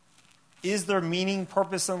hold? Is there meaning,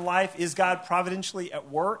 purpose in life? Is God providentially at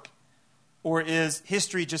work? Or is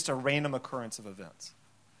history just a random occurrence of events?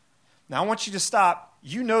 Now, I want you to stop.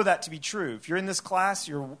 You know that to be true. If you're in this class,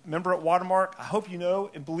 you're a member at Watermark, I hope you know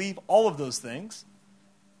and believe all of those things.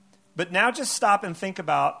 But now just stop and think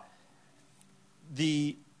about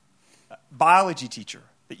the biology teacher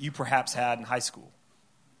that you perhaps had in high school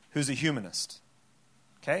who's a humanist.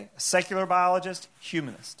 Okay? A secular biologist,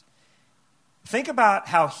 humanist. Think about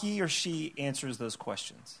how he or she answers those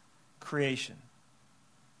questions. Creation.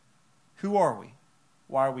 Who are we?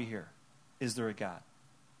 Why are we here? Is there a God?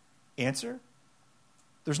 Answer?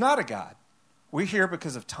 There's not a God. We're here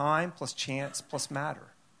because of time plus chance plus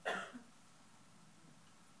matter.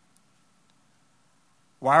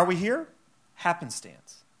 Why are we here?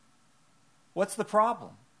 Happenstance. What's the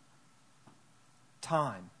problem?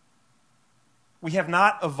 Time. We have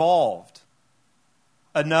not evolved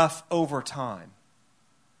enough over time.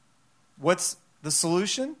 What's the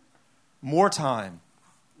solution? More time.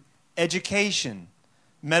 Education,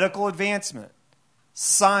 medical advancement,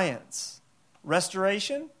 science,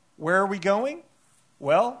 restoration. Where are we going?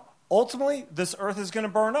 Well, ultimately, this earth is going to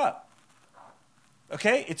burn up.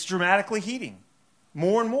 Okay? It's dramatically heating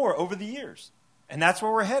more and more over the years. And that's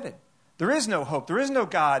where we're headed. There is no hope. There is no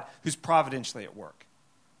God who's providentially at work.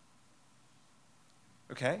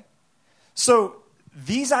 Okay? So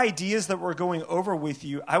these ideas that we're going over with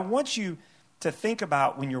you, I want you to think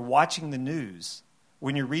about when you're watching the news,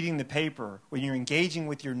 when you're reading the paper, when you're engaging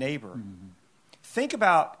with your neighbor. Mm-hmm. Think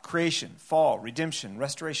about creation, fall, redemption,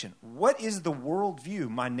 restoration. What is the worldview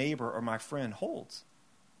my neighbor or my friend holds?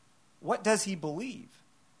 What does he believe?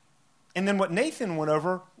 And then what Nathan went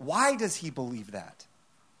over, why does he believe that?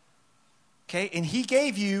 Okay, and he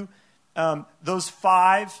gave you those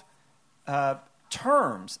 5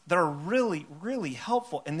 terms that are really, really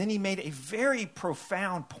helpful. And then he made a very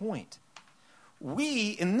profound point. We,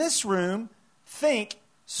 in this room, think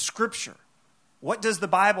Scripture. What does the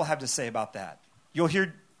Bible have to say about that? You'll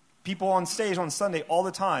hear people on stage on Sunday all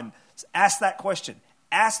the time ask that question.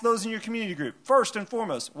 Ask those in your community group, first and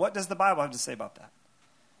foremost, what does the Bible have to say about that?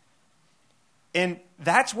 And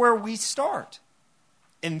that's where we start.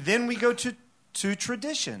 And then we go to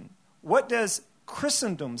tradition. What does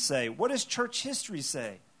Christendom say? What does church history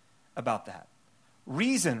say about that?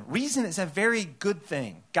 Reason. Reason is a very good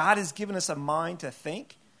thing. God has given us a mind to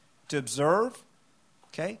think, to observe.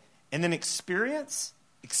 Okay? And then experience.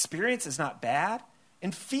 Experience is not bad.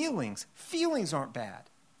 And feelings. Feelings aren't bad.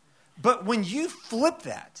 But when you flip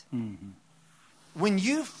that,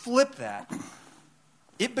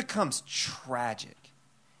 it becomes tragic.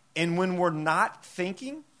 And when we're not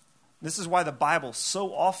thinking, this is why the Bible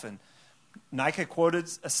so often, Nika quoted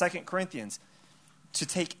 2 Corinthians, to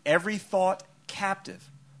take every thought captive.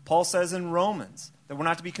 Paul says in Romans that we're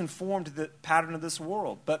not to be conformed to the pattern of this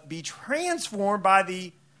world, but be transformed by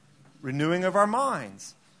the renewing of our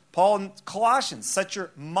minds. Paul in Colossians, set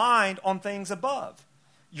your mind on things above.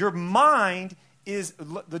 Your mind is,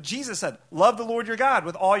 Jesus said, love the Lord your God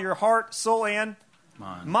with all your heart, soul, and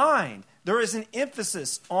mind. There is an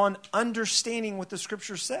emphasis on understanding what the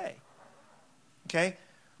Scriptures say. Okay?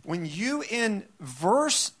 When you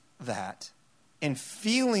inverse that and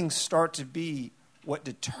feelings start to be what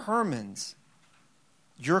determines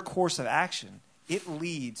your course of action, it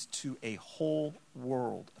leads to a whole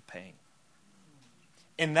world of pain.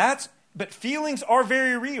 But feelings are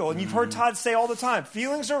very real. And you've heard Todd say all the time,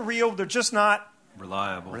 feelings are real, they're just not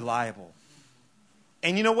reliable.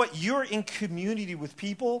 And you know what? You're in community with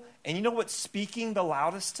people, and you know what's speaking the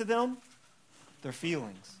loudest to them? Their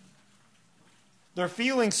feelings. Their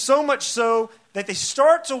feelings so much so that they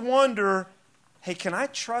start to wonder, hey, can I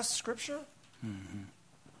trust Scripture?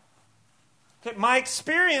 Okay, my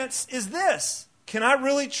experience is this. Can I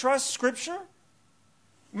really trust Scripture?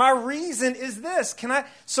 My reason is this.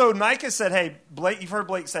 So Nika said, hey, Blake, you've heard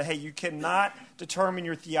Blake say, hey, you cannot determine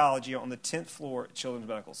your theology on the 10th floor at Children's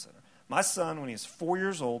Medical Center. My son, when he was 4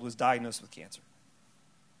 years old, was diagnosed with cancer.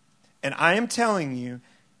 And I am telling you,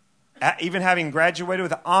 even having graduated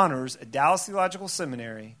with honors at Dallas Theological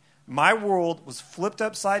Seminary, my world was flipped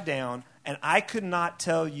upside down, and I could not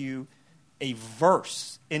tell you a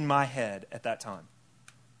verse in my head at that time.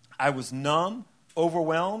 I was numb,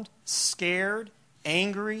 overwhelmed, scared,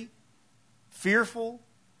 angry, fearful.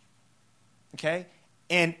 Okay?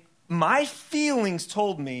 And my feelings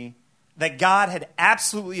told me that God had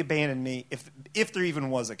absolutely abandoned me if there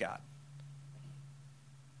even was a God.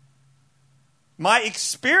 My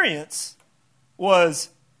experience was,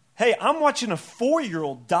 hey, I'm watching a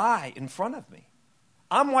 4-year-old die in front of me.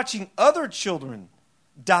 I'm watching other children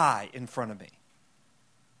die in front of me.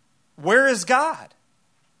 Where is God?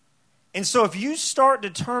 And so if you start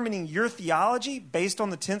determining your theology based on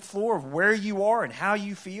the 10th floor of where you are and how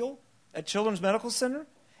you feel at Children's Medical Center,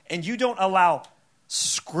 and you don't allow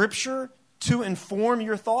Scripture to inform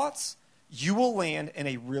your thoughts, you will land in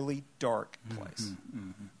a really dark place.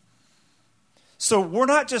 So we're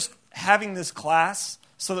not just having this class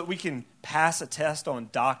so that we can pass a test on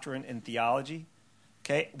doctrine and theology.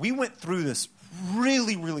 Okay? We went through this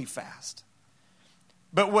really, really fast.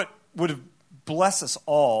 But what would have blessed us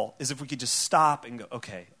all is if we could just stop and go,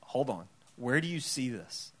 okay, hold on. Where do you see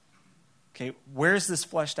this? Okay, where is this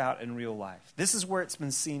fleshed out in real life? This is where it's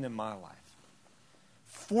been seen in my life.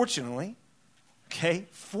 Fortunately,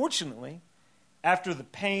 after the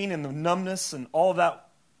pain and the numbness and all that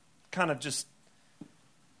kind of just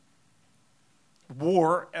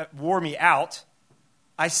wore me out.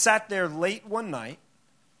 I sat there late one night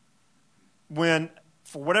when,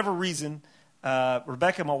 for whatever reason,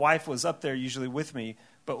 Rebecca, my wife, was up there usually with me.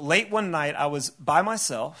 But late one night, I was by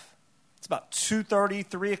myself. It's about 2:30,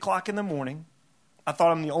 3 o'clock in the morning. I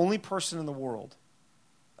thought I'm the only person in the world.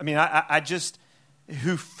 I mean, I just,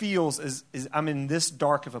 who feels is I'm in this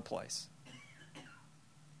dark of a place.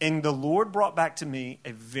 And the Lord brought back to me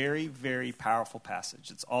a very, very powerful passage.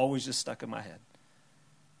 It's always just stuck in my head.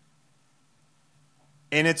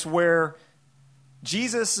 And it's where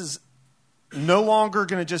Jesus is no longer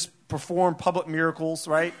going to just perform public miracles,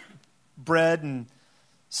 right? Bread and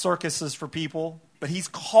circuses for people. But he's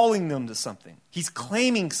calling them to something. He's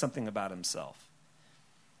claiming something about himself.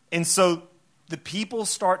 And so the people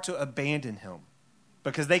start to abandon him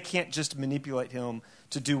because they can't just manipulate him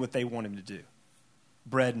to do what they want him to do.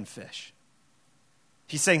 Bread and fish.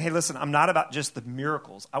 He's saying, hey, listen, I'm not about just the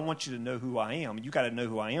miracles. I want you to know who I am. You got to know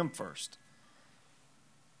who I am first.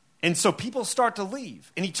 And so people start to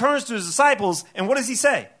leave. And he turns to his disciples, and what does he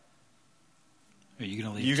say? Are you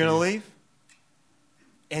going to leave? You going to leave?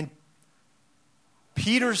 And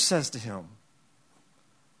Peter says to him,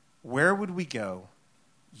 where would we go?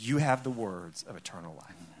 You have the words of eternal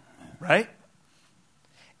life. Right?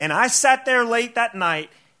 And I sat there late that night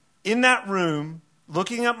in that room,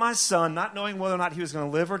 looking at my son, not knowing whether or not he was going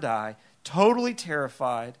to live or die, totally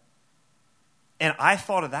terrified. And I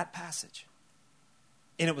thought of that passage.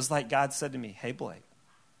 And it was like God said to me, hey, Blake,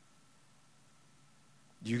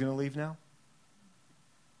 you going to leave now?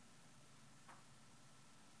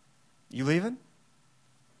 You leaving?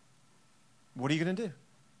 What are you going to do?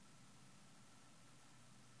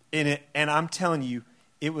 And I'm telling you,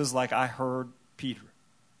 it was like I heard Peter.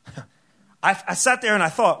 I sat there and I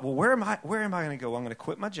thought, well, where am I going to go? I'm going to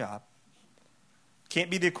quit my job. Can't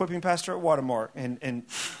be the equipping pastor at Watermark and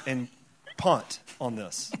punt on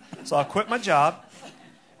this. So I'll quit my job.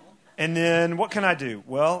 And then what can I do?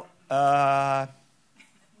 Well, I'll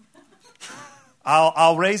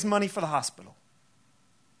raise money for the hospital.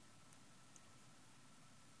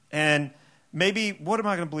 And maybe, what am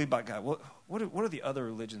I going to believe about God? What do the other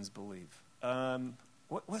religions believe?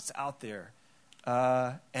 What's out there?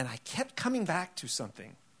 And I kept coming back to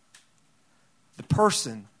something. The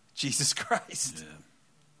person, Jesus Christ. Yeah.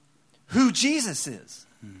 Who Jesus is.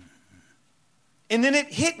 Mm-hmm. And then it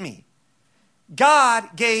hit me.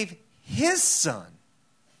 God gave his son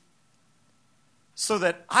so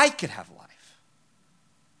that I could have life.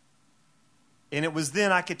 And it was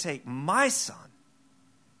then I could take my son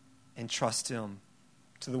and trust him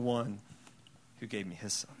to the one who gave me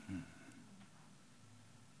his son. Mm-hmm.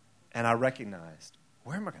 And I recognized,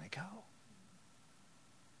 where am I going to go?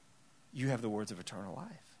 You have the words of eternal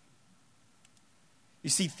life. You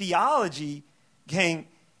see, theology, gang,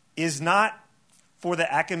 is not for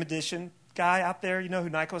the academician guy out there, you know, who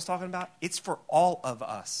Nico was talking about. It's for all of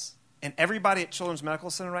us. And everybody at Children's Medical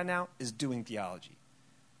Center right now is doing theology.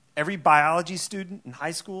 Every biology student in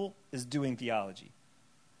high school is doing theology.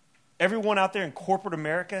 Everyone out there in corporate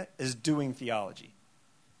America is doing theology.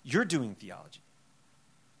 You're doing theology.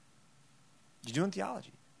 You're doing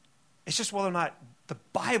theology. It's just whether or not the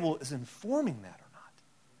Bible is informing that or not.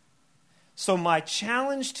 So my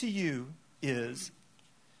challenge to you is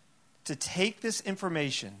to take this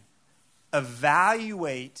information,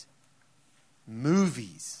 evaluate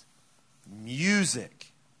movies,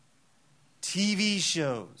 music, TV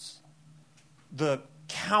shows, the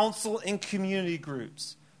counsel and community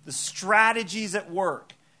groups, the strategies at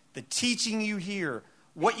work, the teaching you hear,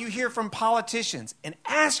 what you hear from politicians, and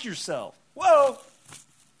ask yourself, whoa,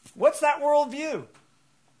 what's that worldview?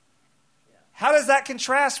 How does that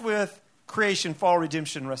contrast with creation, fall,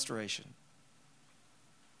 redemption, restoration?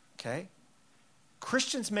 Okay?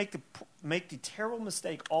 Christians make the terrible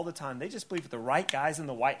mistake all the time. They just believe that the right guy's in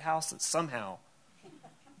the White House that somehow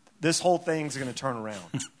this whole thing's going to turn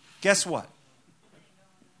around. Guess what?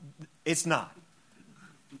 It's not.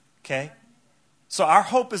 Okay? So our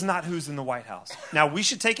hope is not who's in the White House. Now, we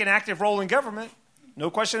should take an active role in government.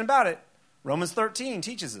 No question about it. Romans 13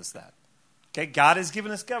 teaches us that. Okay? God has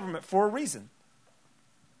given us government for a reason.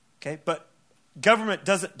 Okay? But government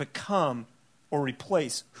doesn't become or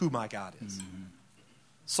replace who my God is. Mm-hmm.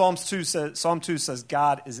 Psalm 2 says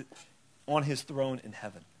God is on his throne in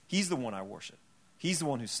heaven. He's the one I worship. He's the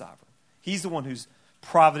one who's sovereign. He's the one who's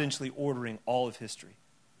providentially ordering all of history.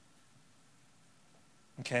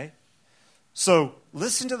 Okay? So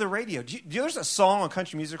listen to the radio. There's a song on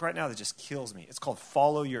country music right now that just kills me. It's called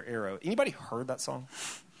Follow Your Arrow. Anybody heard that song?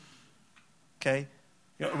 Okay?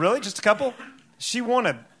 You know, really? Just a couple? She won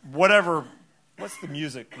a whatever. What's the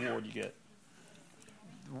music award you get?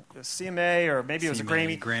 CMA, or maybe it was a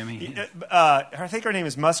CMA, Grammy. Grammy. I think her name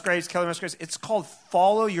is Musgraves, Kelly Musgraves. It's called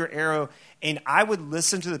Follow Your Arrow. And I would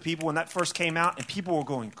listen to the people when that first came out, and people were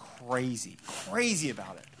going crazy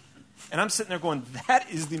about it. And I'm sitting there going, that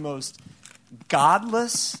is the most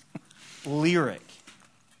godless lyric.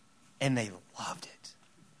 And they loved it.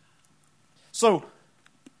 So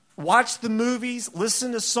watch the movies,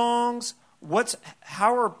 listen to songs.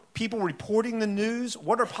 How are people reporting the news?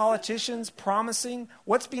 What are politicians promising?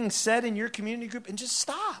 What's being said in your community group? And just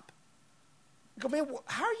stop. Go, man,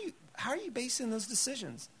 how are you basing those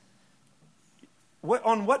decisions?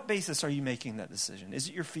 On what basis are you making that decision? Is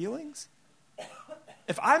it your feelings?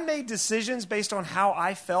 If I made decisions based on how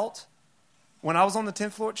I felt when I was on the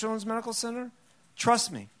 10th floor at Children's Medical Center,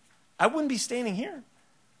 trust me, I wouldn't be standing here.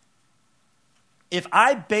 If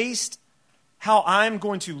I based how I'm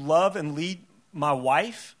going to love and lead my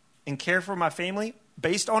wife and care for my family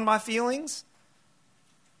based on my feelings,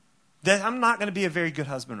 then I'm not going to be a very good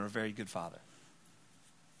husband or a very good father.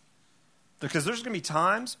 Because there's going to be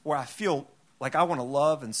times where I feel like I want to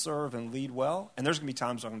love and serve and lead well, and there's going to be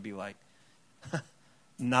times where I'm going to be like,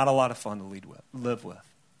 not a lot of fun to live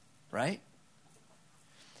with, right?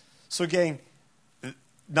 So, gang,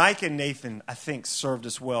 Nike and Nathan, I think, served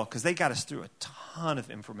us well because they got us through a ton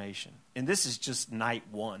of information. And this is just night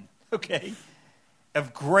one, okay,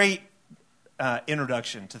 of great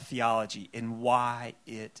introduction to theology and why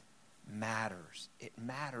it matters. It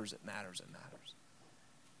matters.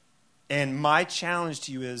 And my challenge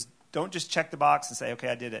to you is don't just check the box and say, okay,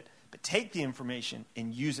 I did it. But take the information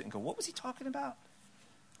and use it and go, what was he talking about?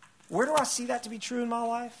 Where do I see that to be true in my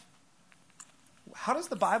life? How does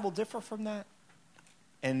the Bible differ from that?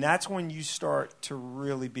 And that's when you start to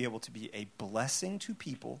really be able to be a blessing to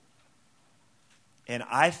people. And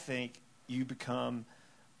I think you become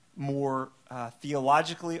more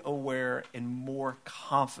theologically aware and more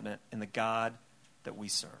confident in the God that we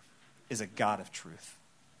serve is a God of truth.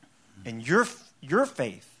 And your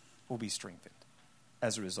faith will be strengthened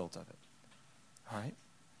as a result of it. All right?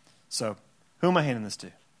 So, who am I handing this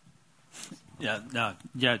to? Yeah,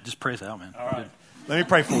 just pray us out, man. All right. Let me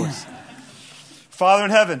pray for us. Father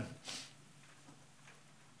in heaven,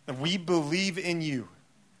 we believe in you.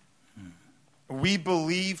 We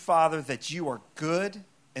believe, Father, that you are good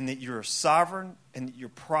and that you are sovereign and that you're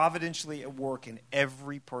providentially at work in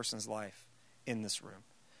every person's life in this room.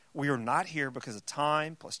 We are not here because of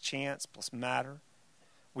time plus chance plus matter.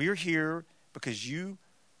 We are here because you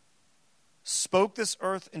spoke this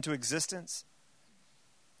earth into existence.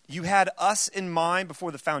 You had us in mind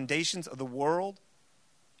before the foundations of the world.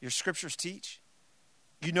 Your scriptures teach.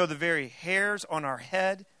 You know the very hairs on our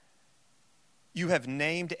head. You have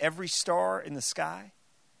named every star in the sky.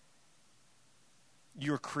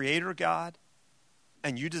 You're creator God,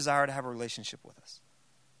 and you desire to have a relationship with us.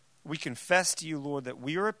 We confess to you, Lord, that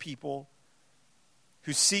we are a people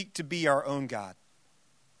who seek to be our own God.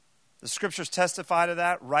 The scriptures testify to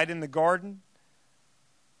that right in the garden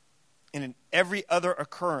and in every other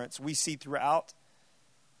occurrence we see throughout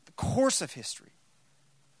the course of history.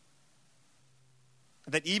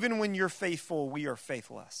 That even when you're faithful, we are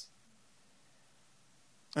faithless.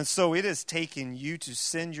 And so it has taken you to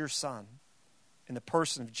send your Son in the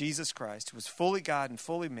person of Jesus Christ, who was fully God and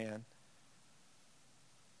fully man,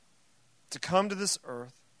 to come to this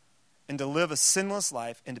earth and to live a sinless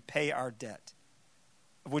life and to pay our debt,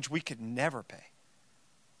 of which we could never pay,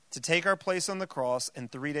 to take our place on the cross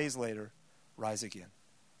and 3 days later rise again.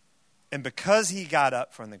 And because he got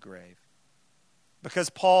up from the grave, because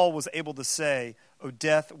Paul was able to say, "O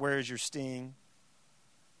death, where is your sting?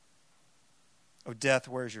 O death,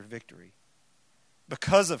 where is your victory?"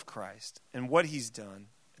 Because of Christ and what he's done,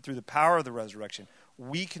 through the power of the resurrection,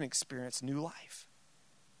 we can experience new life.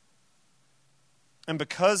 And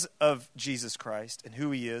because of Jesus Christ and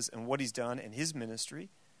who he is and what he's done and his ministry,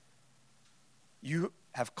 you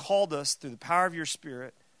have called us through the power of your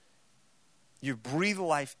Spirit. You've breathed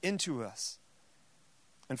life into us.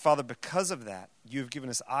 And Father, because of that, you have given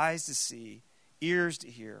us eyes to see, ears to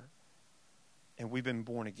hear, and we've been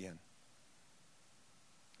born again.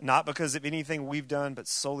 Not because of anything we've done, but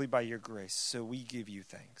solely by your grace. So we give you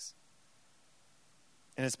thanks.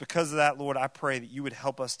 And it's because of that, Lord, I pray that you would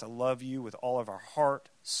help us to love you with all of our heart,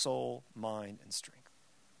 soul, mind, and strength.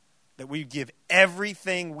 That we give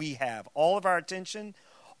everything we have, all of our attention,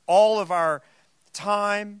 all of our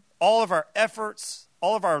time, all of our efforts,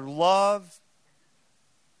 all of our love,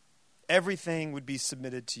 everything would be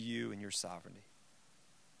submitted to you and your sovereignty.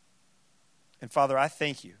 And Father, I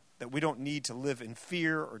thank you that we don't need to live in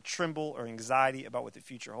fear or tremble or anxiety about what the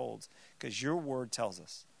future holds, because your word tells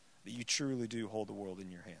us that you truly do hold the world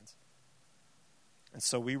in your hands. And And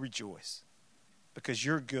so we rejoice because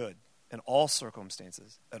you're good in all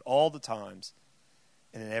circumstances, at all the times,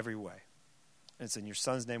 and in every way. And it's in your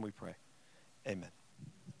Son's name we pray. Amen.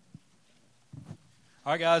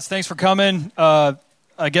 All right, guys, thanks for coming. I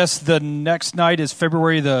guess the next night is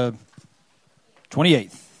February the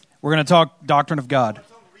 28th. We're going to talk doctrine of God.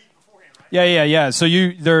 Yeah. So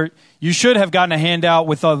you should have gotten a handout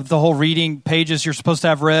with the whole reading pages you're supposed to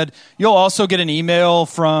have read. You'll also get an email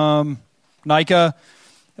from Nika.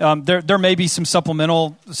 There may be some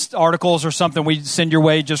supplemental articles or something we send your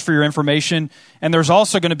way just for your information. And there's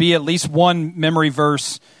also going to be at least one memory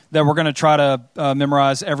verse that we're going to try to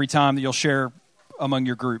memorize every time that you'll share among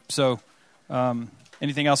your group. So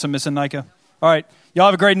anything else I'm missing, Nika? All right. Y'all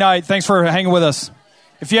have a great night. Thanks for hanging with us.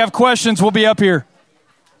 If you have questions, we'll be up here.